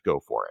could just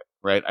go for it,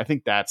 right? I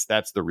think that's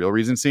the real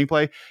reason seeing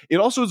play. It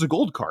also is a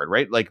gold card,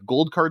 right? Like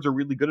gold cards are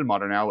really good in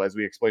Modern now, as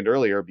we explained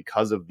earlier,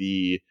 because of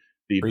the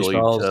ability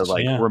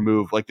to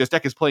remove. Like this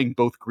deck is playing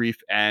both Grief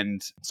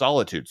and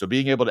Solitude, so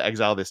being able to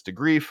exile this to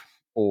Grief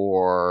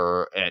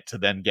or to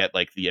then get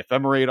like the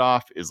Ephemerate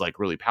off is like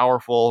really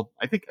powerful.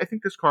 I think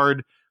this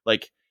card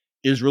like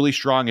is really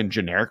strong and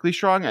generically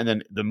strong, and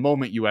then the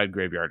moment you add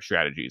Graveyard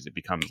Strategies, it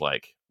becomes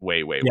like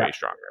way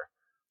stronger.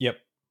 Yep.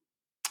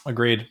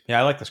 Agreed.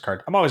 Yeah, I like this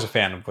card. I'm always a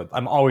fan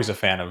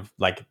of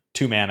like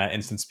 2 mana,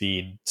 instant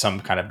speed, some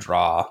kind of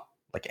draw,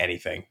 like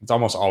anything. It's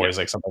almost always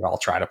like something I'll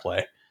try to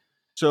play.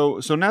 So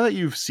now that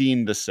you've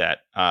seen the set,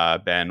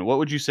 Ben, what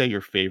would you say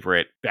your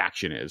favorite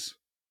faction is?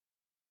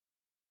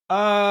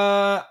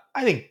 I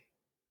think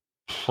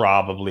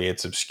probably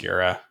it's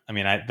Obscura. I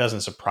mean, it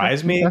doesn't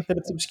surprise me that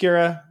it's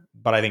Obscura,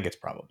 but I think it's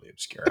probably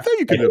Obscura. I thought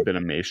you could have been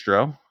a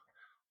Maestro.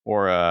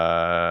 Or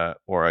a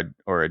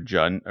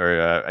Jun,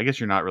 or I guess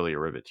you're not really a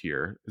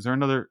Riveteer. Is there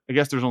another? I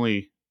guess there's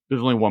only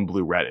one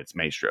blue red. It's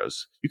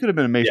Maestros. You could have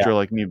been a Maestro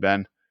like me,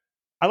 Ben.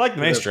 I like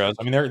the Maestros.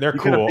 I mean, they're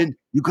cool.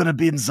 You could have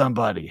been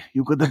somebody.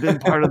 You could have been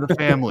part of the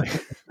family.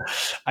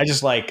 I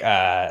just like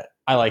I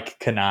like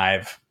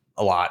Connive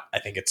a lot. I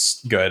think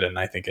it's good, and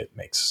I think it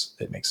makes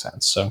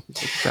sense. So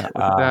look at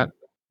that.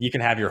 You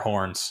can have your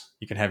horns.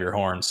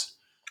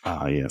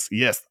 Ah,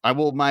 yes. I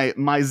will. My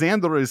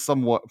Xander is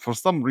somewhat, for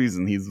some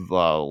reason, he's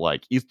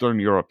like Eastern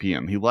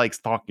European. He likes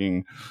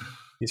talking.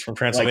 He's from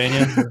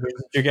Transylvania.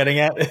 You're getting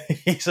at?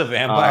 He's a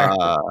vampire.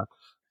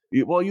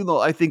 Well,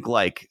 I think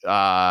like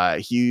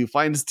he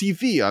finds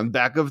TV on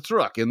back of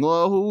truck, and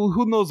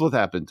who knows what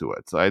happened to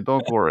it. So I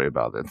don't worry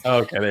about it.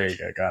 Okay, there you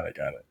go. Got it.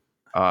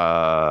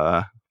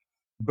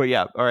 But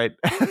yeah, all right.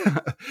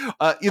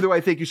 Either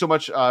way, thank you so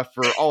much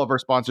for all of our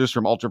sponsors,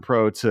 from Ultra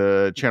Pro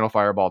to Channel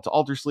Fireball to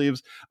Alter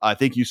Sleeves.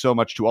 Thank you so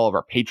much to all of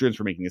our patrons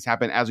for making this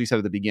happen. As we said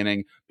at the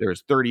beginning,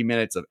 there's 30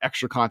 minutes of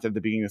extra content at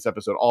the beginning of this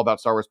episode, all about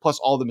Star Wars, plus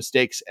all the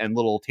mistakes and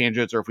little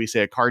tangents, or if we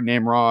say a card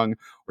name wrong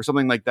or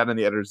something like that and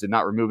the editors did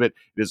not remove it,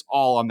 it is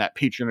all on that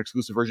Patreon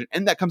exclusive version.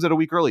 And that comes out a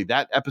week early.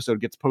 That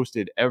episode gets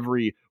posted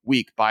every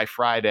week by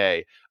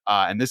Friday.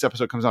 And this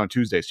episode comes out on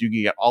Tuesday. So you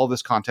can get all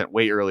this content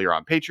way earlier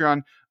on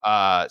Patreon.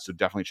 So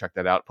definitely check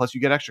that out. Plus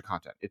you get extra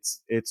content.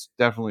 It's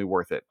definitely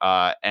worth it.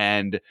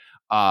 And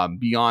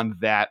beyond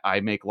that, I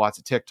make lots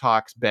of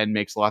TikToks. Ben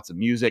makes lots of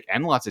music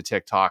and lots of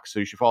TikToks. So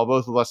you should follow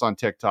both of us on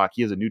TikTok.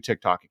 He has a new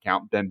TikTok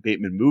account, Ben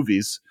Bateman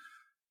Movies.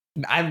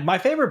 My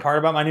favorite part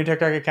about my new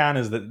TikTok account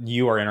is that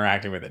you are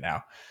interacting with it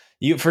now.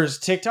 You for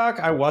TikTok,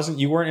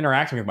 you weren't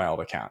interacting with my old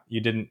account.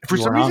 You didn't. For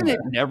some reason, it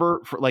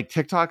never,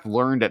 TikTok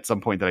learned at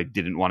some point that I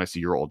didn't want to see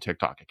your old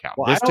TikTok account.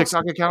 Well, this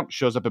TikTok account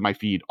shows up in my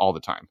feed all the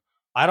time.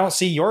 I don't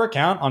see your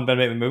account on Ben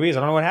Bateman Movies. I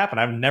don't know what happened.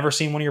 I've never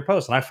seen one of your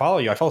posts, and I follow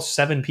you. I follow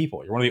 7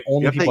 people. You're one of the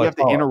only people. You have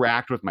to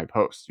interact with my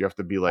posts. You have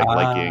to be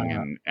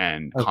liking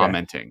and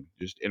commenting.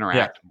 Just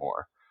interact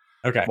more.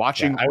 Okay.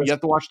 Watching, you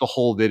have to watch the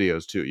whole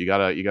videos too. You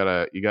got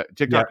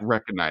TikTok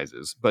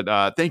recognizes.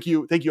 But thank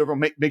you everyone.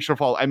 Make sure to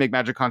follow. I make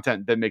magic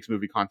content, Ben makes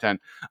movie content.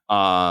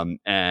 And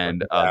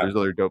there's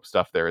other dope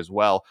stuff there as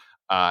well.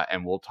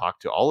 And we'll talk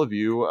to all of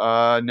you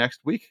next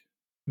week.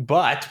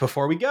 But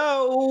before we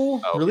go,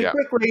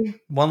 quickly,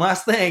 one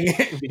last thing,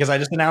 because I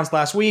just announced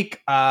last week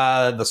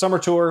the summer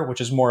tour,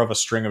 which is more of a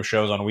string of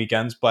shows on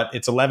weekends, but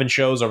it's 11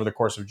 shows over the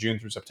course of June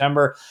through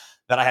September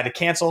that I had to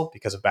cancel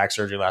because of back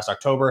surgery last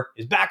October,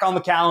 is back on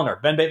the calendar.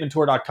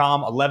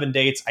 BenBatemanTour.com, 11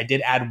 dates. I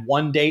did add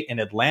 1 date in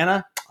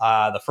Atlanta.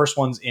 The first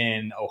one's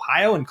in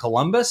Ohio, in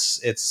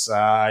Columbus. It's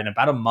in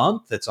about a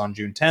month. It's on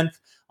June 10th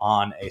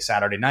on a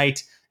Saturday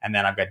night. And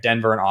then I've got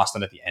Denver and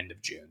Austin at the end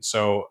of June.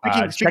 So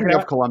speaking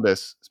of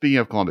Columbus,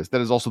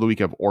 that is also the week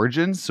of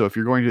Origins. So if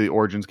you're going to the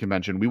Origins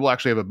convention, we will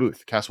actually have a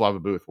booth. Cass will have a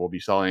booth. We'll be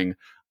selling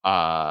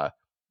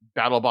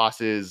battle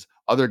bosses,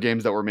 other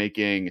games that we're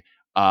making,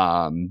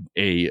 a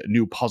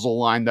new puzzle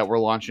line that we're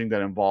launching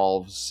that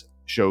involves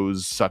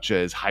shows such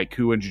as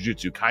Haiku and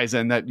Jujutsu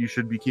Kaisen that you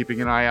should be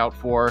keeping an eye out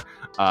for.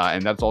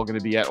 And that's all going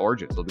to be at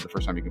Origins. It'll be the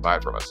first time you can buy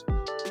it from us.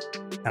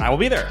 And I will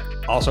be there,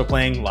 also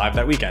playing live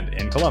that weekend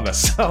in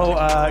Columbus. So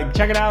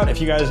check it out.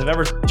 If you guys have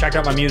ever checked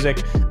out my music,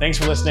 thanks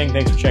for listening.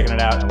 Thanks for checking it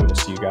out. And we will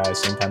see you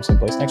guys same time, same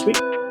place next week.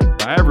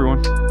 Bye,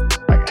 everyone.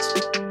 Bye, guys.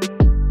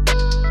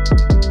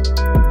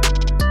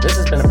 This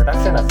has been a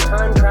production of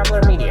Time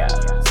Traveler Media,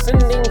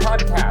 sending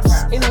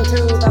podcasts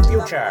into the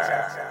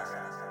future.